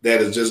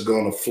that is just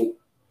going to,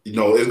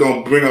 it's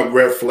going to bring up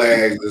red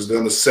flags. It's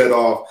going to set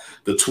off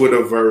the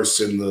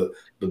Twitterverse and the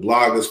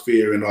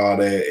blogosphere and all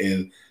that.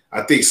 And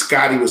I think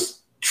Scottie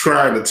was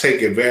trying to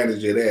take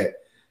advantage of that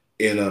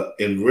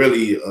in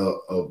really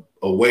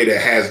a way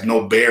that has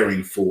no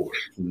bearing for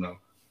it,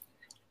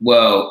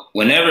 Well,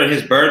 whenever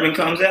his bourbon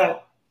comes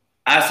out,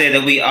 I say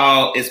that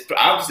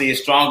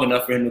it's strong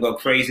enough for him to go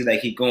crazy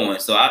like he's going.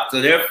 So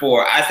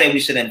therefore, I say we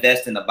should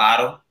invest in a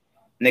bottle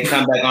and then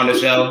come back on the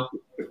show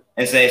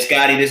and say,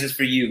 Scottie, this is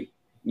for you.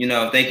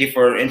 Thank you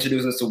for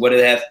introducing us to what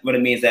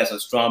it means to have some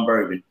strong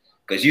bourbon.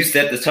 Because you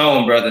set the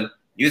tone, brother.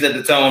 You set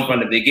the tone from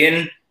the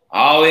beginning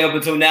all the way up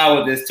until now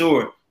with this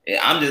tour.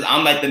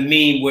 I'm like the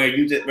meme where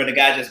the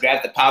guy just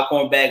grabs the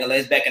popcorn bag and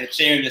lays back in the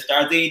chair and just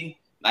starts eating.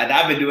 Like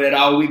I've been doing it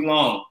all week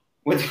long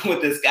with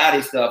the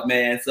Scottie stuff,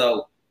 man.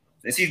 So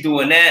since he's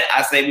doing that,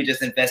 I say we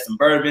just invest in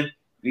bourbon.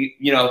 We,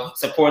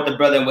 support the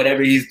brother in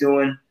whatever he's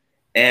doing,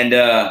 and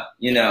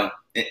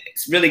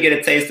it's really get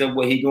a taste of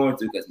what he's going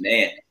through. Because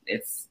man,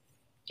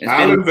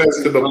 I'll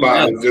invest in the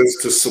bottle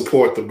just to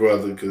support the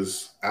brother,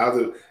 because I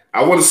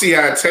want to see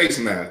how it tastes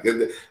now.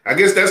 I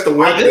guess that's the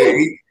one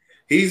thing.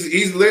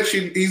 He's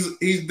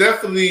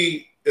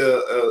definitely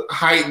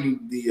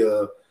heightened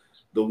the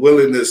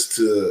willingness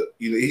to,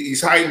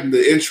 he's heightened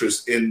the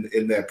interest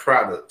in that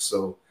product.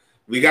 So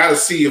we got to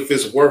see if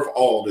it's worth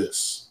all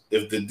this,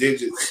 if the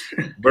Digits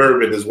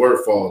bourbon is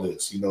worth all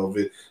this,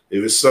 if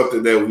it's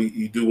something that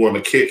you do want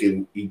to kick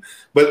it.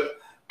 But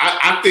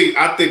I think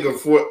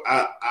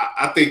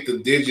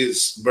the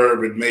Digits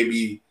bourbon may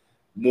be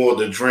more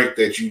the drink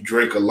that you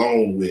drink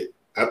alone with.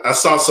 I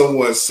saw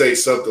someone say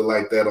something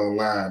like that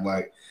online,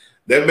 like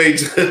that may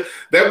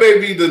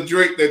be the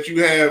drink that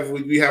you have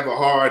when you have a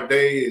hard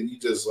day and you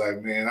just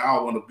like, man, I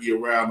don't want to be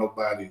around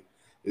nobody.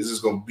 It's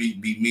just gonna be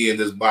me in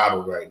this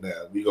bottle right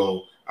now.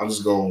 I'm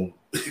just gonna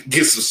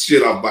get some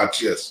shit off my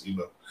chest,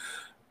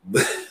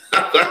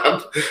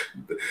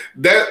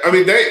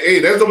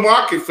 there's a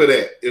market for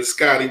that. If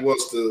Scottie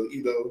wants to,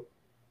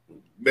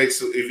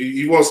 if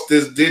he wants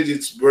this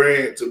Digits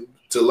brand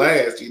to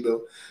last,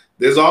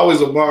 there's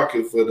always a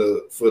market for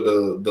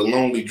the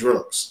lonely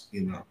drunks,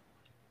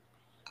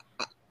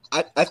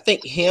 I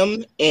think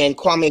him and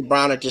Kwame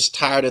Brown are just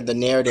tired of the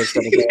narratives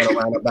that are going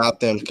around about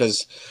them,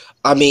 because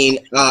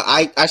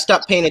I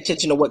stopped paying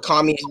attention to what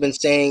Kwame has been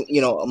saying,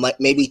 like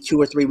maybe 2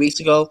 or 3 weeks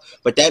ago,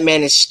 but that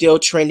man is still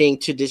trending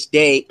to this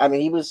day.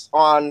 He was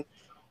on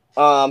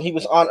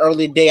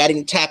early today. I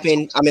didn't tap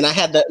in. I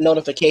had the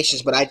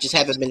notifications, but I just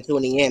haven't been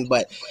tuning in.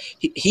 But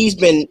he's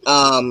been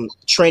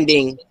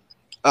trending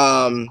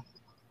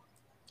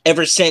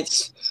ever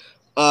since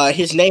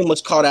his name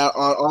was called out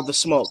on All the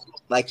Smoke.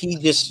 Like he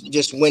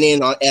just went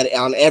in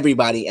on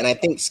everybody, and I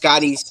think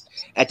Scotty's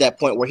at that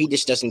point where he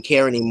just doesn't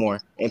care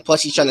anymore. And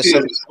plus, he's trying to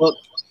sell his book.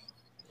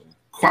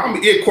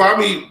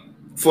 Kwame,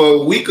 for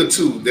a week or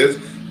two,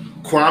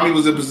 Kwame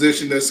was in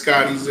position that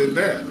Scotty's in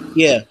now.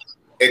 Yeah,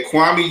 and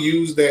Kwame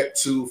used that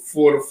to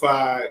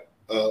fortify,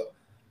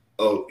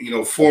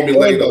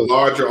 formulate a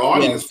larger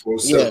audience for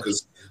himself.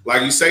 Because,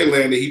 like you say,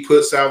 Landon, he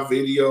puts out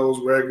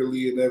videos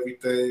regularly and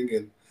everything,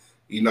 and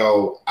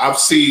I've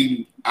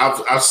seen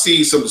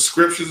some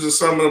descriptions of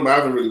some of them. I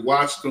haven't really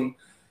watched them.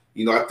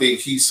 I think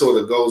he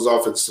sort of goes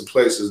off into some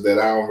places that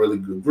I don't really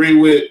agree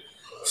with.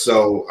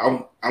 So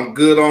I'm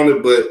good on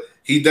it, but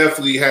he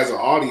definitely has an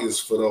audience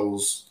for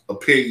those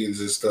opinions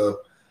and stuff.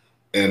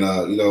 And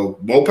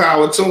more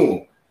power to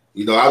him.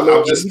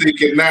 I'm just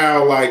thinking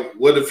now, like,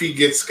 what if he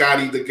gets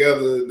Scotty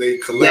together and they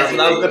collaborate? That's what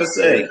I was gonna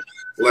say.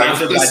 Like,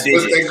 what's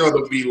they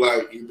gonna be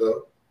like?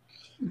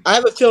 I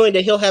have a feeling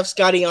that he'll have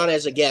Scotty on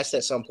as a guest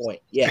at some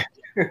point. Yeah,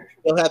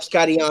 he'll have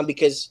Scotty on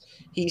because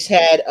he's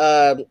had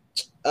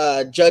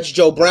Judge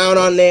Joe Brown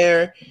on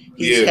there.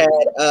 He's had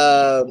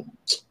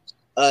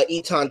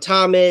Eton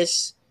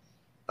Thomas.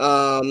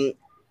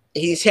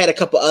 He's had a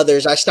couple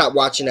others. I stopped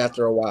watching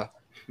after a while.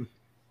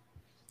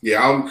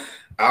 Yeah,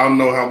 I don't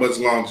know how much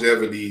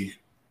longevity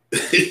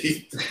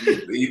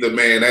either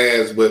man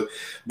has, but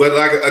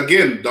like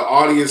again, the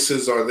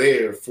audiences are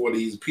there for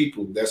these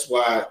people. That's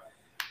why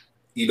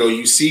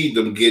you see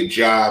them get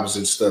jobs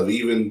and stuff,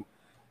 even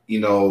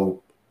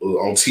on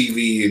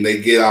TV, and they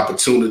get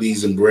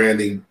opportunities and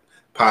branding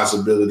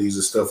possibilities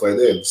and stuff like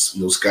that.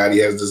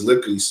 Scotty has this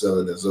liquor he's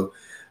selling it, so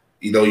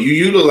you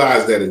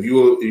utilize that. If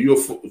you're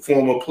a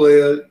former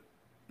player,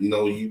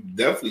 you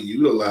definitely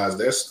utilize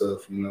that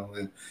stuff,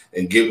 and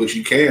get what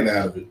you can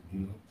out of it,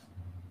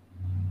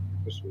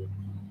 For sure.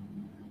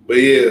 But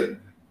yeah,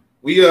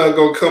 we are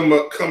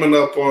coming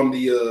up on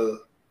the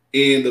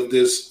end of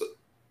this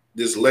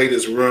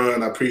latest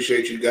run. I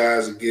appreciate you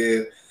guys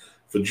again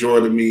for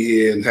joining me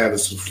here and having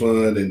some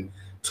fun and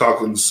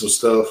talking some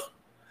stuff.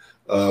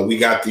 We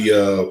got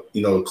the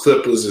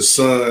Clippers and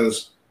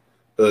Suns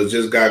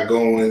just got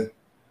going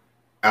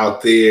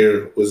out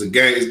there. It's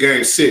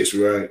game 6,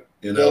 right?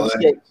 Game 6.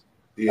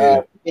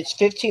 Yeah. It's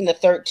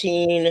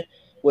 15-13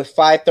 with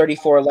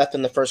 5:34 left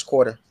in the first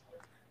quarter.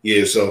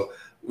 Yeah, so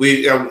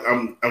we've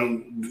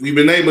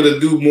been able to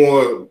do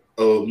more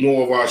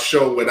of our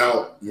show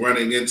without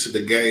running into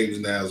the games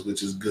now,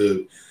 which is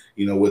good.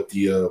 With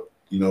the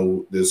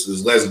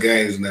there's less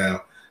games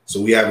now, so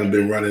we haven't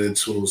been running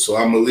into them. So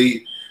I'm gonna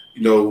leave.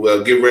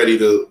 Get ready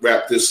to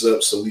wrap this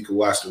up so we can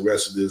watch the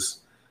rest of this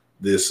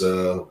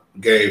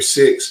game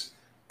 6.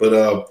 But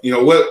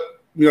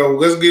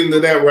let's get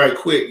into that right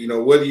quick.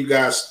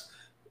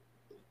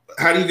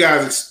 How do you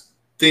guys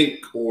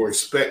think or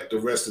expect the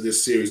rest of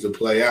this series to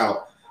play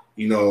out?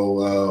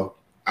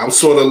 I'm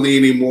sort of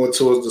leaning more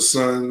towards the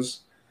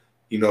Suns.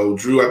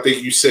 Drew, I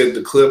think you said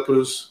the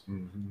Clippers.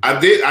 Mm-hmm. I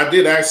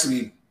did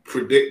actually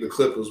predict the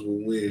Clippers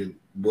will win,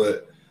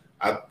 but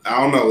I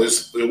don't know.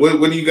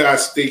 What do you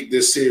guys think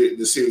this series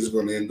is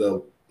going to end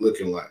up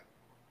looking like?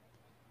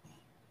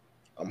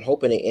 I'm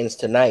hoping it ends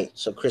tonight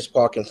so Chris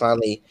Paul can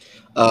finally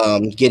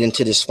get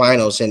into this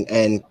finals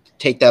and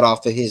take that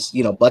off of his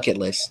bucket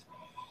list.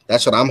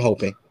 That's what I'm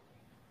hoping.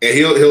 And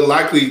they'll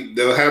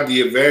have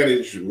the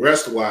advantage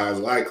rest wise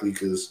likely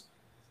because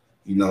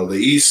the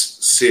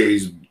East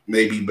series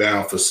may be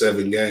bound for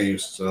 7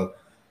 games. So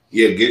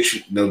yeah,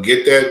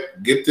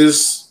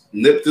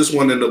 nip this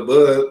one in the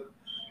bud,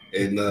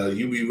 and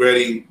you be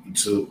ready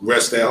to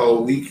rest that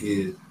whole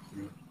weekend.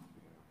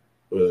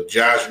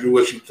 Josh, Drew,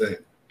 what you think?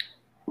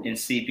 In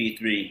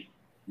CP3,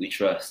 we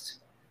trust.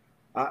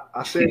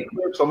 I said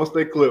Clips. I'm gonna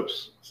stay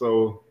Clips.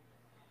 So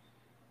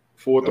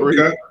 4-3.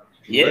 Okay.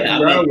 Yeah,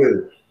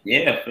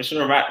 yeah, for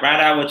sure. Right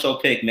out with your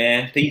pick,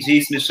 man.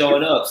 PG's been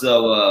showing up,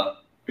 so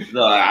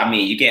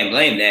you can't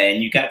blame that.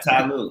 And you got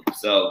Ty Lue,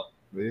 so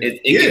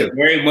it can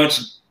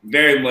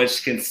very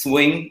much can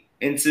swing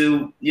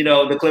into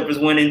the Clippers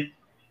winning.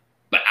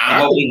 But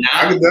I'm hoping not.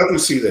 I can definitely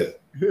see that.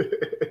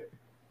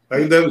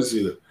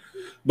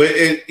 But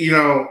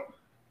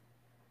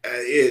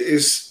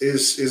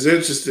it's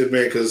interesting,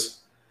 man, because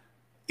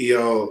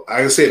like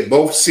I said,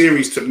 both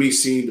series to me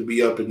seem to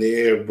be up in the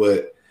air,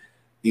 but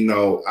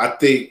I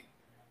think,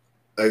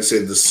 like I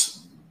said,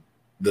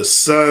 the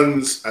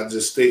Suns, I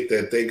just think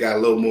that they got a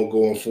little more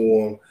going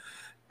for them,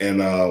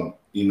 and I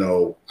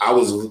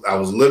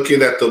was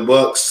looking at the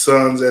Bucks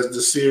Suns as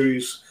the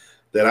series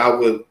that I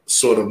would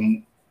sort of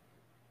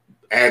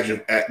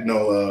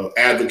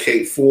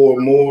advocate for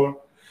more,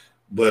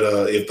 but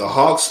if the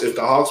Hawks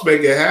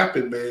make it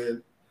happen,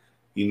 man.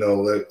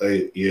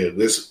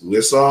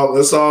 Let's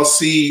all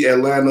see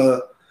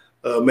Atlanta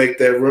make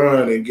that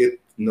run and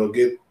get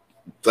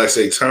like I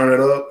say, turn it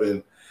up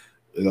and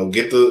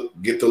get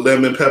the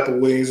lemon pepper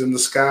wings in the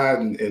sky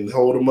and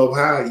hold them up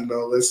high.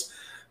 It'll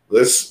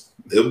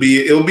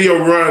be a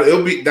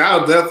run.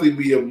 That'll definitely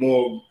be a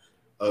more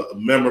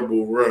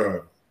memorable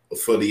run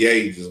for the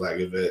ages. Like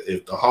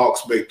if the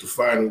Hawks make the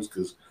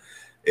finals,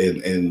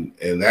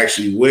 and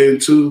actually win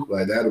too,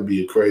 like that'll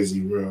be a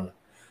crazy run.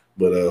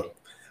 But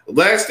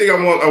last thing I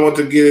want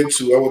to get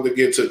into,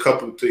 a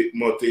couple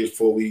more things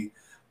before we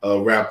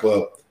wrap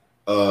up.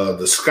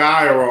 The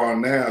Sky are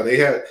on now.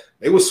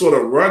 They were sort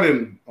of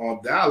running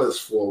on Dallas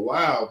for a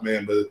while,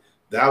 man, but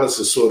Dallas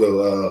has sort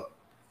of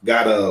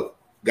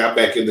got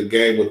back in the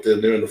game with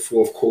them. They're in the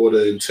fourth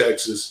quarter in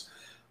Texas.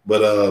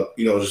 But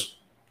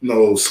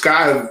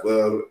Sky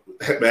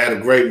had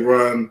a great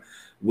run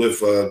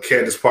with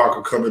Candace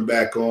Parker coming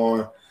back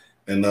on,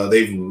 and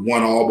they've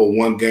won all but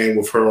one game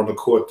with her on the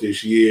court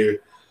this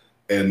year,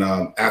 and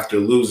after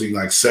losing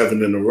like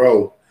 7 in a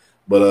row.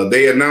 But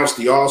they announced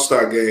the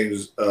All-Star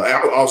games,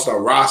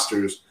 All-Star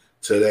rosters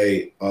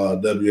today,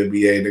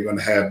 WNBA. They're going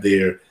to have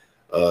their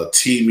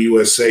Team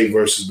USA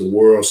versus the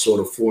world sort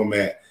of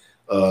format.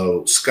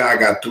 Sky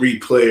got 3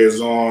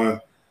 players on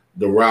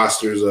the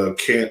rosters. I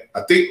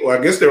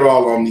guess they're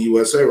all on the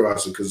USA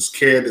roster because it's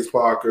Candace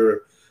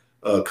Parker,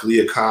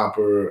 Kahleah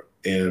Copper,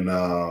 and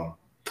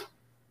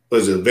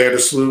was it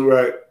Vandersloot,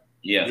 right?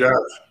 Yeah. Josh?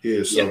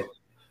 Yeah. So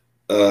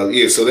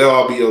so they'll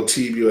all be on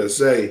Team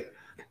USA,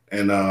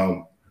 and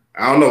I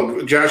don't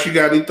know, Josh. You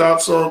got any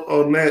thoughts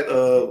on that?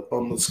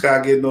 On the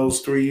Sky getting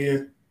those 3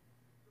 in?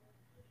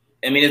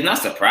 I mean, it's not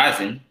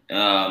surprising.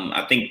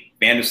 I think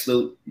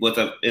Vandersloot was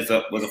a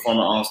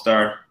former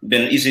All-Star.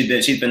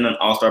 She's been an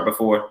All-Star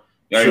before.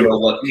 You already know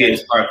what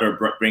Candace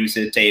Parker brings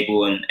to the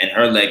table and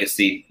her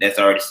legacy that's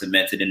already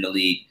cemented in the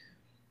league.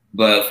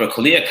 But for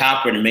Kahleah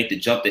Copper to make the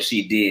jump that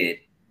she did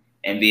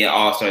and be an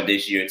All-Star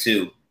this year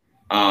too,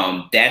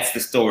 that's the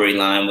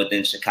storyline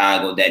within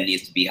Chicago that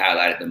needs to be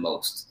highlighted the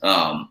most.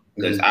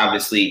 Because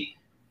obviously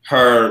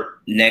her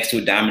next to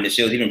a Diamond in the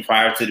Shield, even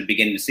prior to the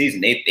beginning of the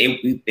season,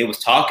 they was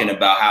talking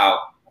about how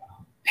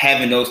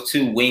having those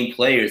 2 wing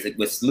players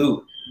with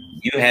Sloot,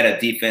 you had a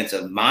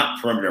defensive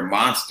perimeter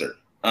monster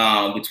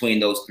between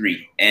those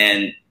 3.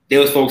 And they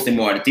was focusing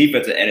more on the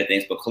defensive end of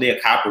things, but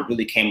Kahleah Copper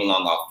really came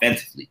along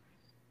offensively.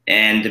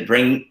 And to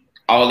bring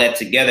all that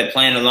together,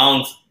 playing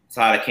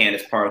alongside of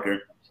Candace Parker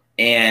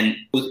and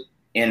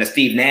a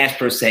Steve Nash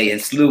per se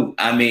and Sloot,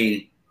 I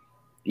mean,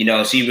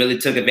 she really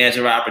took advantage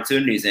of her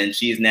opportunities, and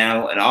she's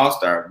now an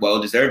All-Star,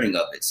 well deserving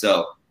of it.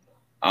 So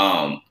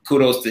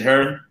kudos to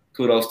her.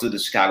 Kudos to the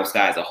Chicago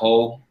Sky as a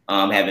whole,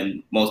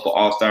 having multiple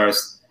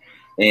All-Stars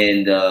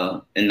in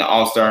the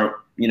All-Star,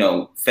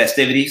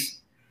 festivities.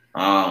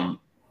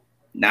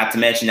 Not to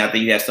mention, I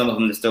think you have some of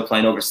them that are still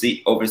playing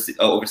overseas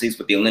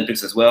with the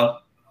Olympics as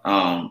well.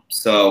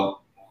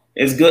 So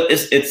it's good.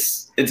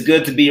 It's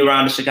good to be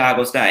around the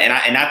Chicago Sky,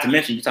 and not to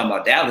mention, you're talking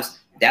about Dallas.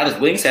 Dallas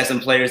Wings has some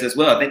players as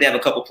well. I think they have a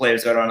couple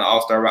players that are on the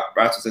All-Star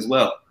rosters as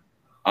well.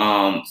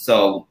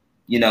 So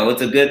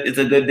it's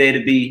a good day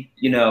to be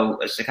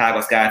a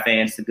Chicago Sky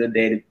fan. It's a good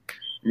day to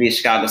be a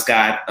Chicago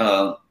Sky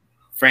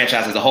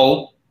franchise as a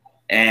whole.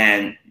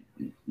 And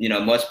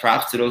much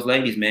props to those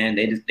ladies, man.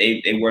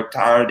 They worked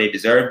hard. They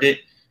deserved it,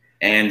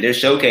 and they're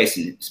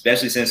showcasing,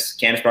 especially since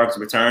Candace Parker's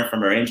return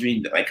from her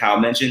injury. Like Kyle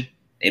mentioned,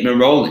 they've been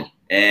rolling,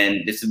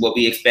 and this is what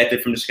we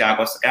expected from the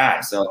Chicago Sky.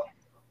 So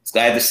it's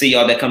glad to see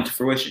all that come to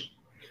fruition.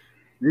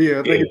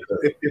 Yeah, I think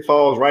it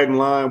falls right in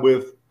line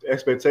with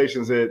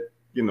expectations that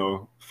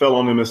fell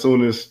on them as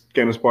soon as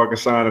Candace Parker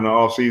signed in the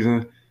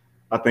offseason.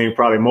 I think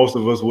probably most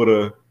of us would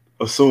have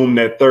assumed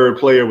that third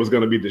player was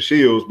going to be the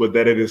Shields, but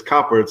that it is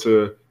Copper,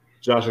 to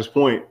Josh's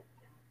point.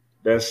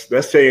 That's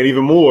saying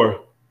even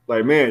more.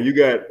 Like, man, you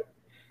got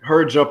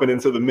her jumping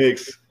into the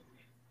mix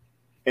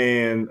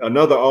and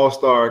another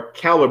All-Star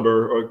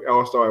caliber or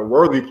All-Star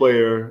worthy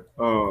player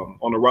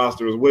on the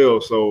roster as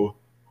well. So,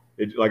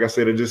 like I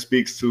said, it just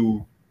speaks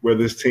to where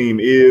this team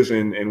is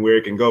and where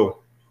it can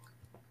go.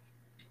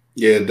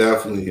 Yeah,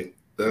 definitely.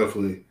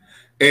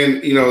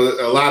 And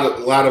a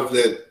lot of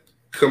that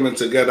coming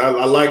together.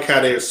 I like how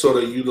they're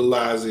sort of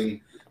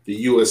utilizing the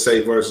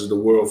USA versus the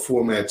world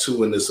format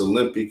too in this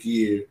Olympic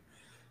year.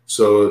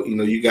 So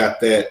you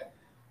got that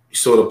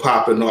sort of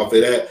popping off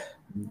of that.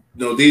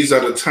 These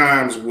are the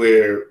times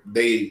where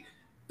they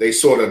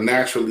sort of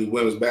naturally,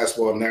 women's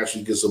basketball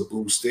naturally gets a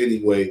boost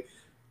anyway,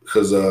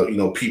 because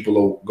people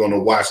are going to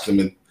watch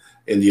them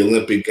in the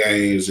Olympic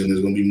Games, and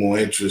there's going to be more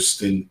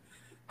interest in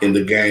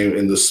the game,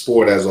 in the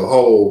sport as a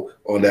whole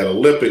on that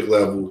Olympic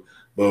level.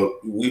 But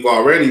we've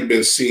already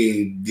been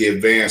seeing the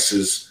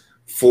advances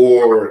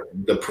for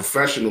the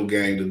professional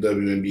game, the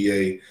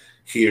WNBA,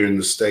 here in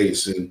the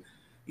States. And,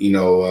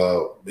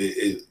 it'll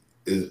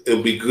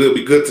be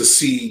good to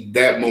see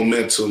that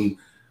momentum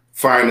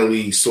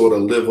finally sort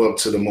of live up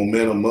to the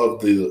momentum of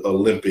the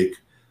Olympic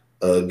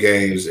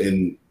games.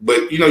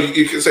 But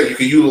you can say you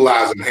can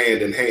utilize them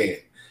hand in hand,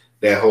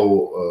 that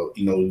whole,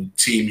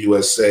 Team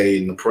USA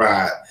and the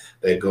pride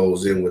that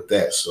goes in with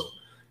that. So,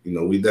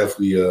 we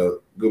definitely going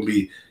to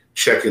be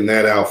checking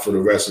that out for the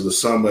rest of the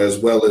summer, as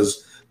well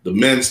as the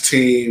men's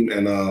team.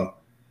 And,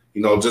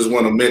 just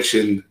want to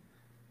mention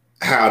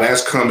how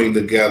that's coming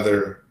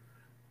together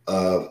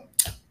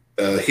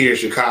here in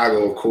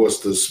Chicago. Of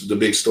course, the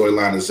big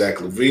storyline is Zach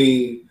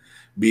LaVine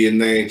being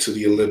named to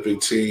the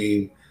Olympic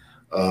team.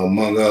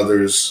 among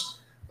others.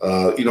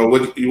 You know,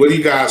 what do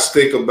you guys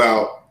think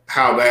about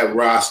how that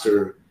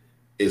roster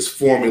is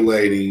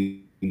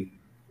formulating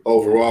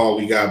overall?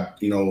 We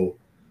got, you know,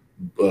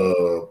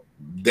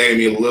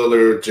 Damian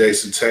Lillard,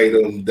 Jason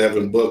Tatum,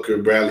 Devin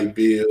Booker, Bradley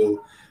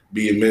Beal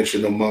being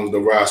mentioned among the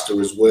roster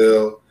as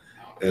well.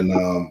 And,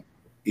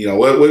 you know,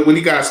 what do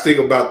you guys think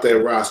about that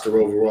roster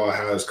overall,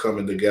 how it's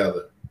coming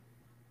together?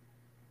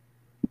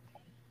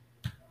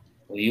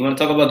 Well, you want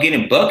to talk about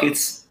getting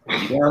buckets?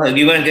 You're going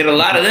to get a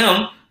lot of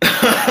them,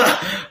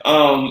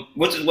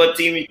 which is what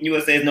Team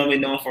USA is normally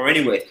known for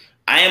anyway.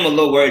 I am a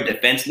little worried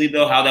defensively,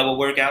 though, how that will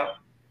work out.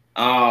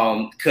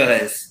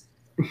 Because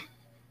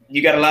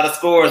you got a lot of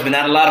scores, but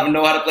not a lot of them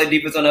know how to play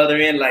defense on the other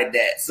end like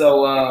that.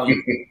 So,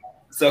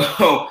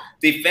 so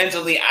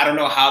defensively, I don't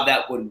know how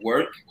that would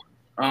work.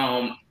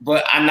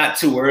 But I'm not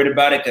too worried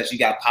about it because you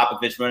got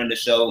Popovich running the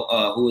show,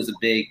 who is a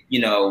big,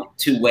 you know,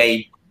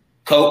 two-way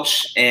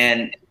coach.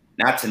 And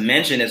not to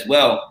mention as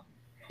well,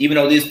 even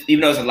though there's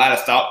a lot of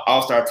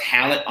all-star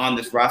talent on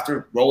this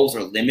roster, roles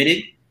are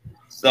limited.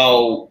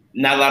 So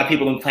not a lot of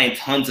people have been playing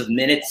tons of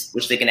minutes,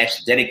 which they can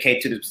actually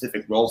dedicate to the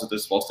specific roles that they're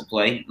supposed to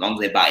play, as long as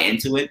they buy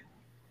into it.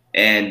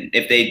 And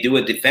if they do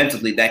it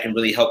defensively, that can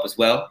really help as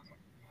well.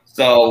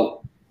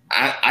 So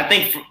I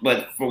think,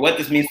 but for what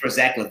this means for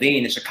Zach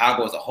LaVine and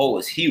Chicago as a whole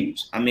is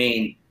huge. I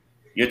mean,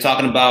 you're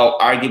talking about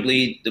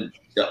arguably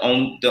the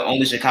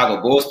only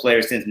Chicago Bulls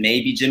player since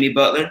maybe Jimmy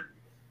Butler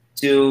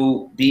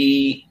to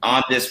be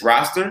on this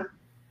roster.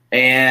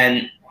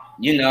 And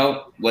you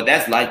know what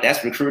that's like.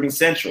 That's recruiting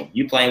central.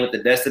 You playing with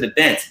the best of the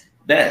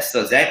best.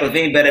 So Zach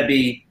LaVine better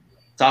be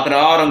talking to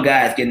all them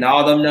guys, getting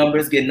all them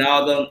numbers, getting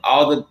all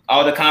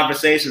the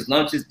conversations,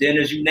 lunches,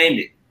 dinners, you name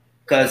it.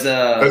 Because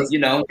you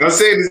know, I'm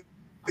saying,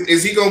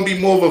 is he gonna be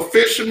more of a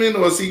fisherman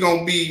or is he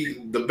gonna be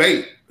the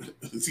bait?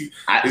 Is he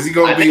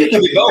gonna be?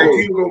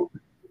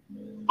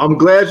 I'm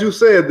glad you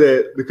said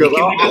that because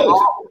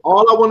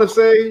all I want to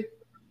say,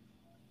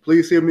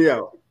 please hear me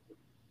out.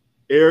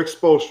 Eric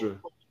Spoelstra,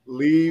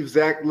 leave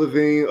Zach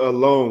LaVine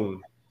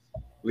alone.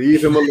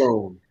 Leave him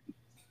alone.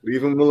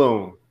 Leave him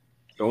alone.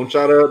 Don't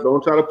try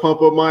to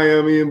pump up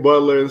Miami and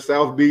Butler and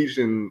South Beach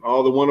and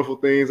all the wonderful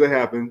things that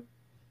happen.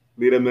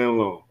 Leave that man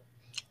alone.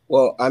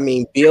 Well, I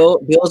mean,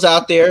 Bill's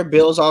out there.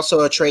 Bill's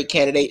also a trade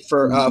candidate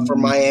for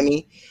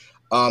Miami.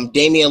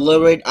 Damian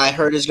Lillard, I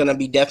heard, is going to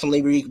be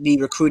definitely be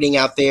recruiting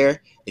out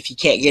there. If he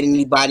can't get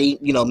anybody,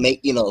 he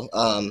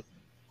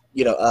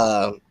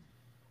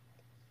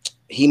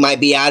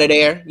might be out of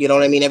there. You know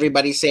what I mean?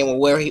 Everybody's saying, well,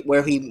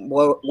 where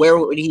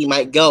he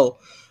might go.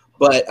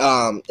 But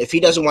if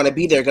he doesn't want to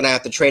be there, going to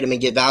have to trade him and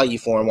get value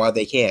for him while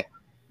they can.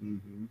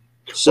 Mm-hmm.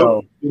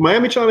 So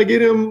Miami trying to get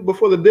him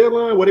before the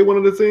deadline. Were they one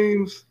of the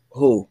teams?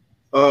 Who?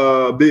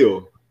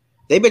 Bill.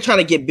 They've been trying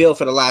to get Bill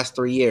for the last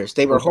 3 years.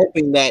 They were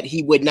hoping that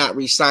he would not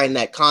re-sign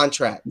that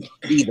contract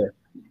either.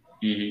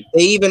 Mm-hmm.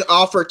 They even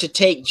offered to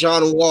take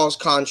John Wall's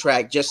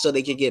contract just so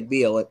they could get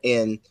Bill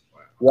in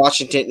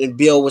Washington, and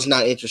Bill was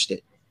not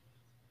interested.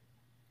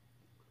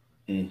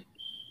 Mm.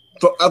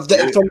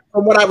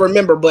 From what I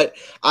remember, but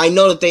I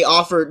know that they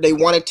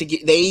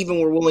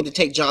even were willing to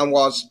take John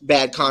Wall's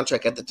bad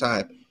contract at the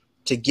time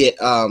to get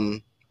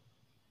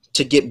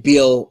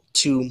Bill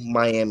to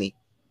Miami.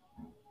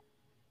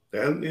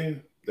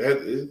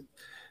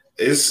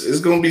 It's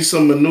going to be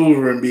some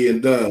maneuvering being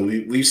done.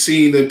 We've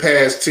seen in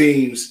past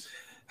teams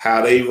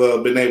how they've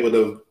been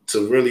able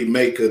to really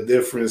make a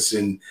difference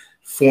in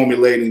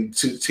formulating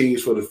two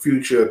teams for the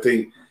future. I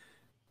think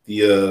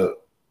the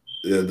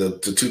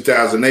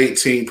 2008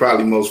 team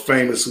probably most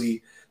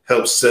famously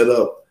helped set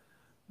up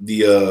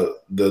the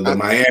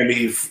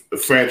Miami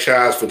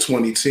franchise for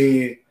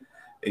 2010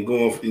 and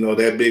going,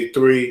 that big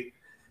three.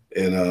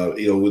 And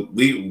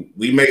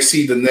we may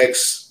see the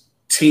next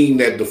team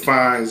that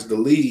defines the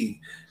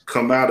league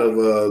come out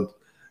of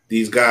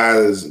these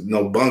guys,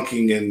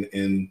 bunking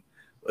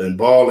and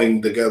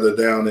balling together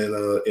down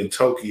in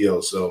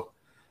Tokyo. So,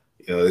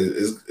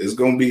 it's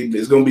gonna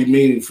be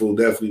meaningful.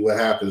 Definitely, what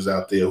happens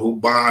out there, who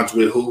bonds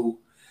with who,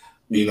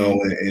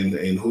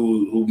 and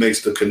who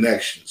makes the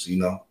connections.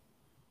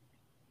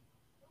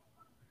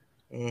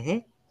 Mm-hmm.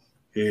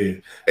 Yeah,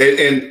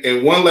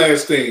 and one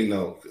last thing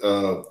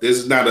though, this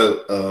is not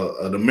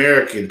an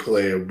American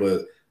player,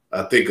 but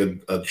I think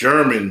a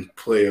German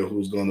player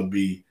who's going to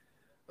be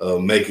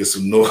making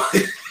some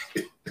noise.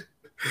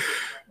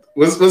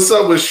 What's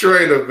up with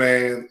Schroeder,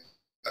 man?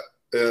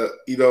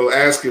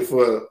 Asking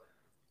for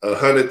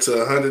 100 to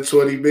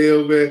 120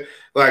 mil, man.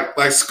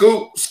 Like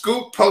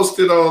Scoop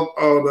posted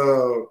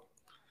on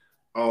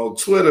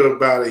Twitter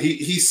about it.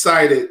 He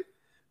cited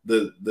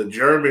the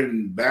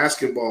German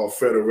Basketball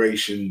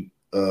Federation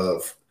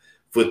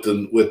with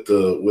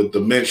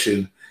the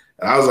mention.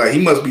 And I was like, he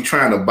must be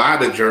trying to buy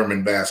the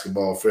German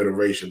Basketball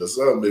Federation or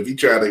something. If he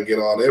trying to get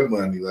all that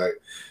money, like,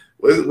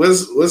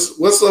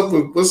 what's up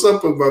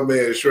with my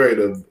man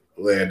Schroeder,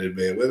 Landon,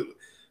 man?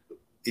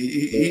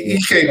 He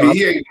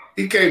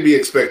can't be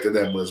expecting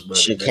that much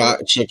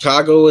money.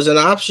 Chicago was an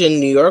option.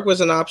 New York was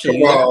an option.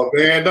 Come on,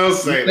 man, don't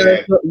say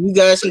that. You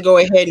guys can go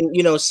ahead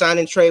and sign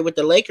and trade with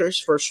the Lakers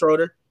for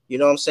Schroeder. You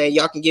know what I'm saying?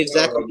 Y'all can give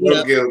Zach. Don't put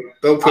I'll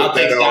that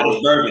take Scottish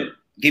on. bourbon.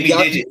 Give me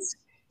digits.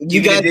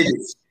 You guys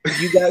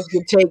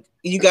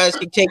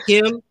can take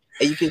him,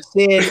 and you can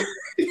send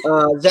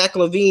Zach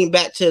LaVine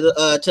back to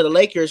the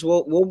Lakers.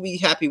 We'll be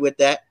happy with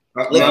that.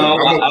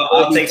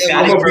 I'll take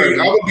Scottish bourbon.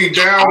 I would be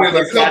down in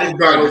a couple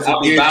bottles. I'll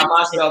be by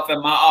myself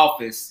in my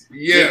office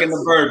drinking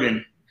the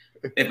bourbon.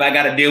 If I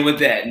got to deal with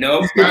that,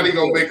 no. Scotty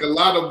gonna make a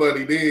lot of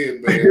money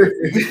then, man.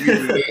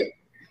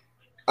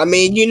 I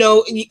mean,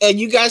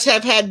 you guys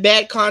have had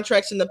bad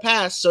contracts in the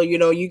past, so you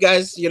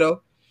guys, that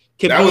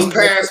was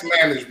past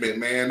management,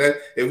 man. That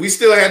if we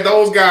still had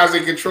those guys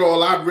in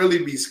control, I'd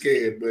really be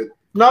scared. But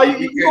no,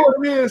 you know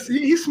what it is.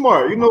 He's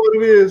smart. You know what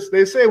it is.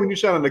 They say when you're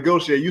trying to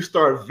negotiate, you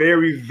start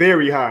very,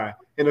 very high,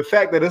 and the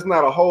fact that it's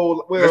not a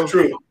whole. Well, that's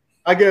true.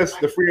 I guess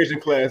the free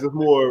agent class is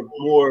more.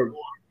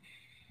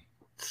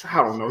 I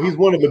don't know. He's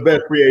one of the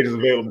best free agents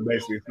available,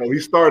 basically. So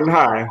he's starting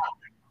high.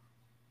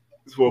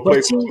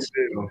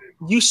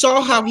 You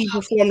saw how he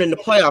performed in the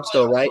playoffs,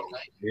 though, right?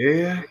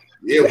 Yeah.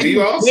 Yeah, we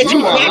all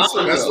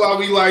saw. That's why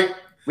we like.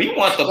 We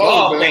want the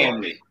Ball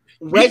family.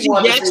 Reggie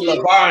Jackson,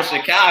 LeVar in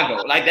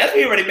Chicago. Like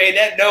we already made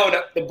that known.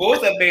 The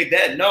Bulls have made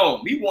that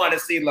known. We want to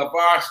see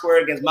LeVar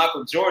square against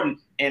Michael Jordan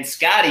and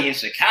Scotty in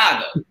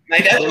Chicago.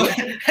 Like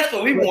that's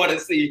what we want to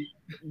see.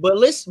 But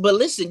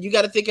listen, you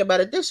got to think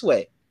about it this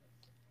way.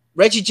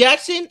 Reggie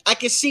Jackson, I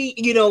can see,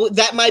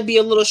 that might be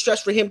a little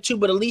stretch for him too,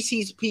 but at least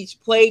he's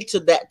played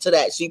to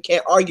that, so you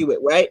can't argue it,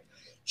 right?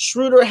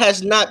 Schroeder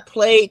has not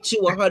played to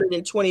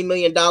 $120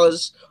 million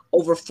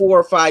over 4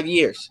 or 5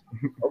 years.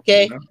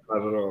 Okay, not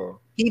at all.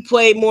 He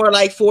played more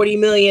like $40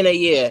 million a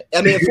year.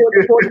 I mean,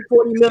 40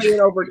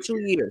 million over 2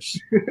 years.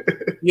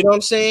 You know what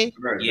I'm saying?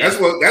 Right. Yeah.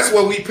 That's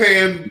what we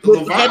paying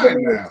LeVine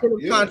now.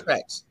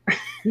 Contracts.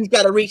 He's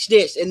got to reach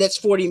this, and that's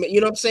 40 million.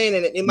 You know what I'm saying?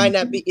 And it might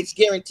not be. It's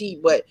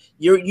guaranteed, but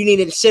you need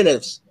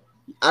incentives.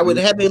 I would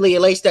heavily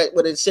lace that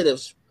with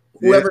incentives.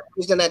 Whoever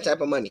is in that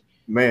type of money.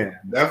 Man,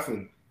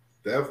 definitely.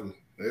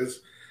 It's,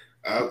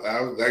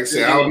 like I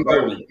said,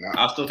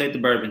 I'll still take the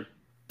bourbon.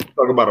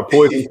 Talk about a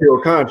poison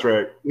pill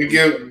contract. We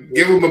give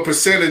them a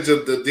percentage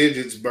of the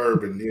digits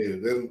bourbon.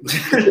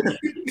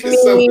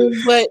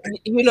 But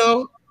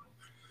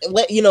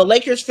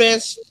Lakers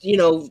fans,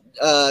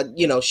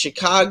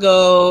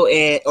 Chicago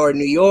or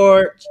New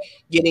York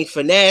getting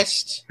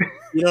finessed.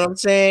 You know what I'm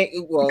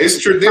saying? Well,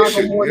 it's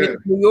tradition.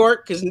 New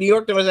York, because New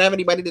York doesn't have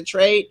anybody to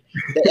trade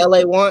that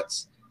LA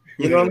wants.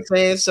 You know what I'm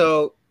saying?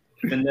 So.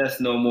 Finesse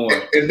no more.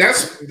 And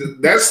that's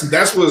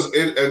what's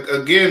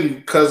again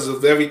because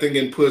of everything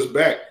getting pushed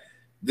back.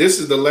 This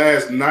is the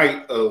last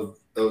night of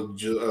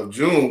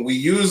June. We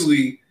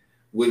usually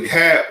would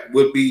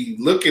be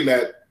looking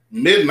at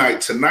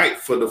midnight tonight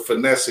for the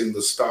finessing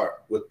to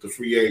start with the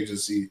free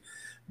agency,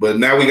 but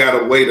now we got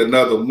to wait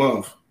another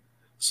month.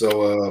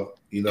 So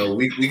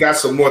we got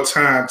some more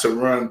time to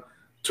run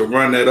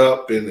that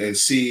up and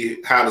see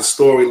how the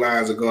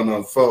storylines are going to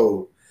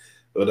unfold.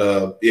 But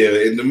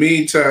in the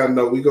meantime,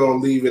 though, we're gonna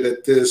leave it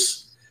at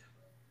this.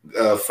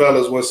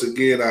 Fellas, once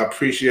again, I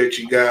appreciate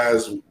you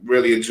guys.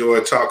 Really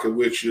enjoyed talking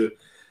with you.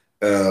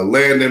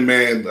 Landon,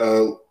 man,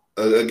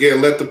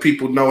 again, let the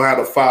people know how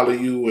to follow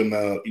you, and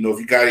if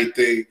you got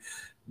anything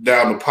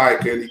down the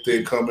pike,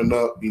 anything coming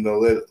up,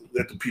 let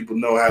the people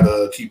know how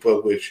to keep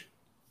up with you.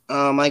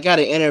 I got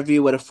an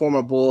interview with a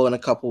former Bull in a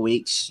couple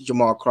weeks,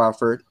 Jamal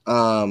Crawford.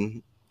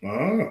 I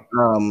don't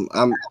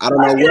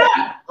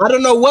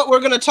know what we're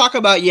gonna talk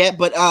about yet,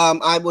 but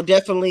I will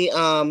definitely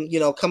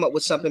come up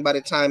with something by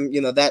the time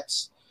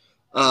that's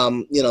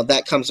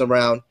that comes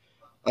around.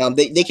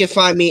 They can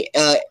find me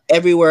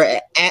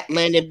everywhere at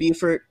Landon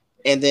Buford,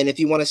 and then if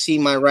you want to see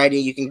my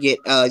writing, you can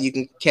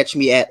catch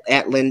me at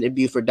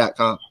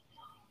landonbuford.com.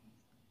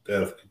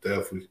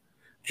 Definitely.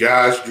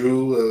 Josh,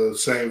 Drew,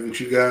 same with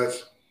you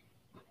guys.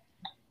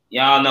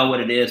 Y'all know what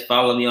it is.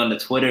 Follow me on the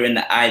Twitter and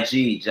the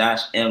IG,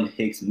 Josh M.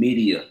 Hicks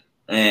Media.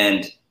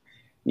 And,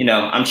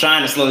 I'm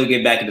trying to slowly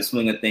get back in the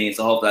swing of things.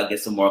 So hopefully I'll get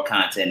some more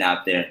content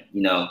out there.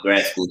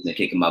 Grad school's been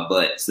kicking my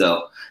butt.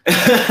 So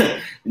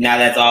now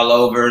that's all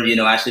over,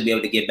 I should be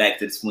able to get back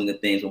to the swing of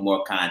things with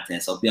more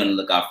content. So be on the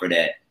lookout for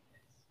that.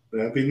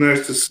 That'd be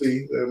nice to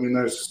see.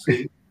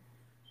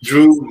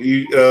 Drew,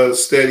 you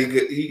steady.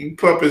 You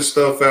pumping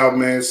stuff out,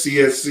 man.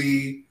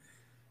 CSC,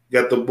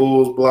 got the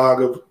Bulls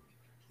blog of,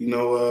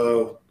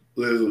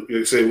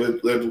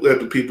 let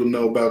the people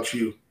know about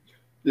you.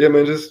 Yeah,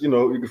 man, just, you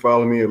can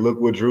follow me at Look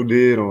What Drew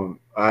Did on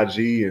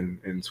IG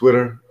and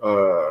Twitter.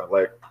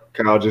 Like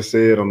Kyle just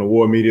said, on the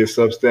War Media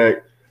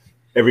Substack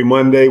every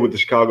Monday with the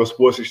Chicago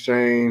Sports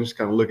Exchange,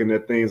 kind of looking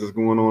at things that's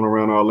going on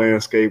around our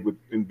landscape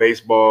in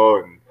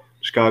baseball and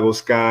Chicago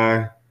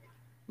Sky. A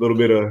little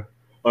bit of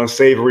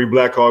unsavory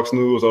Blackhawks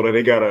news, although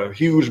they got a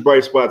huge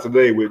bright spot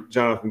today with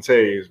Jonathan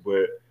Taves.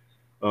 But,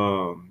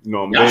 I'm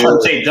y'all trying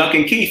to take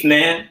Duncan Keith,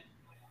 man.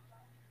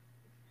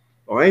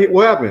 Oh,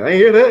 what happened? I ain't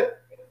hear that.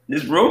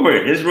 This rumor,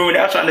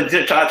 y'all trying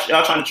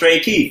to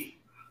trade Keith.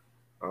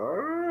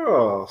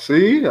 Oh,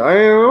 see, I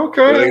am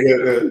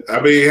okay.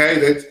 I mean,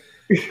 hey,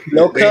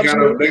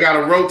 they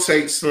gotta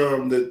rotate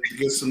some to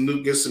get some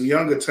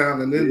younger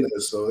talent in there.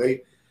 So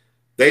they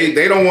they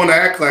don't want to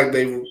act like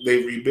they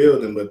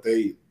rebuilding, but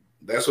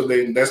that's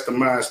the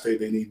mind state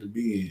they need to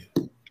be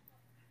in.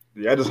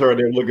 Yeah, I just heard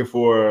they're looking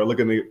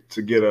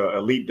to get an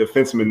elite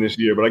defenseman this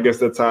year, but I guess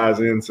that ties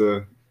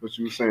into what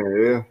you were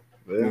saying.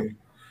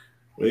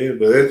 Yeah,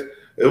 but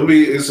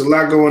it's a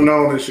lot going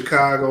on in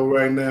Chicago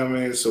right now,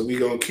 man. So we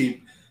gonna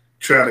keep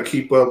trying to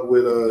keep up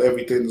with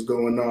everything that's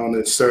going on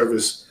and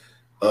service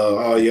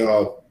all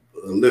y'all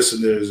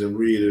listeners and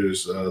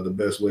readers the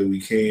best way we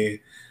can.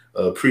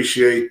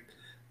 Appreciate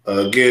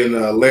again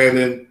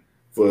Landon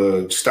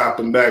for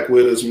stopping back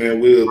with us, man.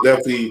 We'll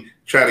definitely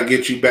try to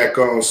get you back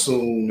on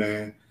soon,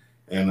 man.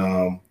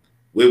 And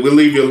we'll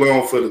leave you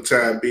alone for the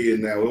time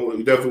being. Now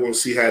we definitely want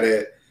to see how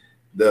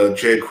the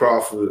Jay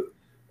Crawford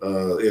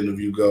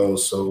interview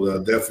goes. So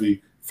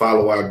definitely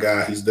follow our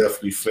guy. He's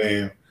definitely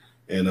fam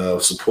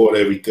and support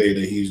everything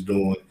that he's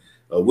doing.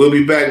 We'll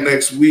be back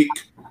next week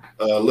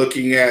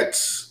looking at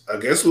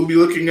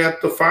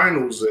the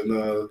finals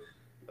and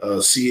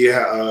see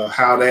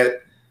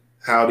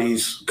how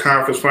these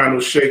conference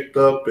finals shaped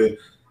up and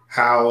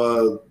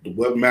how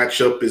what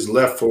matchup is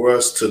left for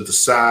us to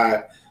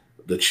decide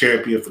the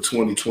champion for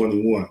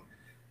 2021.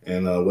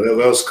 And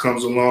whatever else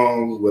comes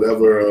along,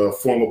 whatever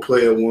former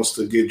player wants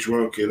to get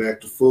drunk and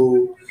act a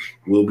fool,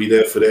 we'll be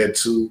there for that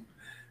too.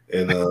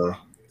 And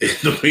in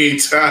the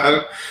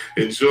meantime,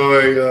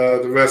 enjoy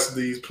the rest of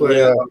these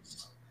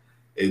playoffs.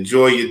 Yeah.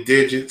 Enjoy your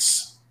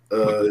digits.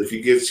 If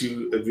it gets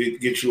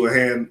you a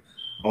hand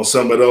on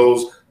some of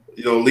those,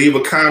 leave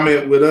a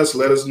comment with us.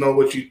 Let us know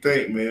what you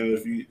think, man.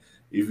 If you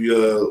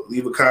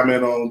leave a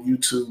comment on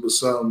YouTube or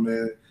something,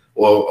 man,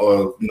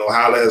 or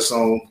holler at us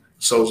on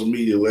social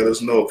media. Let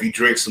us know if you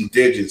drink some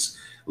digits.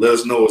 Let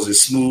us know, is it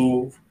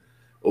smooth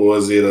or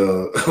is it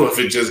or if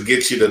it just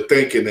gets you to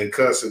thinking and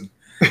cussing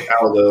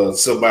out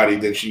somebody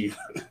that you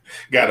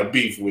got a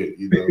beef with,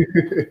 In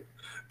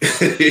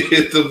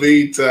the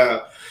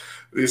meantime,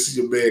 this is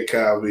your man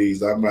Kyle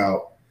Means. I'm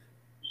out.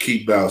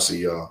 Keep bouncing,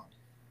 y'all.